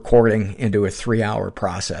recording into a 3-hour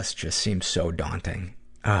process just seems so daunting.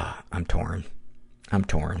 I'm torn.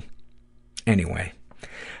 Anyway,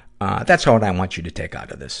 that's what I want you to take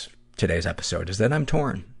out of today's episode, is that I'm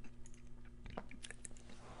torn.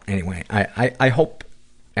 Anyway, I hope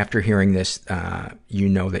after hearing this, you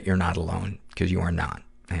know that you're not alone, because you are not.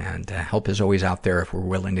 And help is always out there if we're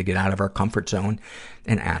willing to get out of our comfort zone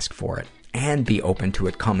and ask for it, and be open to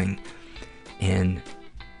it coming in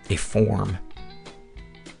a form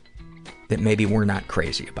that maybe we're not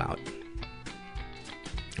crazy about.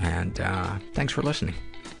 And thanks for listening.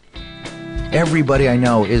 Everybody I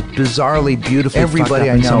know is bizarrely beautifully fucked up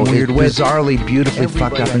in some weird way. Bizarrely beautifully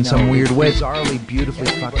fucked up in some weird way. Bizarrely beautifully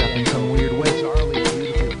fucked up in some weird way.